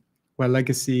Dojo, where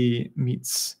legacy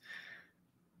meets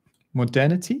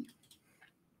modernity.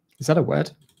 Is that a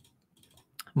word?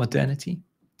 Modernity.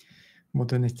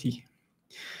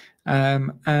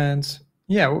 And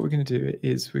yeah, what we're going to do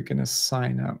is we're going to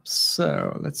sign up.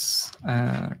 So let's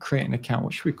create an account.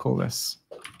 What should we call this?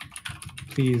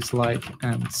 Please like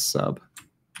and sub.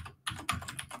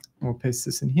 We'll paste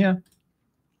this in here.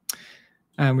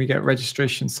 And we get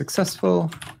registration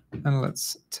successful. And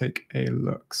let's take a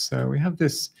look. So we have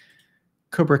this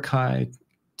Cobra Kai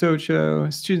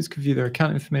Dojo. Students can view their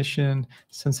account information.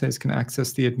 Senseis can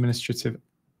access the administrative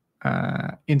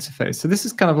interface. So this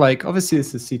is kind of like, obviously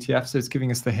this is CTF, so it's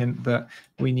giving us the hint that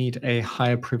we need a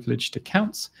higher privileged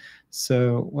account.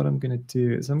 So what I'm going to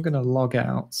do is I'm going to log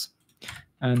out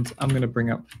and I'm going to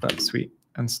bring up that suite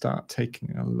and start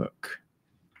taking a look.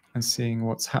 and seeing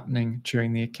what's happening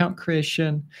during the account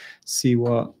creation, see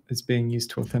what is being used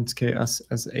to authenticate us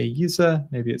as a user.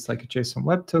 Maybe it's like a JSON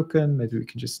web token. Maybe we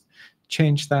can just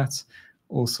change that,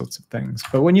 all sorts of things.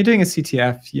 But when you're doing a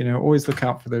CTF, you know, always look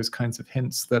out for those kinds of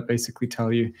hints that basically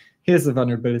tell you, here's the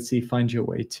vulnerability, find your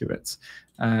way to it.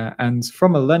 And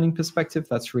from a learning perspective,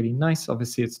 that's really nice.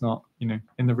 Obviously, it's not, you know,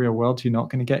 in the real world, you're not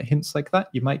going to get hints like that.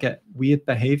 You might get weird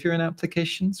behavior in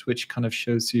applications, which kind of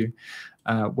shows you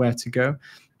where to go.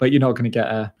 But you're not going to get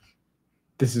a,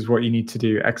 this is what you need to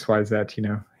do, X, Y, Z. You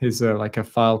know, here's like a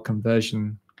file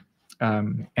conversion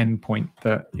endpoint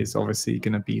that is obviously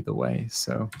going to be the way.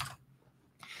 So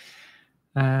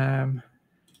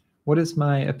what is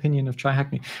my opinion of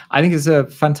TryHackMe? I think it's a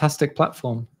fantastic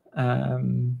platform.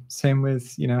 Same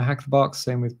with, you know, Hack the Box,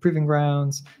 same with Proving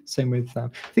Grounds, same with, I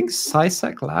think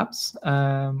SciSec Labs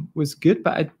was good,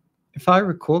 but if I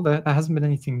recall, there hasn't been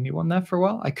anything new on there for a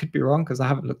while. I could be wrong because I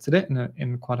haven't looked at it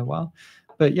in quite a while.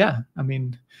 But yeah, I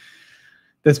mean,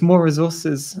 there's more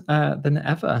resources than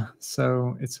ever.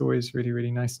 So it's always really,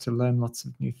 really nice to learn lots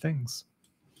of new things.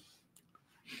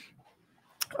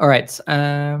 All right.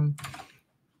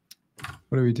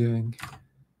 What are we doing?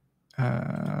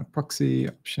 Proxy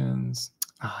options.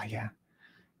 Ah, yeah.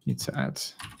 Need to add.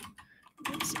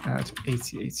 Let's add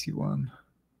 8081.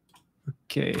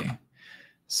 Okay.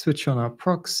 Switch on our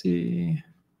proxy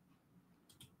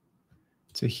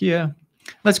to here.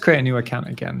 Let's create a new account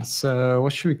again. So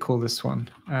what should we call this one?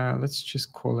 Let's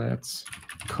just call it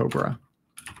Cobra.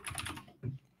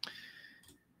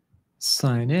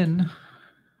 Sign in.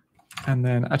 And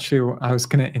then actually, I was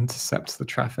going to intercept the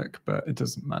traffic, but it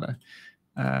doesn't matter.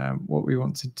 What we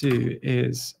want to do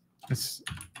is let's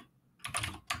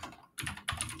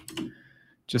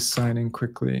just sign in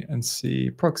quickly and see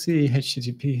proxy,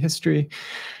 HTTP history.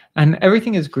 And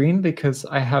everything is green because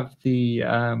I have the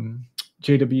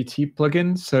JWT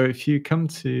plugin. So if you come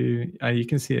to, you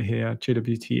can see it here,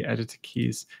 JWT editor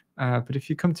keys. But if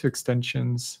you come to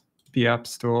extensions, the App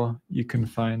Store, you can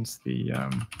find the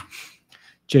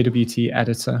JWT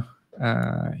editor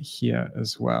here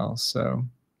as well. So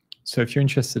if you're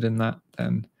interested in that,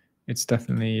 then it's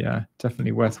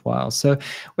definitely worthwhile. So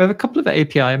we have a couple of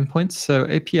API endpoints. So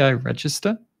API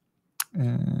register,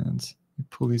 and we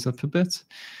pull these up a bit.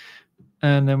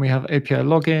 And then we have API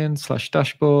login /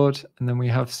 dashboard. And then we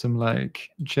have some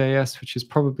like JS, which is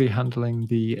probably handling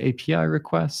the API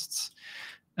requests.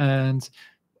 And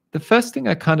the first thing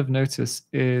I kind of notice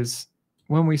is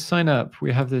when we sign up,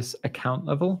 we have this account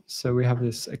level. So we have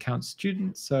this account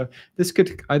student. So this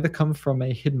could either come from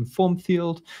a hidden form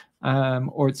field,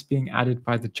 or it's being added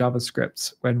by the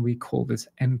JavaScript when we call this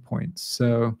endpoint.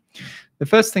 So the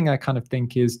first thing I kind of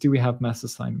think is, do we have mass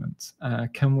assignment?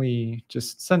 Can we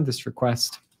just send this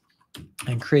request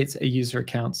and create a user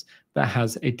account that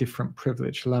has a different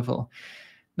privilege level?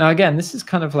 Now, again, this is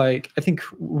kind of like, I think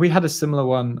we had a similar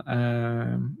one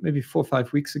maybe 4 or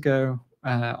 5 weeks ago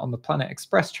on the Planet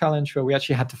Express challenge, where we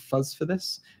actually had to fuzz for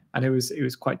this, and it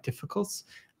was quite difficult.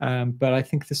 But I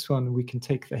think this one, we can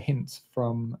take the hint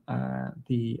from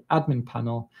the admin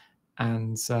panel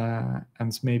and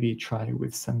maybe try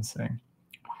with sensing.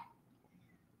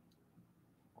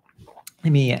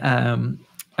 Let me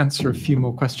answer a few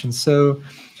more questions. So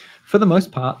for the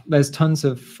most part, there's tons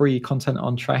of free content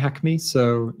on TryHackMe.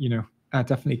 So, you know,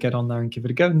 definitely get on there and give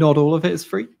it a go. Not all of it is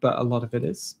free, but a lot of it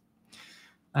is.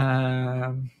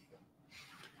 How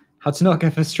to not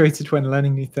get frustrated when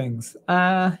learning new things?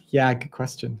 Yeah, good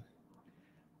question.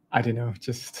 I don't know,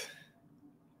 just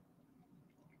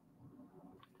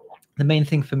the main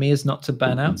thing for me is not to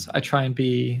burn out. I try and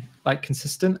be like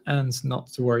consistent and not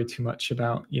to worry too much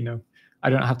about, you know, I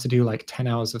don't have to do like 10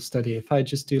 hours of study. If I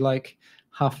just do like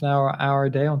half an hour a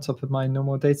day on top of my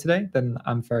normal day-to-day, then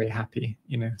I'm very happy,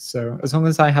 you know. So as long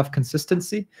as I have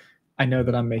consistency, I know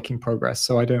that I'm making progress.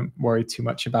 So I don't worry too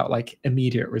much about like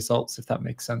immediate results, if that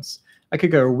makes sense. I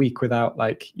could go a week without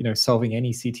like, you know, solving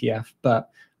any CTF, but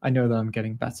I know that I'm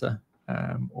getting better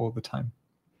all the time.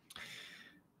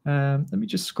 Let me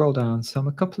just scroll down. So I'm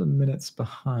a couple of minutes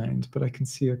behind, but I can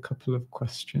see a couple of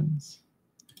questions.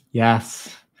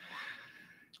 Yes.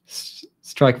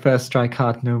 Strike first, strike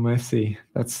hard, no mercy.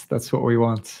 That's what we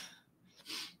want.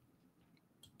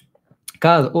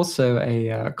 Guys, also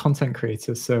a content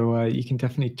creator, so you can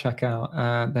definitely check out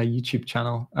their YouTube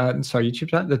channel. Sorry, YouTube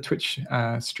channel, the Twitch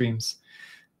streams.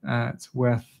 It's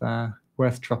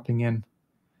worth dropping in.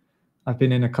 I've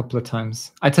been in a couple of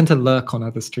times. I tend to lurk on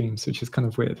other streams, which is kind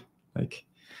of weird. Like,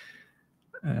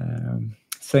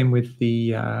 same with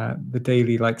the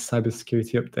daily like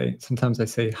cybersecurity update. Sometimes I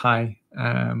say hi,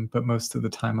 but most of the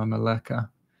time I'm a lurker.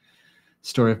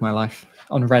 story of my life.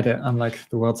 On Reddit, I'm like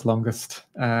the world's longest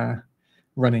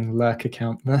running lurk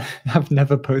account. I've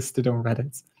never posted on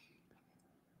Reddit.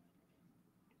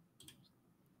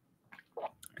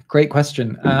 Great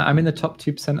question. I'm in the top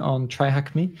 2% on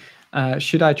TryHackMe.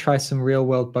 Should I try some real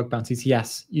world bug bounties?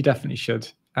 Yes, you definitely should.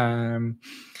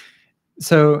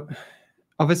 So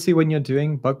obviously when you're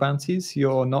doing bug bounties,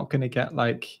 you're not going to get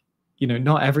like,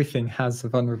 not everything has a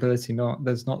vulnerability.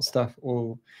 There's not stuff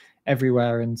all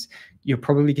everywhere. And you're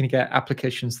probably going to get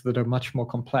applications that are much more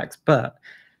complex. But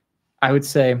I would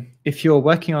say if you're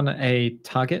working on a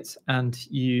target and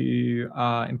you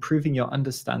are improving your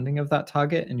understanding of that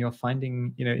target and you're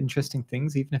finding, interesting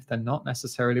things, even if they're not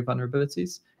necessarily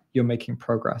vulnerabilities, you're making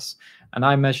progress. And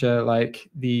I measure like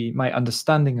my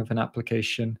understanding of an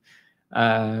application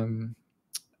as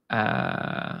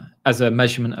a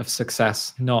measurement of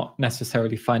success, not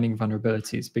necessarily finding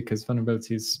vulnerabilities, because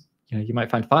vulnerabilities, you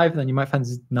might find 5 and then you might find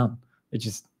none. It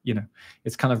just,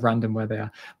 it's kind of random where they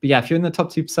are. But yeah, if you're in the top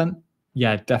 2%,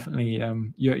 yeah, definitely,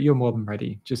 you're more than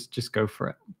ready. Just go for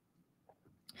it.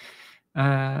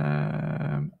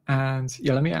 And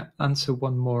yeah, let me answer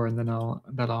one more, and then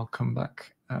I'll come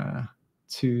back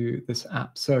to this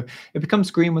app. So it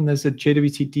becomes green when there's a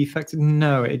JWT defect.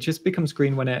 No, it just becomes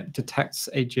green when it detects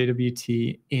a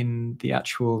JWT in the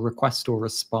actual request or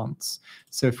response.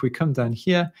 So if we come down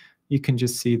here, you can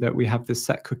just see that we have this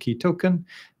set cookie token,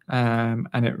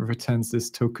 and it returns this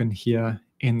token here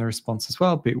in the response as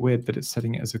well. A bit weird that it's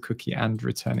setting it as a cookie and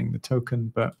returning the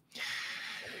token, but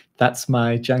that's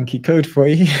my janky code for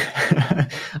you.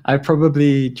 I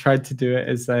probably tried to do it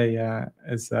as a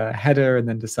header and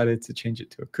then decided to change it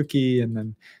to a cookie. And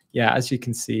then, yeah, as you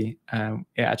can see,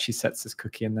 it actually sets this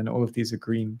cookie, and then all of these are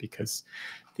green because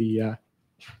the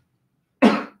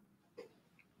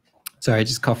sorry,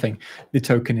 just coughing. The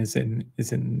token is in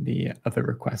the other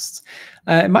requests.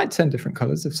 It might turn different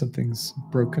colors if something's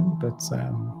broken, but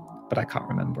I can't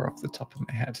remember off the top of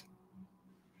my head.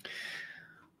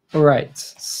 All right,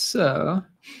 so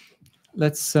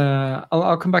let's.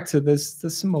 I'll come back to this.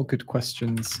 There's some more good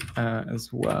questions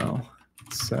as well.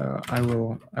 So I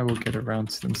will get around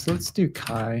to them. So let's do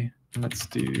Kai and let's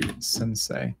do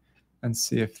Sensei and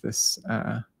see if this.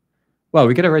 Well,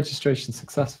 we get a registration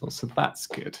successful, so that's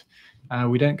good.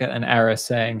 We don't get an error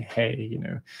saying, hey,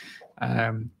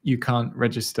 you can't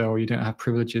register or you don't have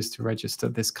privileges to register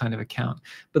this kind of account.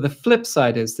 But the flip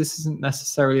side is this isn't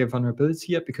necessarily a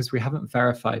vulnerability yet because we haven't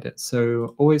verified it.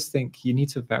 So always think you need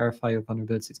to verify your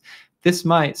vulnerabilities. This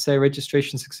might say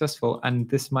registration successful, and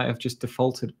this might have just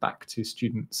defaulted back to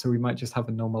student. So we might just have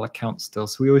a normal account still.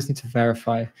 So we always need to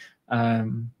verify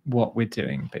what we're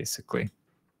doing, basically.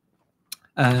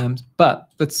 But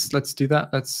let's do that.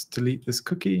 Let's delete this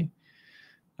cookie.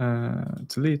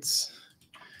 Delete.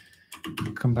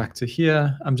 Come back to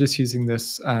here. I'm just using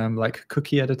this like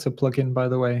cookie editor plugin, by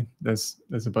the way. There's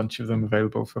a bunch of them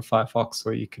available for Firefox,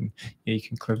 or you can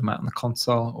clear them out in the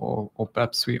console or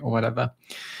Burp Suite or whatever.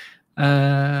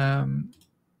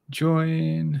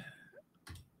 Join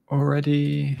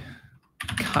already.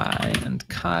 Kai and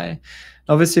Kai.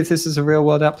 Obviously, if this is a real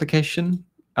world application,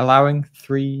 allowing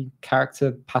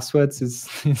 3-character passwords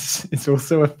is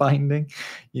also a finding.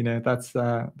 That's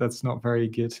not very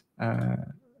good.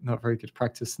 Not very good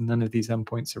practice. None of these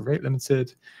endpoints are rate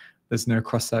limited. There's no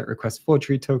cross-site request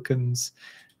forgery tokens.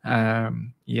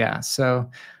 Yeah. So,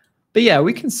 but yeah,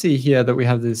 we can see here that we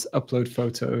have this upload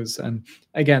photos, and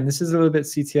again, this is a little bit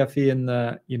CTF-y in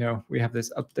the we have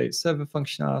this update server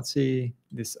functionality,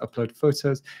 this upload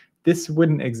photos. This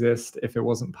wouldn't exist if it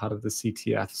wasn't part of the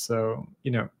CTF. So,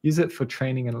 use it for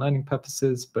training and learning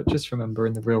purposes, but just remember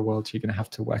in the real world, you're going to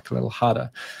have to work a little harder.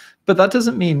 But that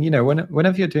doesn't mean,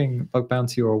 whenever you're doing bug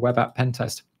bounty or web app pen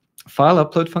test, file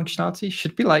upload functionality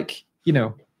should be like,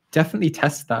 definitely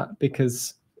test that,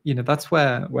 because, that's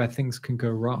where things can go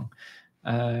wrong.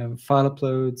 File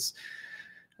uploads,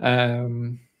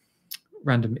 random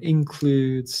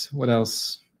includes, what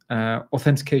else?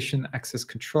 Authentication, access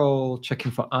control,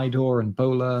 checking for IDOR and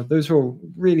BOLA. Those are all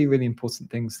really, really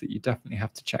important things that you definitely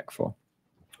have to check for.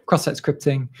 Cross-site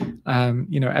scripting,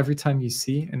 every time you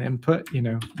see an input,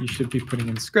 you should be putting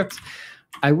in script.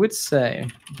 I would say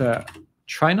that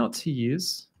try not to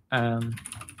use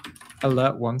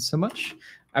alert one so much.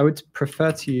 I would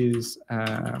prefer to use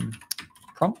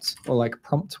prompt or like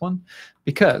prompt one,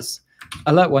 because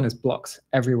alert one is blocked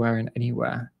everywhere and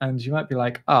anywhere. And you might be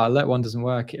like, alert one doesn't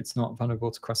work. It's not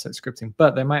vulnerable to cross-site scripting,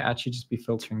 but they might actually just be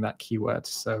filtering that keyword.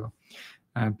 So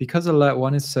because alert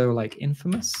one is so like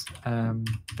infamous,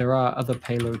 there are other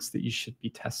payloads that you should be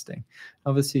testing.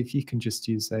 Obviously, if you can just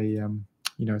use a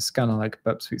a scanner like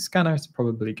Burp Suite Scanner, it's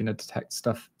probably going to detect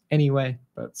stuff anyway.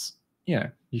 But yeah,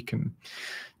 you can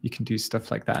do stuff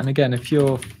like that. And again, if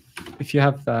you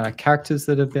have characters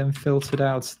that have been filtered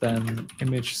out, then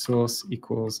image source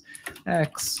equals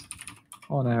X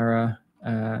on error.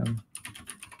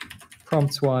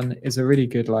 Prompt one is a really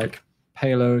good like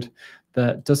payload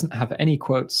that doesn't have any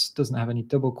quotes, doesn't have any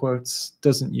double quotes,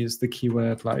 doesn't use the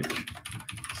keyword like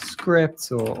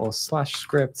script or slash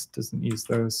script, doesn't use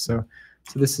those. So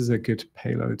this is a good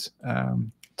payload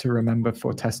to remember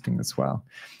for testing as well.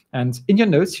 And in your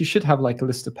notes, you should have like a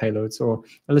list of payloads or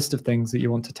a list of things that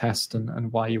you want to test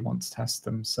and why you want to test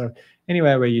them. So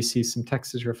anywhere where you see some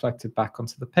text is reflected back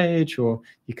onto the page, or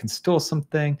you can store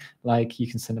something, like you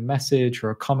can send a message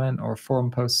or a comment or a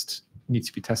forum post, you need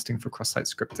to be testing for cross-site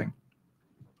scripting.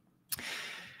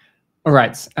 All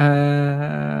right,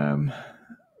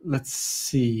 let's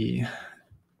see.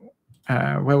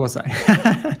 Where was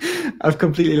I? I've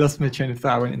completely lost my train of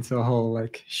thought. I went into a whole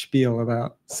like spiel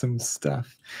about some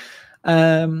stuff.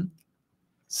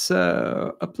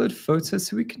 So upload photos.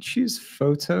 So we can choose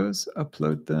photos,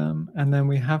 upload them, and then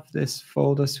we have this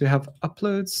folder. So we have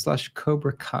upload /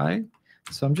 Cobra Kai.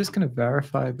 So I'm just going to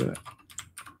verify that.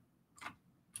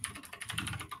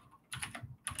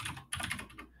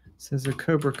 So there's a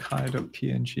Cobra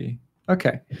Kai.png.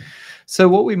 Okay. So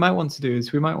what we might want to do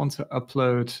is we might want to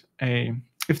upload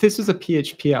if this was a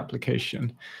PHP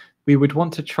application, we would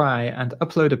want to try and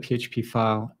upload a PHP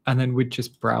file, and then we'd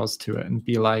just browse to it and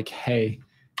be like, hey,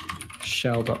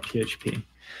 shell.php.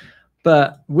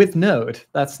 But with Node,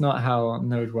 that's not how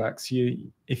Node works.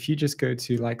 If you just go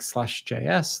to like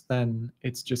 /JS, then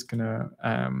it's just going to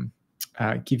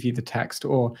give you the text,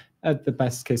 or at the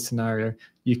best case scenario,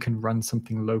 you can run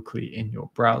something locally in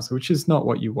your browser, which is not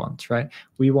what you want, right?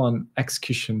 We want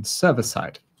execution server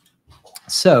side.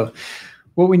 So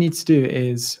what we need to do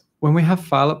is when we have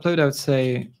file upload, I would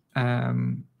say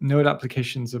Node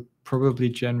applications are probably,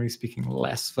 generally speaking,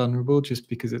 less vulnerable just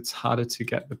because it's harder to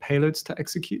get the payloads to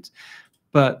execute.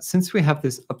 But since we have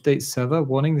this update server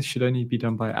warning, this should only be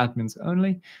done by admins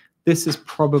only, this is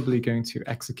probably going to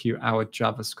execute our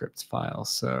JavaScript file.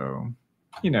 So,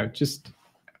 just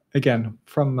again,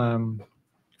 from a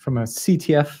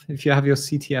CTF, if you have your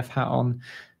CTF hat on,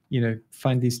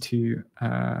 find these two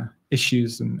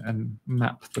issues and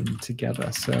map them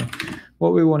together. So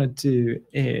what we want to do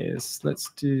is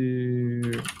let's do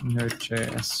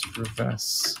Node.js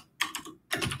reverse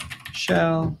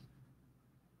shell.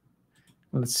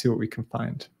 Let's see what we can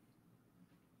find.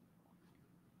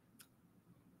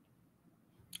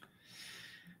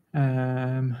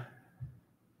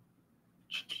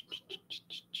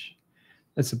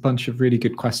 There's a bunch of really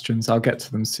good questions. I'll get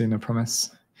to them soon, I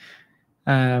promise.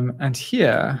 And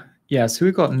here, yeah, so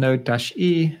we've got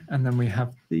node-e, and then we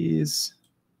have these.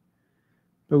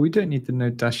 But we don't need the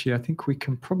node-e. I think we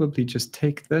can probably just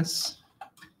take this.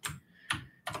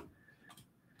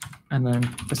 And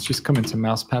then let's just come into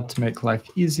Mousepad to make life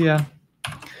easier.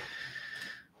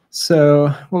 So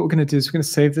what we're going to do is we're going to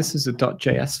save this as a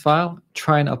 .js file,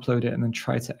 try and upload it, and then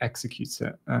try to execute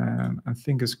it. And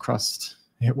fingers crossed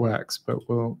it works, but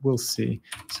we'll see.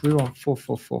 So we want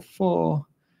 4444,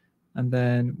 and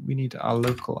then we need our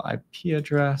local IP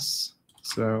address.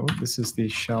 So this is the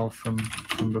shell from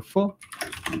before.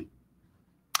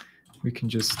 We can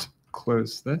just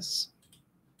close this.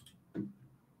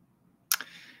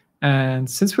 And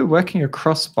since we're working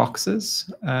across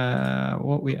boxes,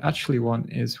 what we actually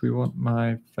want is we want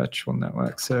my virtual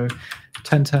network. So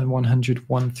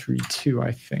 10.10.100.132,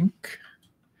 I think.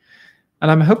 And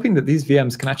I'm hoping that these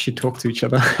VMs can actually talk to each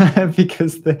other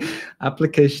because the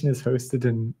application is hosted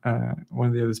in one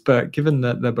of the others. But given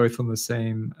that they're both on the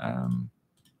same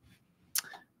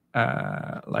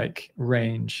like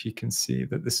range, you can see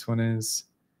that this one is,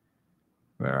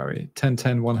 where are we?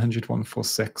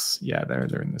 10.10.100.146. Yeah,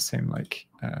 they're in the same like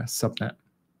subnet.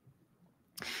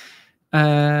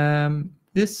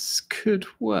 This could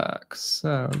work.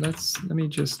 So let me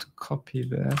just copy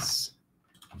this,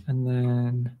 and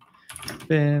then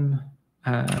vim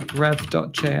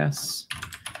rev.js,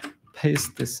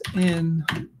 paste this in,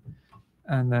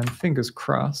 and then fingers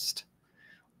crossed.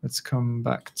 Let's come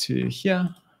back to here.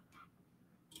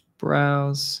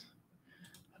 Browse,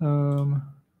 home.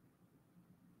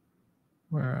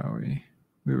 Where are we?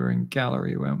 We were in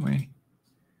gallery, weren't we?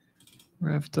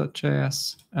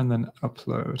 Rev.js, and then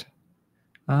upload.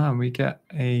 And we get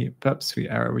a burp suite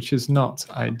error, which is not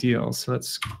ideal. So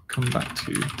let's come back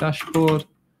to dashboard,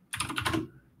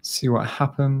 see what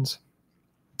happened.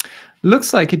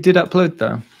 Looks like it did upload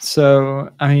though. So,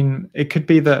 I mean, it could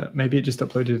be that maybe it just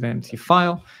uploaded an empty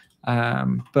file.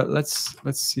 But let's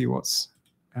see what's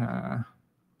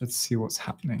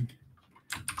happening.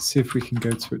 See if we can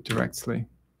go to it directly.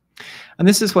 And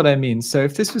this is what I mean. So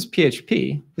if this was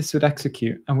PHP, this would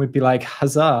execute and we'd be like,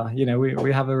 huzzah, you know,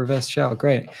 we have a reverse shell,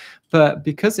 great. But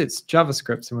because it's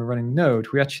JavaScript and we're running Node,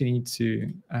 we actually need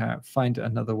to find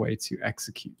another way to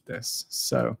execute this.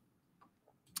 So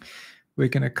we're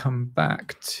going to come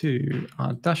back to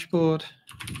our dashboard.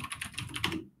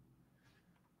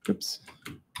 Oops.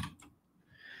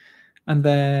 And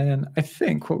then I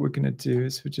think what we're going to do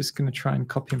is we're just going to try and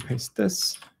copy and paste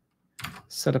this,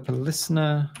 set up a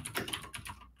listener.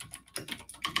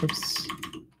 Oops.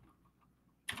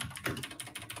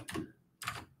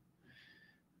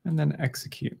 And then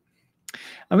execute.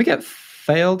 And we get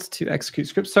failed to execute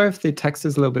script. Sorry if the text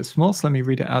is a little bit small, so let me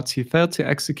read it out to you. Failed to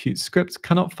execute script,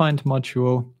 cannot find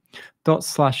module,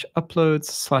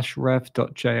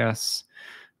 /uploads/rev.js,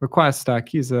 require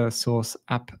stack, user source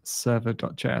app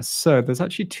server.js. So there's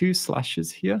actually 2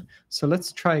 slashes here. So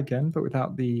let's try again, but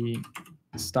without the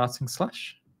starting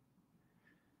slash.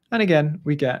 And again,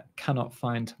 we get cannot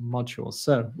find module.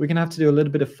 So we're going to have to do a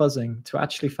little bit of fuzzing to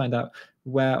actually find out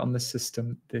where on the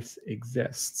system this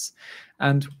exists.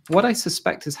 And what I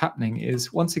suspect is happening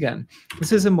is, once again,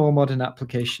 this is a more modern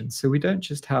application. So we don't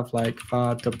just have like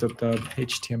var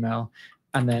HTML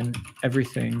and then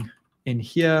everything in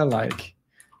here like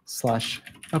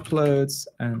 /uploads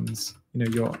and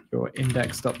your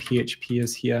index.php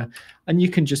is here. And you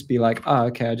can just be like, oh,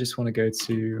 okay, I just want to go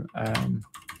to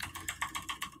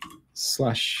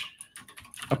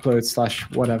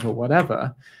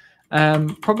 /upload/whatever.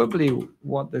 Probably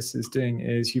what this is doing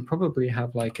is you probably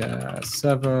have like a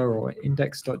server or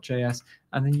index.js,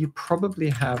 and then you probably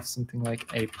have something like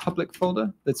a public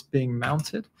folder that's being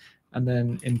mounted. And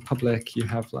then in public, you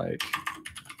have like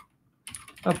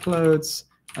uploads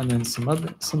and then some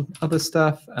other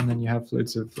stuff. And then you have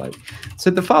loads of like, so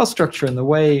the file structure and the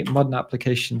way modern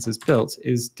applications is built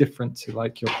is different to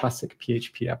like your classic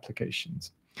PHP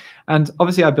applications. And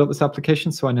obviously I built this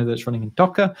application, so I know that it's running in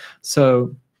Docker.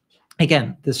 So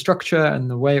again, the structure and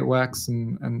the way it works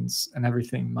and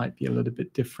everything might be a little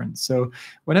bit different. So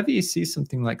whenever you see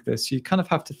something like this, you kind of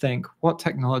have to think, what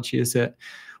technology is it?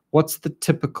 What's the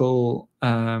typical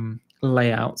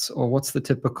layout, or what's the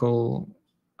typical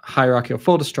hierarchy or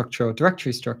folder structure or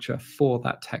directory structure for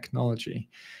that technology?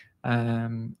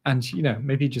 And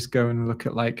maybe just go and look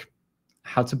at like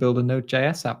how to build a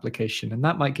Node.js application, and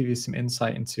that might give you some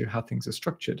insight into how things are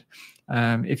structured.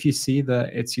 If you see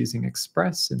that it's using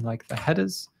Express in like the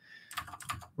headers,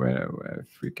 where do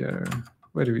we go?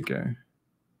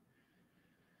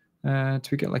 Do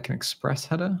we get like an Express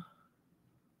header?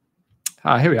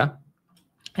 Here we are.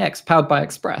 X powered by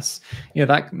Express.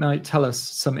 That might tell us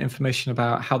some information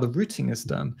about how the routing is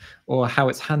done or how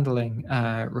it's handling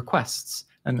requests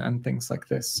and things like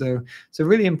this. So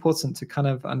really important to kind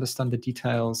of understand the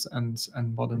details and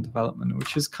modern development,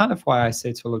 which is kind of why I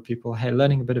say to a lot of people, hey,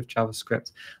 learning a bit of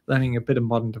JavaScript, learning a bit of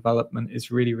modern development is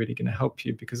really, really going to help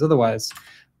you, because otherwise,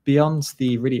 beyond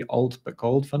the really old but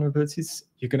gold vulnerabilities,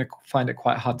 you're going to find it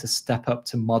quite hard to step up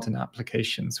to modern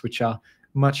applications, which are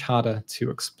much harder to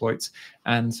exploit.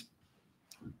 And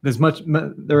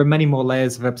there are many more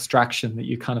layers of abstraction that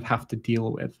you kind of have to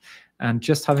deal with. And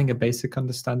just having a basic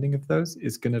understanding of those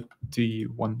is going to do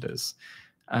you wonders.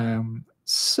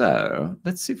 So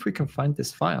let's see if we can find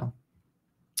this file.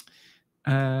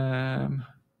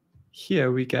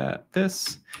 Here we get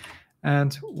this.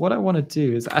 And what I want to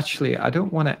do is actually, I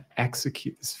don't want to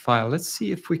execute this file. Let's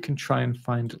see if we can try and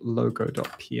find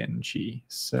logo.png.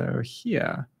 So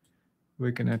here,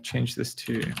 we're going to change this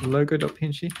to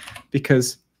logo.png,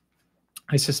 because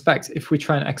I suspect if we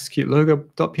try and execute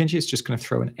logo.png, it's just going to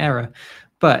throw an error.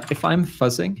 But if I'm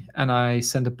fuzzing and I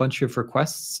send a bunch of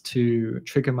requests to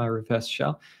trigger my reverse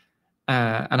shell,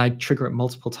 and I trigger it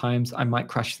multiple times, I might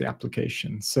crash the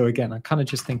application. So again, I'm kind of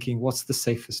just thinking, what's the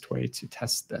safest way to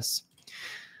test this?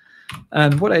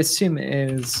 And what I assume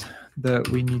is that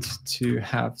we need to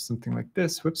have something like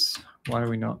this. Whoops, why are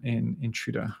we not in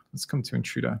Intruder? Let's come to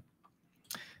Intruder.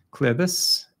 Clear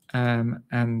this, and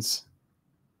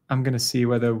I'm going to see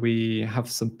whether we have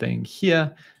something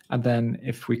here. And then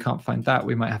if we can't find that,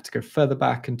 we might have to go further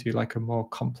back and do like a more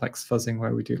complex fuzzing,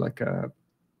 where we do like a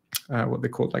what they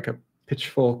call like a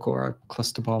pitchfork or a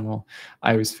cluster bomb, or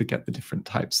I always forget the different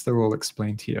types. They're all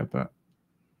explained here, but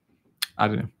I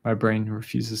don't know. My brain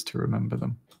refuses to remember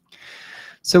them.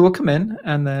 So we'll come in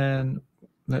and then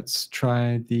let's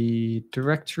try the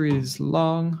directories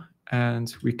long,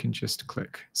 and we can just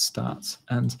click start.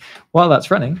 And while that's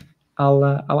running,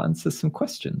 I'll answer some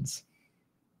questions.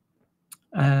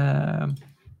 So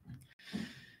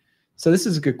this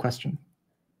is a good question.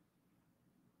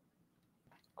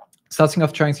 Starting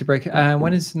off trying to break,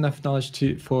 when is enough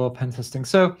knowledge for pen testing?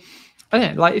 So I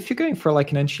don't know, like if you're going for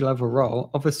like an entry-level role,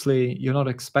 obviously you're not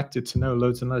expected to know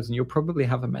loads and loads, and you'll probably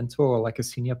have a mentor or like a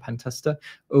senior pen tester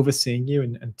overseeing you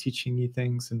and teaching you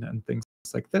things and things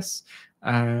like this.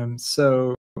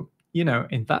 So, you know,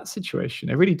 in that situation,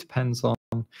 it really depends on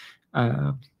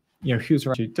you know, who's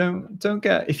around you. Don't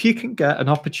get, if you can get an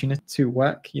opportunity to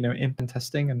work, you know, in pen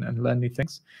testing and learn new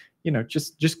things, you know,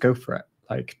 just go for it.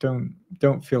 Like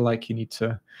don't feel like you need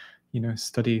to, you know,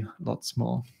 study lots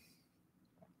more.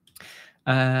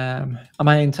 Am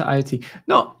I into IoT?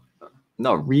 Not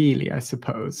really, I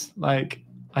suppose. Like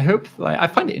I hope, like I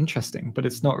find it interesting, but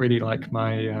it's not really like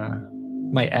my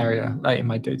area, like in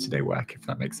my day-to-day work, if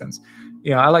that makes sense.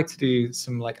 You know, I like to do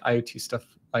some like IoT stuff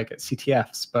like at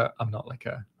CTFs, but I'm not like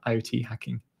a IoT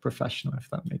hacking professional, if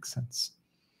that makes sense.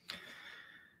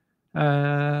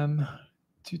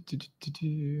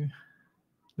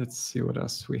 Let's see what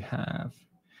else we have.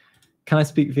 Can I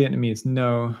speak Vietnamese?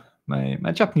 No, my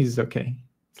Japanese is okay.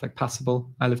 It's like passable.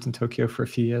 I lived in Tokyo for a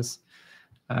few years.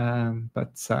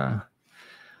 But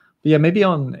yeah, maybe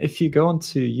if you go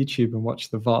onto YouTube and watch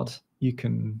the VOD, you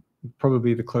can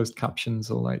probably the closed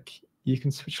captions, or like you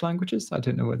can switch languages. I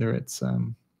don't know whether it's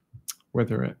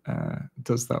whether it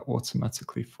does that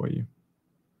automatically for you.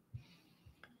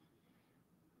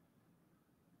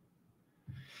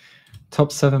 Top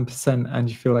 7%, and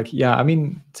you feel like, yeah, I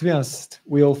mean, to be honest,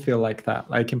 we all feel like that.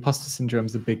 Like imposter syndrome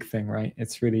is a big thing, right?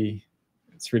 It's really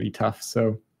tough.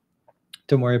 So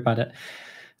don't worry about it.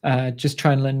 Just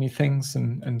try and learn new things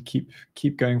and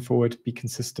keep going forward. Be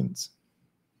consistent.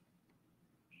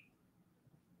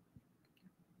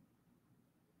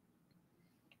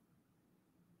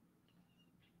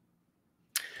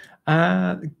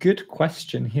 Good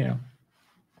question here.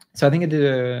 So I think I did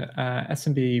a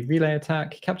SMB relay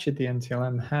attack, captured the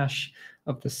NTLM hash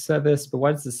of the service, but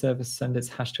why does the service send its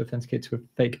hash to authenticate to a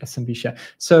fake SMB share?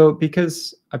 So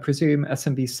because I presume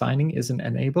SMB signing isn't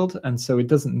enabled, and so it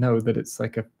doesn't know that it's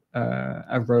like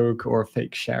a rogue or a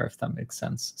fake share, if that makes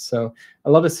sense. So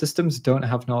a lot of systems don't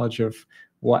have knowledge of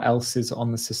what else is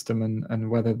on the system and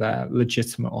whether they're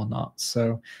legitimate or not.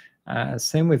 So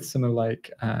same with some of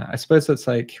like, I suppose it's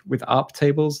like with ARP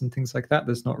tables and things like that,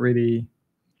 there's not really,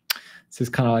 this is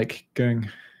kind of like going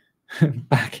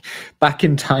back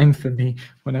in time for me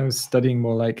when I was studying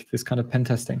more like this kind of pen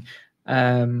testing.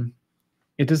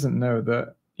 It doesn't know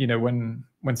that, you know, when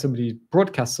somebody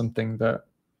broadcasts something, that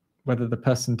whether the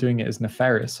person doing it is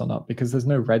nefarious or not, because there's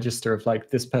no register of like,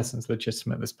 this person's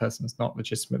legitimate, this person's not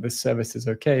legitimate, this service is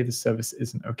okay, this service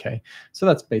isn't okay. So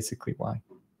that's basically why.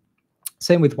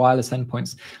 Same with wireless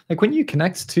endpoints. Like when you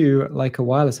connect to like a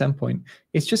wireless endpoint,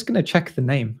 it's just going to check the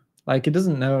name. Like it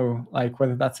doesn't know like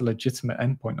whether that's a legitimate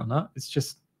endpoint or not. It's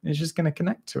just going to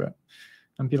connect to it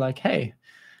and be like, hey,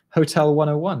 Hotel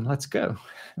 101, let's go.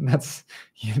 And that's,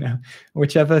 you know,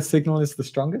 whichever signal is the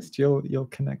strongest, you'll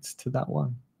connect to that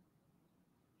one.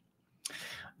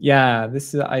 Yeah,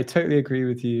 I totally agree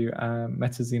with you,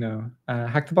 Metazino.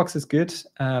 Hack the Box is good,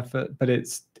 but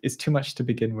it's too much to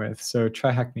begin with. So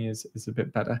Try Hack Me is a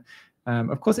bit better.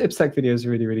 Of course, IPSec videos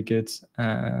are really, really good.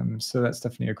 So that's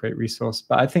definitely a great resource.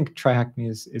 But I think Try Hack Me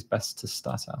is best to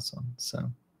start out on.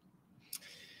 So,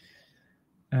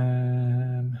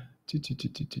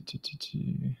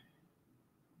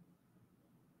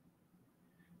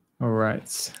 all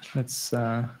right, let's.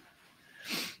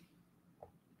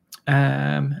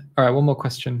 All right, one more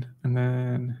question, and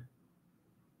then.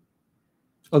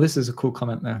 Oh, this is a cool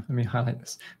comment there. Let me highlight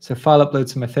this. So file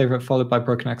uploads are my favorite, followed by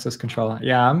broken access controller.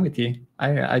 Yeah, I'm with you.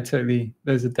 I totally,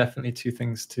 those are definitely two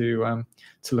things to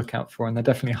look out for, and they're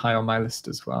definitely high on my list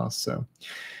as well. So,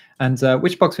 and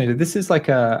which box made it? This is like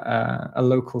a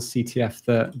local CTF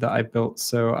that I built.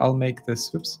 So I'll make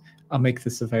this. Whoops. I'll make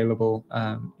this available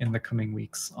in the coming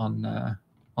weeks on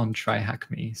Try Hack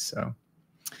Me. So.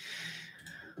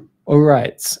 All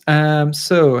right,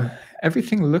 so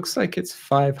everything looks like it's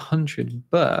 500,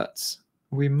 but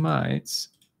we might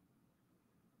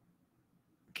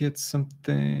get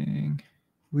something.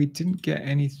 We didn't get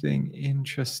anything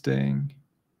interesting.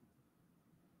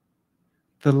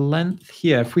 The length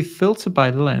here, if we filter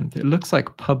by length, it looks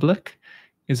like public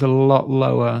is a lot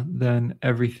lower than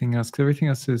everything else, because everything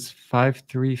else is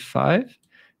 535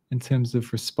 in terms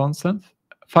of response length,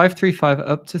 535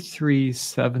 up to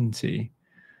 370.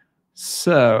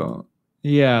 So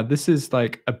yeah, this is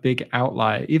like a big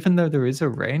outlier, even though there is a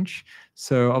range.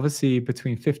 So obviously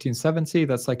between 50 and 70,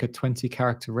 that's like a 20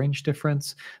 character range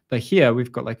difference. But here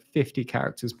we've got like 50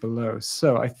 characters below.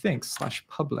 So I think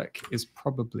 /public is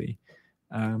probably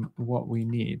what we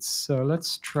need. So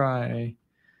let's try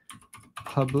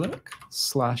public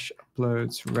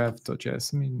 /uploads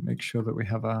rev.js. Let me make sure that we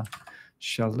have our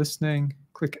shell listening.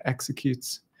 click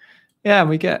execute. Yeah, and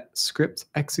we get script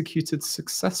executed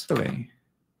successfully.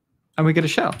 And we get a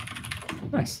shell.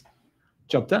 Nice.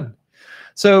 Job done.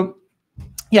 So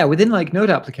yeah, within like Node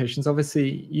applications,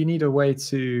 obviously you need a way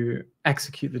to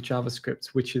execute the JavaScript,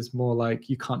 which is more like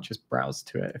you can't just browse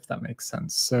to it, if that makes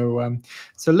sense. So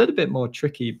it's a little bit more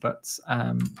tricky, but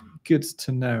good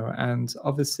to know. And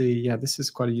obviously, yeah, this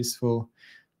is quite a useful.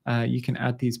 You can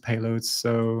add these payloads.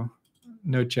 So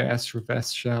Node.js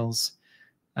reverse shells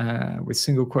with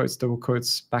single quotes, double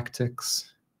quotes, backticks.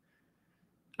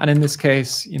 And in this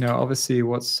case, you know, obviously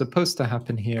what's supposed to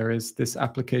happen here is this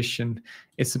application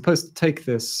is supposed to take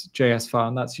this JS file,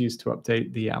 and that's used to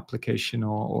update the application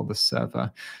or the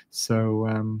server.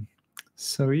 So,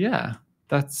 so yeah,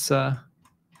 that's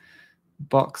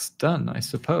box done, I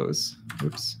suppose.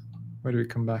 Oops, where do we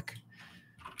come back?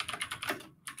 I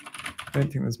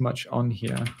don't think there's much on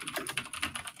here.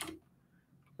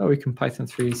 Oh, we can Python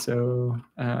 3, so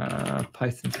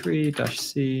Python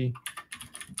 3-c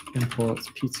imports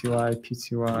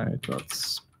pty.spawn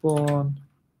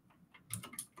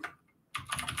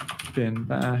bin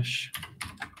bash.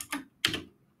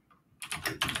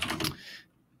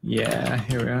 Yeah,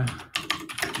 here we are.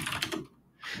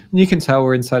 And you can tell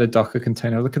we're inside a Docker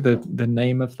container. Look at the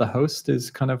name of the host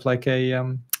is kind of like a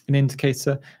an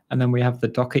indicator, and then we have the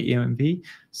Docker env,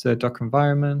 so Docker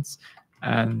environments,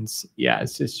 and yeah,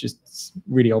 it's just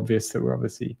really obvious that we're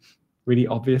obviously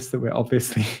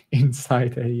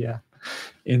inside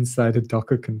a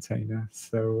Docker container.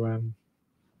 So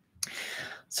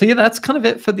so yeah, that's kind of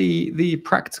it for the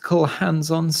practical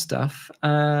hands-on stuff.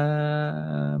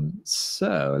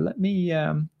 So let me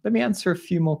answer a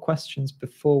few more questions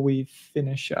before we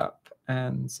finish up,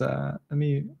 and let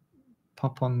me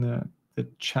pop on the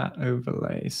chat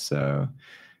overlay. So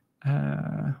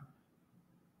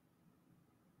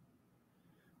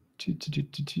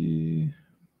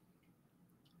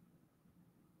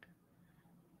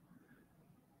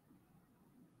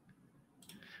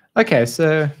okay,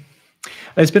 so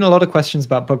there's been a lot of questions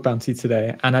about bug bounty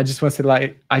today, and I just want to say,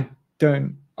 like, I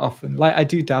don't often, like, I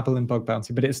do dabble in bug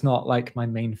bounty, but it's not like my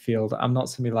main field. I'm not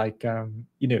somebody like,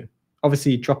 you know,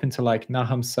 obviously drop into like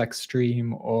Nahum Sec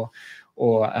Stream or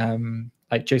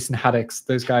like Jason Haddock's.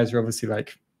 Those guys are obviously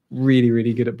like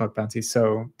really good at bug bounty,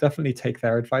 so definitely take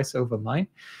their advice over mine.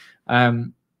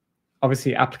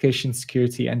 Obviously, application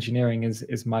security engineering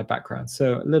is my background,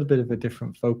 so a little bit of a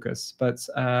different focus. But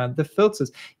the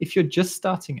filters, if you're just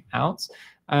starting out,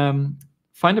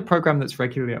 find a program that's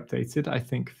regularly updated. I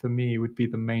think for me would be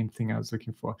the main thing I was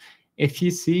looking for. If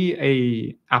you see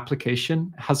a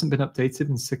application hasn't been updated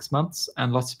in 6 months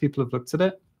and lots of people have looked at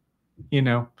it, you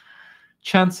know,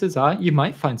 chances are you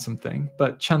might find something,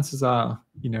 but chances are,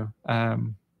 you know,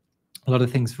 a lot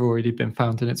of things have already been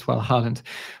found and it's well hardened.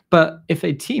 But if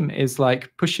a team is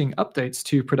like pushing updates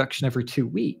to production every 2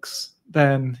 weeks,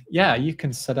 then yeah, you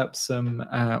can set up some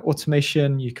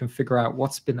automation. You can figure out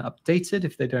what's been updated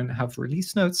if they don't have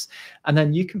release notes, and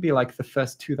then you can be like the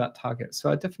first to that target.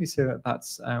 So I definitely say that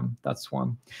that's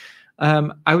one.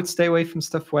 I would stay away from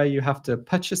stuff where you have to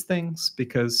purchase things,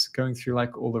 because going through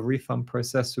like all the refund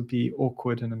process would be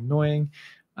awkward and annoying.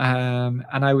 And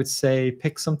I would say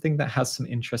pick something that has some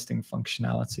interesting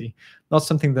functionality, not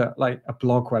something that, like a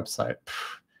blog website.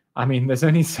 I mean, there's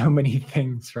only so many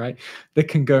things, right, that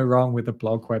can go wrong with a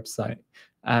blog website.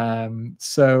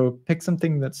 So pick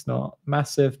something that's not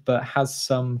massive, but has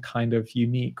some kind of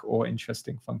unique or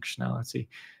interesting functionality.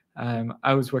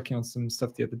 I was working on some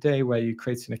stuff the other day where you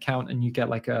create an account and you get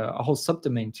like a whole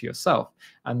subdomain to yourself,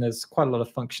 and there's quite a lot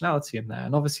of functionality in there.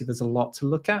 And obviously there's a lot to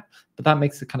look at, but that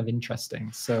makes it kind of interesting.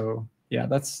 So yeah,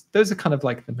 those are kind of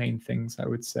like the main things I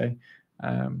would say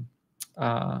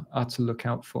are to look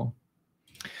out for.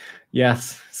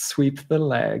 Yes, sweep the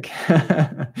leg.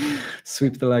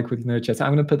 Sweep the leg with Node.js.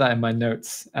 I'm going to put that in my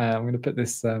notes. I'm going to put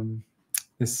this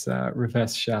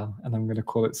reverse shell, and I'm going to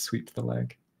call it sweep the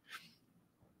leg.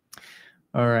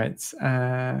 All right.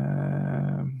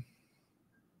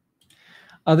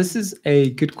 Oh, this is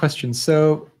a good question.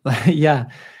 So yeah,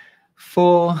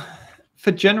 for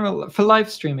live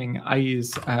streaming, I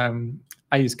use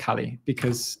Kali,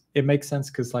 because it makes sense,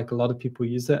 because like a lot of people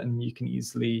use it and you can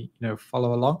easily, you know,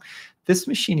 follow along. This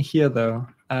machine here though,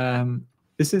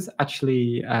 this is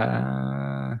actually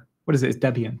what is it? It's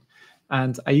Debian.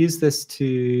 And I use this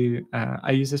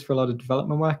for a lot of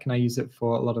development work, and I use it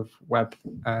for a lot of web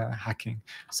hacking.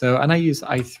 So, and I use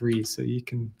i3, so you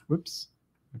can, whoops,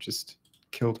 I just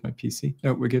killed my PC.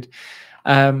 No, we're good.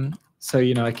 So,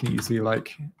 you know, I can easily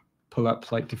like pull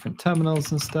up like different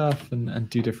terminals and stuff and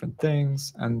do different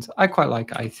things. And I quite like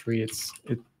i3.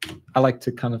 I like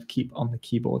to kind of keep on the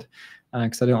keyboard.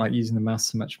 because I don't like using the mouse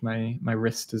so much. My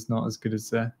wrist is not as good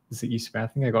as it used to be. I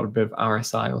think I got a bit of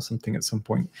RSI or something at some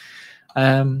point.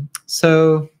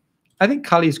 So I think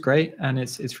Kali is great and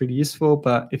it's really useful.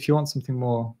 But if you want something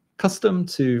more custom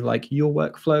to like your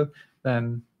workflow,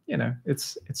 then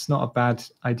it's not a bad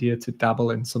idea to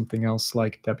dabble in something else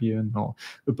like Debian or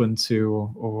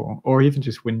Ubuntu or even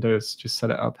just Windows. Just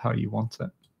set it up how you want it.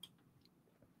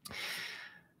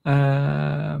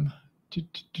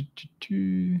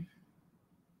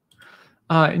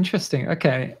 Interesting.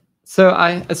 Okay. So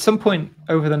at some point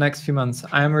over the next few months,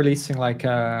 I am releasing like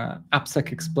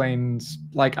AppSec Explained.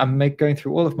 Like I'm going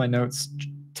through all of my notes,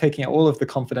 taking out all of the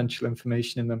confidential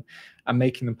information in them and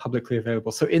making them publicly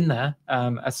available. So in there,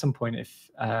 at some point, if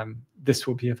this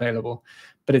will be available,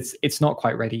 but it's not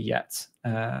quite ready yet.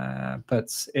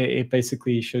 But it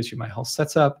basically shows you my whole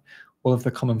setup, all of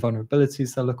the common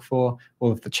vulnerabilities I look for,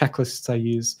 all of the checklists I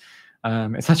use.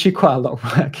 It's actually quite a lot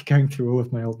of work going through all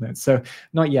of my old notes. So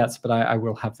not yet, but I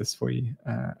will have this for you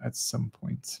at some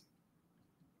point.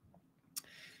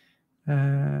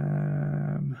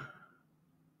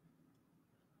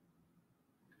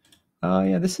 Oh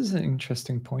yeah, this is an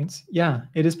interesting point. Yeah,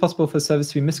 it is possible for a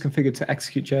service to be misconfigured to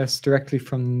execute JS directly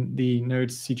from the node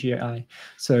CGI.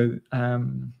 So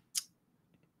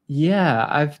yeah,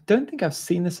 I don't think I've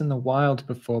seen this in the wild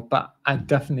before, but I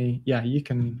definitely, yeah, you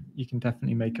can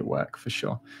definitely make it work for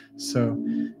sure. So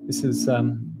this is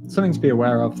something to be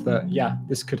aware of. That yeah,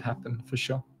 this could happen for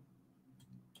sure.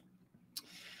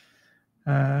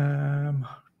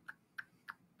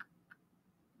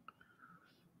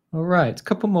 All right, a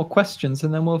couple more questions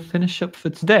and then we'll finish up for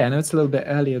today. I know it's a little bit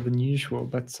earlier than usual,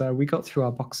 but we got through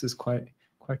our boxes quite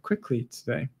quickly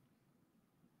today.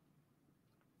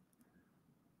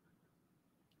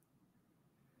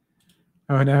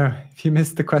 Oh no, if you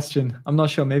missed the question, I'm not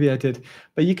sure, maybe I did,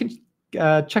 but you can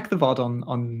check the VOD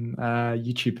on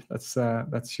YouTube.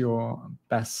 That's your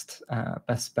best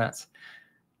bet.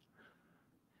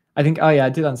 I think, oh yeah, I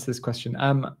did answer this question.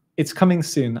 It's coming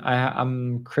soon.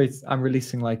 I'm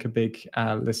releasing like a big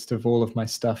list of all of my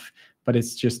stuff, but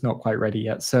it's just not quite ready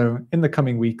yet. So in the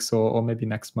coming weeks or maybe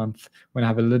next month, when I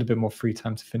have a little bit more free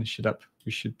time to finish it up,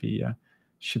 we should be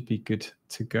good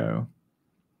to go.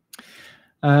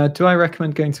 Do I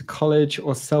recommend going to college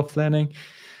or self-learning?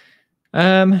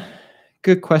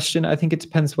 Good question. I think it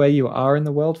depends where you are in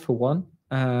the world, for one.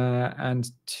 And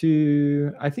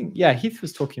two, I think, yeah, Heath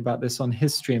was talking about this on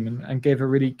his stream and gave a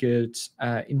really good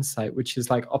insight, which is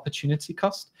like opportunity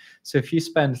cost. So if you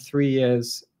spend 3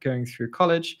 years going through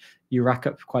college, you rack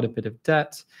up quite a bit of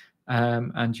debt,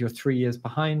 and you're 3 years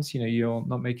behind, you're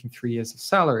not making 3 years of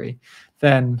salary,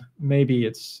 then maybe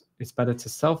it's better to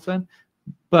self-learn.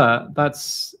 But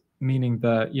that's meaning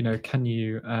that, can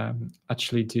you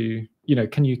actually do,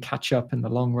 can you catch up in the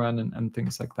long run and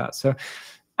things like that. So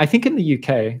I think in the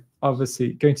UK,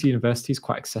 obviously going to university is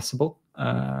quite accessible,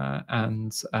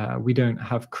 and we don't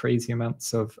have crazy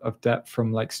amounts of debt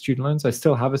from like student loans. I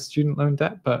still have a student loan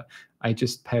debt, but I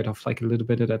just pay it off like a little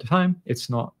bit at a time. It's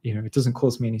not, it doesn't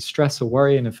cause me any stress or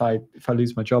worry. And if I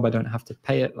lose my job, I don't have to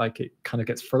pay it. Like it kind of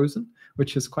gets frozen,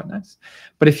 which is quite nice.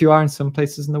 But if you are in some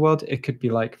places in the world, it could be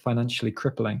like financially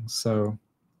crippling. So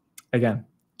again,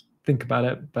 think about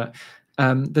it. But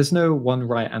there's no one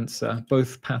right answer.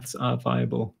 Both paths are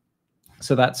viable.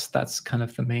 So that's kind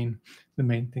of the main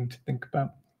thing to think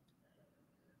about.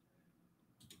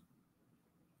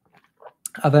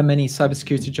 Are there many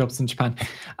cybersecurity jobs in Japan?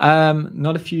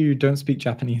 Not if you don't speak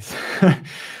Japanese.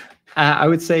 I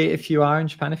would say if you are in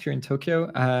Japan, if you're in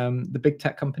Tokyo, the big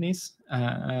tech companies.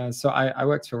 So I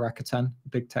worked for Rakuten, a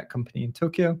big tech company in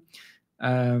Tokyo.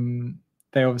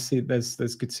 They obviously, there's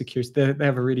good security. They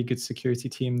have a really good security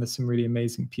team. There's some really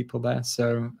amazing people there.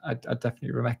 So I'd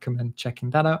definitely recommend checking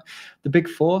that out. The big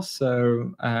four,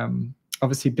 so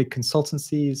obviously big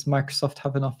consultancies. Microsoft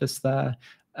have an office there.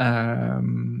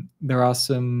 There are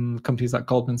some companies like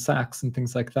Goldman Sachs and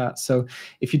things like that. So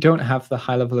if you don't have the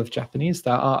high level of Japanese,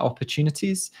 there are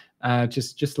opportunities,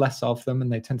 just less of them, and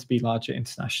they tend to be larger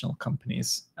international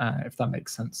companies, if that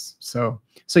makes sense. So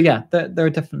yeah, there are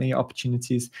definitely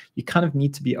opportunities. You kind of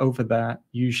need to be over there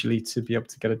usually to be able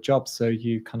to get a job. So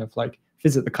you kind of like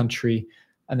visit the country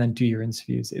and then do your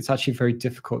interviews. It's actually very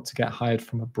difficult to get hired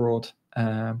from abroad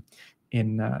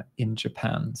in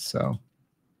Japan. So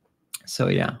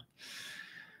yeah.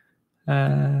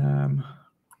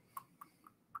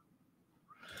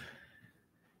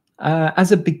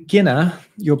 As a beginner,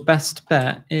 your best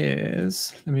bet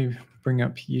is, let me bring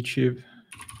up YouTube.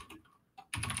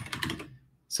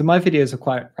 So my videos are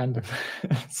quite random.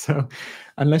 So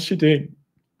unless you're doing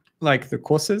like the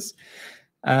courses,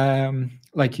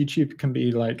 like YouTube can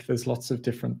be like, there's lots of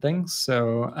different things.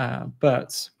 So,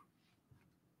 but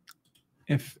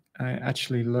if I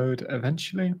actually load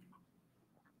eventually,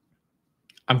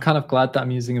 I'm kind of glad that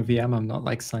I'm using a VM. I'm not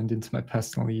like signed into my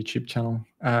personal YouTube channel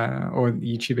or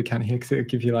YouTube account here, because it'll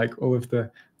give you like all of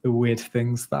the weird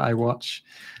things that I watch,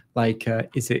 like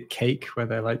Is It Cake, where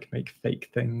they like make fake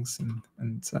things,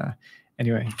 and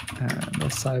anyway, more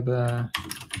cyber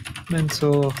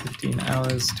mentor, 15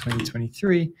 hours,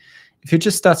 2023. If you're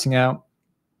just starting out,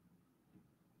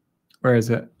 where is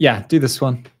it? Yeah, do this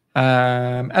one.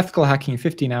 Ethical hacking,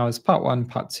 15 hours, part 1,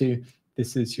 part 2.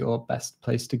 This is your best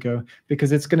place to go,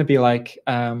 because it's going to be like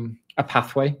a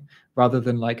pathway rather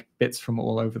than like bits from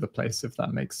all over the place, if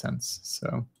that makes sense.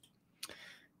 So,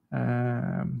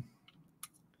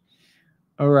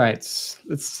 all right,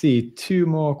 let's see. 2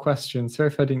 more questions. Sorry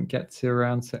if I didn't get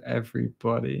around to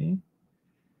everybody.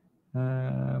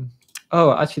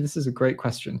 Oh, actually, this is a great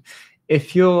question.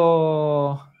 If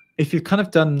you've kind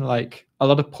of done like a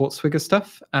lot of Portswigger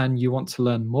stuff and you want to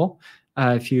learn more,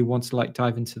 if you want to like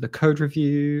dive into the code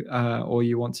review, or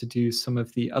you want to do some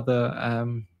of the other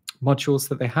modules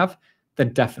that they have, then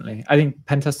definitely. I think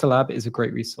Pentester Lab is a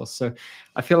great resource. So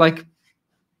I feel like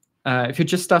if you're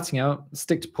just starting out,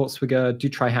 stick to Portswigger, do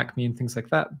try hack me and things like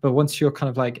that. But once you're kind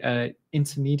of like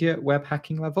intermediate web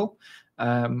hacking level,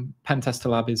 Pentester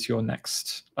Lab is your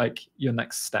next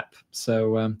step.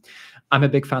 So I'm a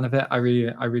big fan of it. I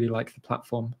really like the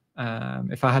platform.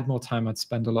 If I had more time, I'd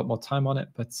spend a lot more time on it.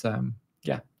 But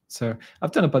yeah, so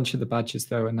I've done a bunch of the badges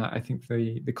though, and I think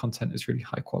the content is really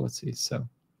high quality. So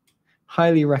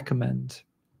highly recommend.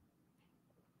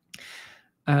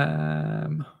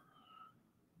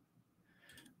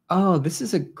 Oh, this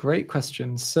is a great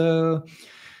question. So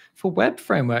for web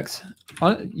frameworks,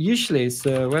 usually it's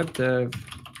the Web Dev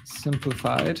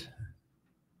Simplified.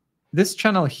 This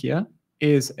channel here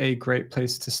is a great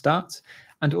place to start.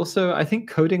 And also, I think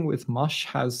Coding with Mosh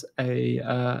has a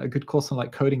good course on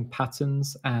like coding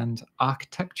patterns and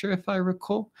architecture, if I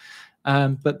recall.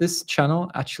 But this channel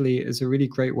actually is a really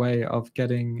great way of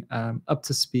getting up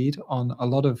to speed on a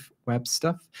lot of web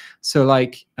stuff. So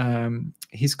like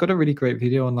he's got a really great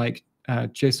video on like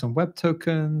JSON web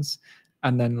tokens,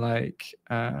 and then like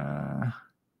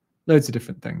loads of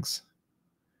different things.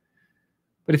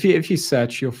 But if you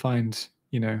search, you'll find,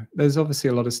 there's obviously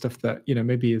a lot of stuff that,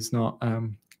 maybe is not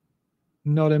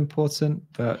important,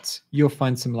 but you'll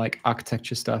find some like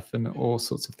architecture stuff and all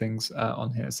sorts of things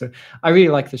on here. So I really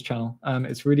like this channel.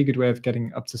 It's a really good way of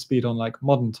getting up to speed on like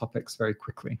modern topics very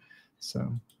quickly.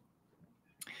 So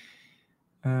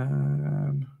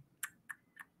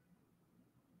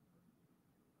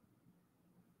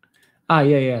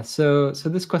yeah. So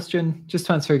this question, just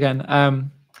to answer again,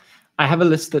 I have a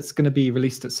list that's going to be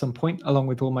released at some point along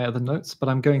with all my other notes, but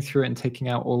I'm going through it and taking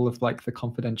out all of like the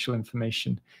confidential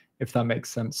information, if that makes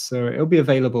sense. So it'll be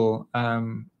available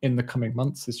in the coming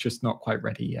months. It's just not quite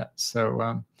ready yet.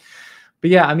 So, but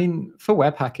yeah, I mean, for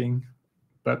web hacking,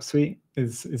 Burp Suite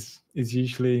is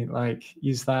usually like,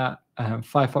 use that.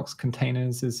 Firefox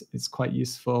containers is quite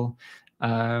useful.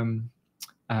 You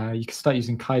can start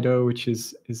using Kaido, which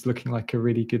is looking like a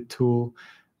really good tool.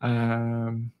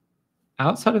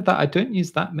 Outside of that, I don't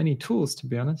use that many tools, to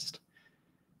be honest.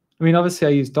 I mean, obviously, I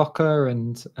use Docker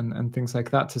and things like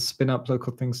that to spin up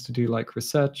local things to do like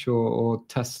research or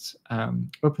test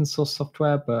open source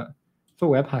software. But for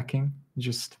web hacking, you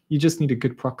just need a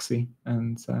good proxy,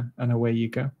 and away you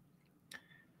go.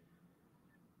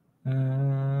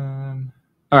 All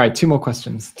right, 2 more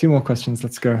questions.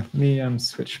 Let's go. Let me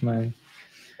switch my.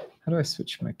 How do I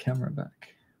switch my camera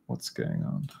back? What's going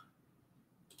on?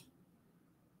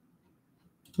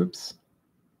 Oops.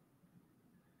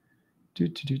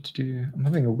 I'm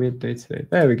having a weird day today.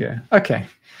 There we go. Okay.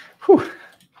 Whew.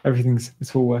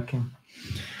 It's all working.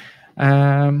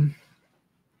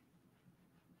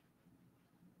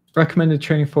 Recommended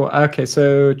training for, okay,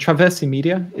 so Traversy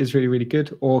Media is really, really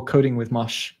good, or Coding with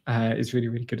Mosh is really,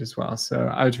 really good as well. So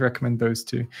I would recommend those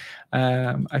 2.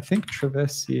 I think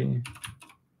Traversy.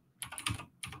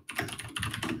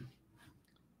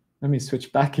 Let me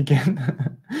switch back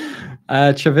again.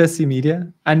 Traversy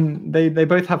Media, and they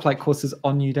both have like courses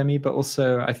on Udemy, but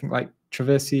also I think like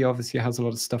Traversy obviously has a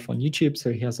lot of stuff on YouTube,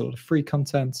 so he has a lot of free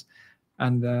content.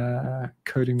 And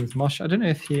Coding with Mosh, I don't know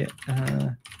if he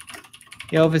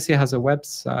obviously has a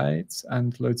website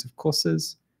and loads of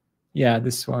courses. Yeah,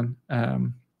 this one,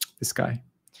 this guy.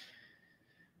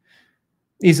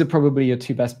 These are probably your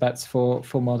 2 best bets for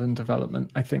modern development,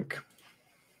 I think.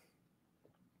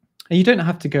 And you don't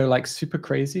have to go like super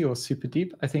crazy or super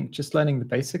deep. I think just learning the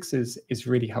basics is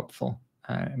really helpful,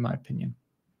 in my opinion.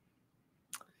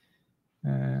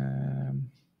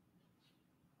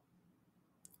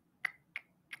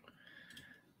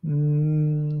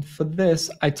 For this,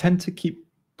 I tend to keep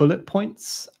bullet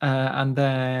points and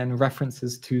then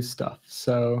references to stuff.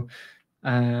 So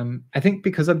I think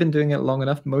because I've been doing it long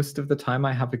enough, most of the time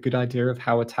I have a good idea of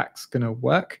how attack's going to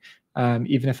work,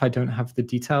 even if I don't have the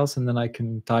details, and then I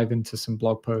can dive into some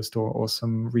blog post or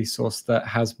some resource that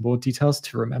has more details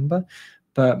to remember.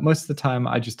 But most of the time,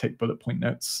 I just take bullet point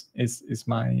notes. Is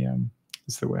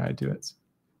the way I do it.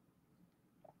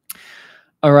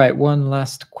 All right, one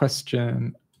last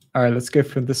question. All right, let's go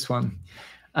for this one.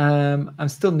 I'm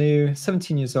still new,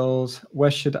 17 years old.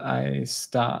 Where should I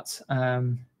start?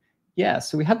 Yeah,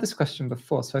 so we had this question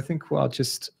before, so I think I'll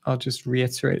just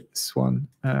reiterate this one,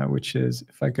 which is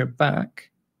if I go back.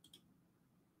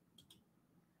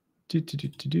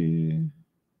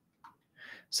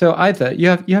 So either you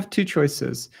have two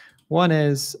choices. One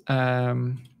is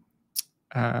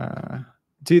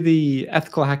do the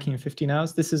ethical hacking in 15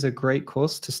 hours. This is a great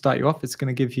course to start you off. It's going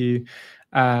to give you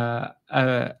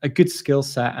a good skill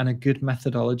set and a good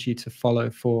methodology to follow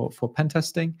for pen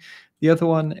testing. The other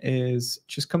one is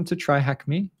just come to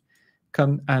TryHackMe.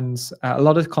 Come and a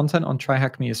lot of content on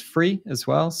TryHackMe is free as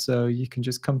well, so you can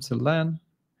just come to learn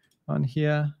on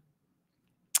here.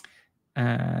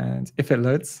 And if it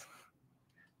loads,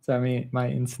 so I mean my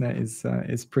internet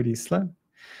is pretty slow.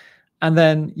 And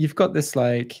then you've got this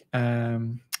like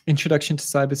introduction to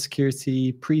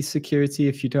cybersecurity, pre-security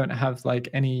if you don't have like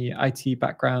any IT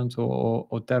background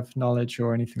or dev knowledge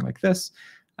or anything like this.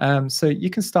 So you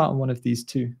can start on one of these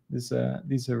two. These are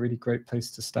a really great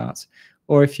place to start.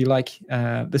 Or if you like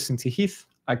listening to Heath,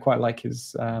 I quite like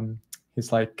his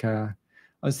like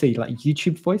I would say like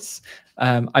YouTube voice.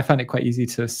 I find it quite easy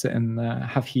to sit and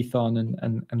have Heath on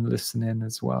and listen in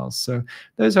as well. So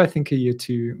those I think are your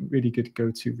two really good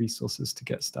go-to resources to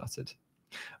get started.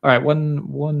 All right,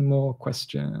 one more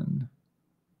question.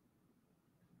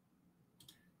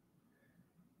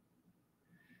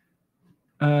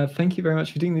 Thank you very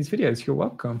much for doing these videos. You're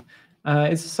welcome.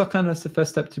 Is a SOC analyst the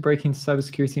first step to break into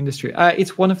cybersecurity industry?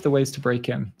 It's one of the ways to break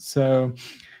in. So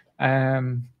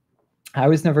I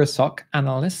was never a SOC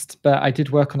analyst, but I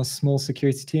did work on a small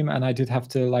security team, and I did have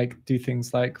to like do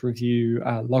things like review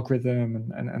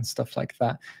logarithm and stuff like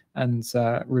that, and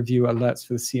review alerts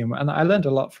for the CM. And I learned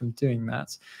a lot from doing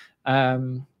that.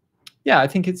 Yeah, I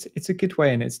think it's a good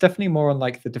way, and it's definitely more on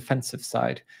like the defensive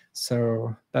side.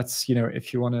 So that's, you know,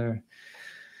 if you want to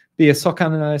be a SOC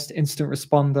analyst, incident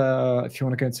responder, if you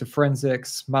want to go into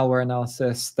forensics, malware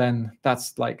analysis, then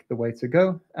that's like the way to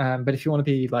go. But if you want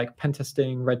to be like pen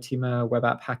testing, red teamer, web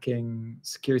app hacking,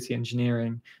 security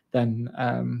engineering, then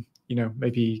you know,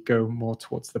 maybe go more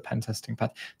towards the pen testing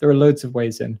path. There are loads of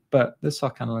ways in, but the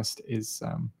SOC analyst is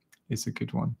a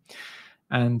good one.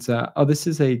 And oh, this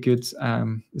is a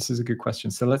good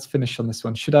question. So let's finish on this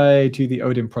one. Should I do the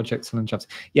Odin project on jobs?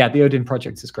 Yeah, the Odin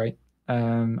project is great.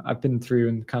 I've been through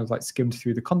and kind of like skimmed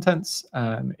through the contents.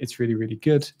 It's really, really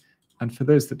good. And for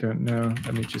those that don't know,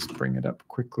 let me just bring it up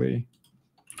quickly.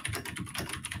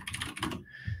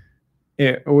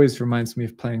 It always reminds me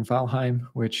of playing Valheim,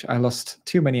 which I lost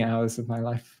too many hours of my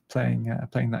life playing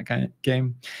that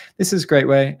game. This is a great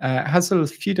way. It has a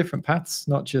few different paths,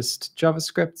 not just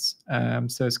JavaScript.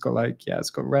 So it's got like, yeah, it's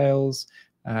got Rails,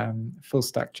 full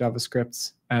stack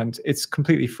JavaScript, and it's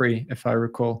completely free if I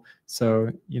recall.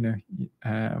 So, you know,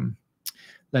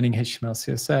 learning HTML,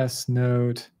 CSS,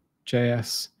 Node,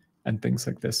 JS, and things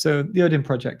like this. So the Odin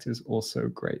project is also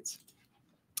great.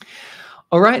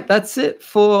 All right, that's it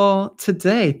for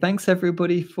today. Thanks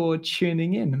everybody for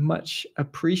tuning in. Much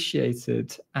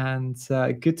appreciated, and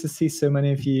good to see so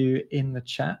many of you in the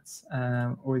chat.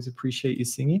 Always appreciate you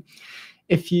seeing you.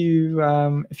 If you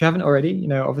haven't already, you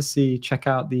know, obviously check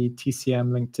out the TCM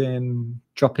LinkedIn,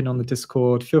 drop in on the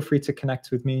Discord. Feel free to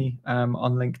connect with me on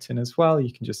LinkedIn as well.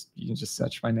 You can just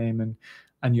search my name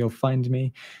and you'll find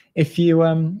me. If you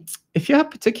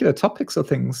have particular topics or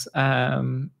things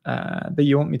that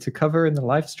you want me to cover in the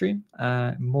live stream,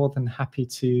 I'm more than happy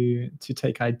to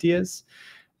take ideas.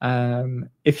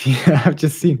 If you have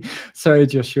just seen, sorry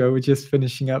Joshua, we're just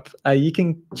finishing up. You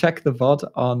can check the VOD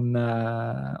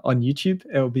on YouTube.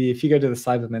 It'll be, if you go to the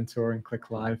Cyber Mentor and click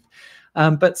live.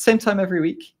 But same time every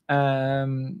week.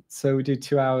 So we do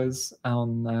 2 hours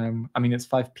on, I mean, it's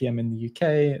 5 p.m. in the UK.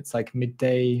 It's like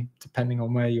midday, depending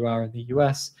on where you are in the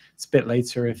US. It's a bit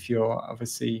later if you're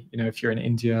obviously, you know, if you're in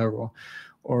India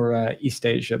or East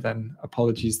Asia, then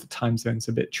apologies, the time zone's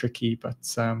a bit tricky. But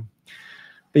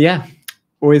yeah,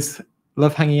 always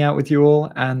love hanging out with you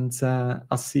all, and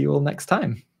I'll see you all next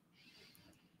time.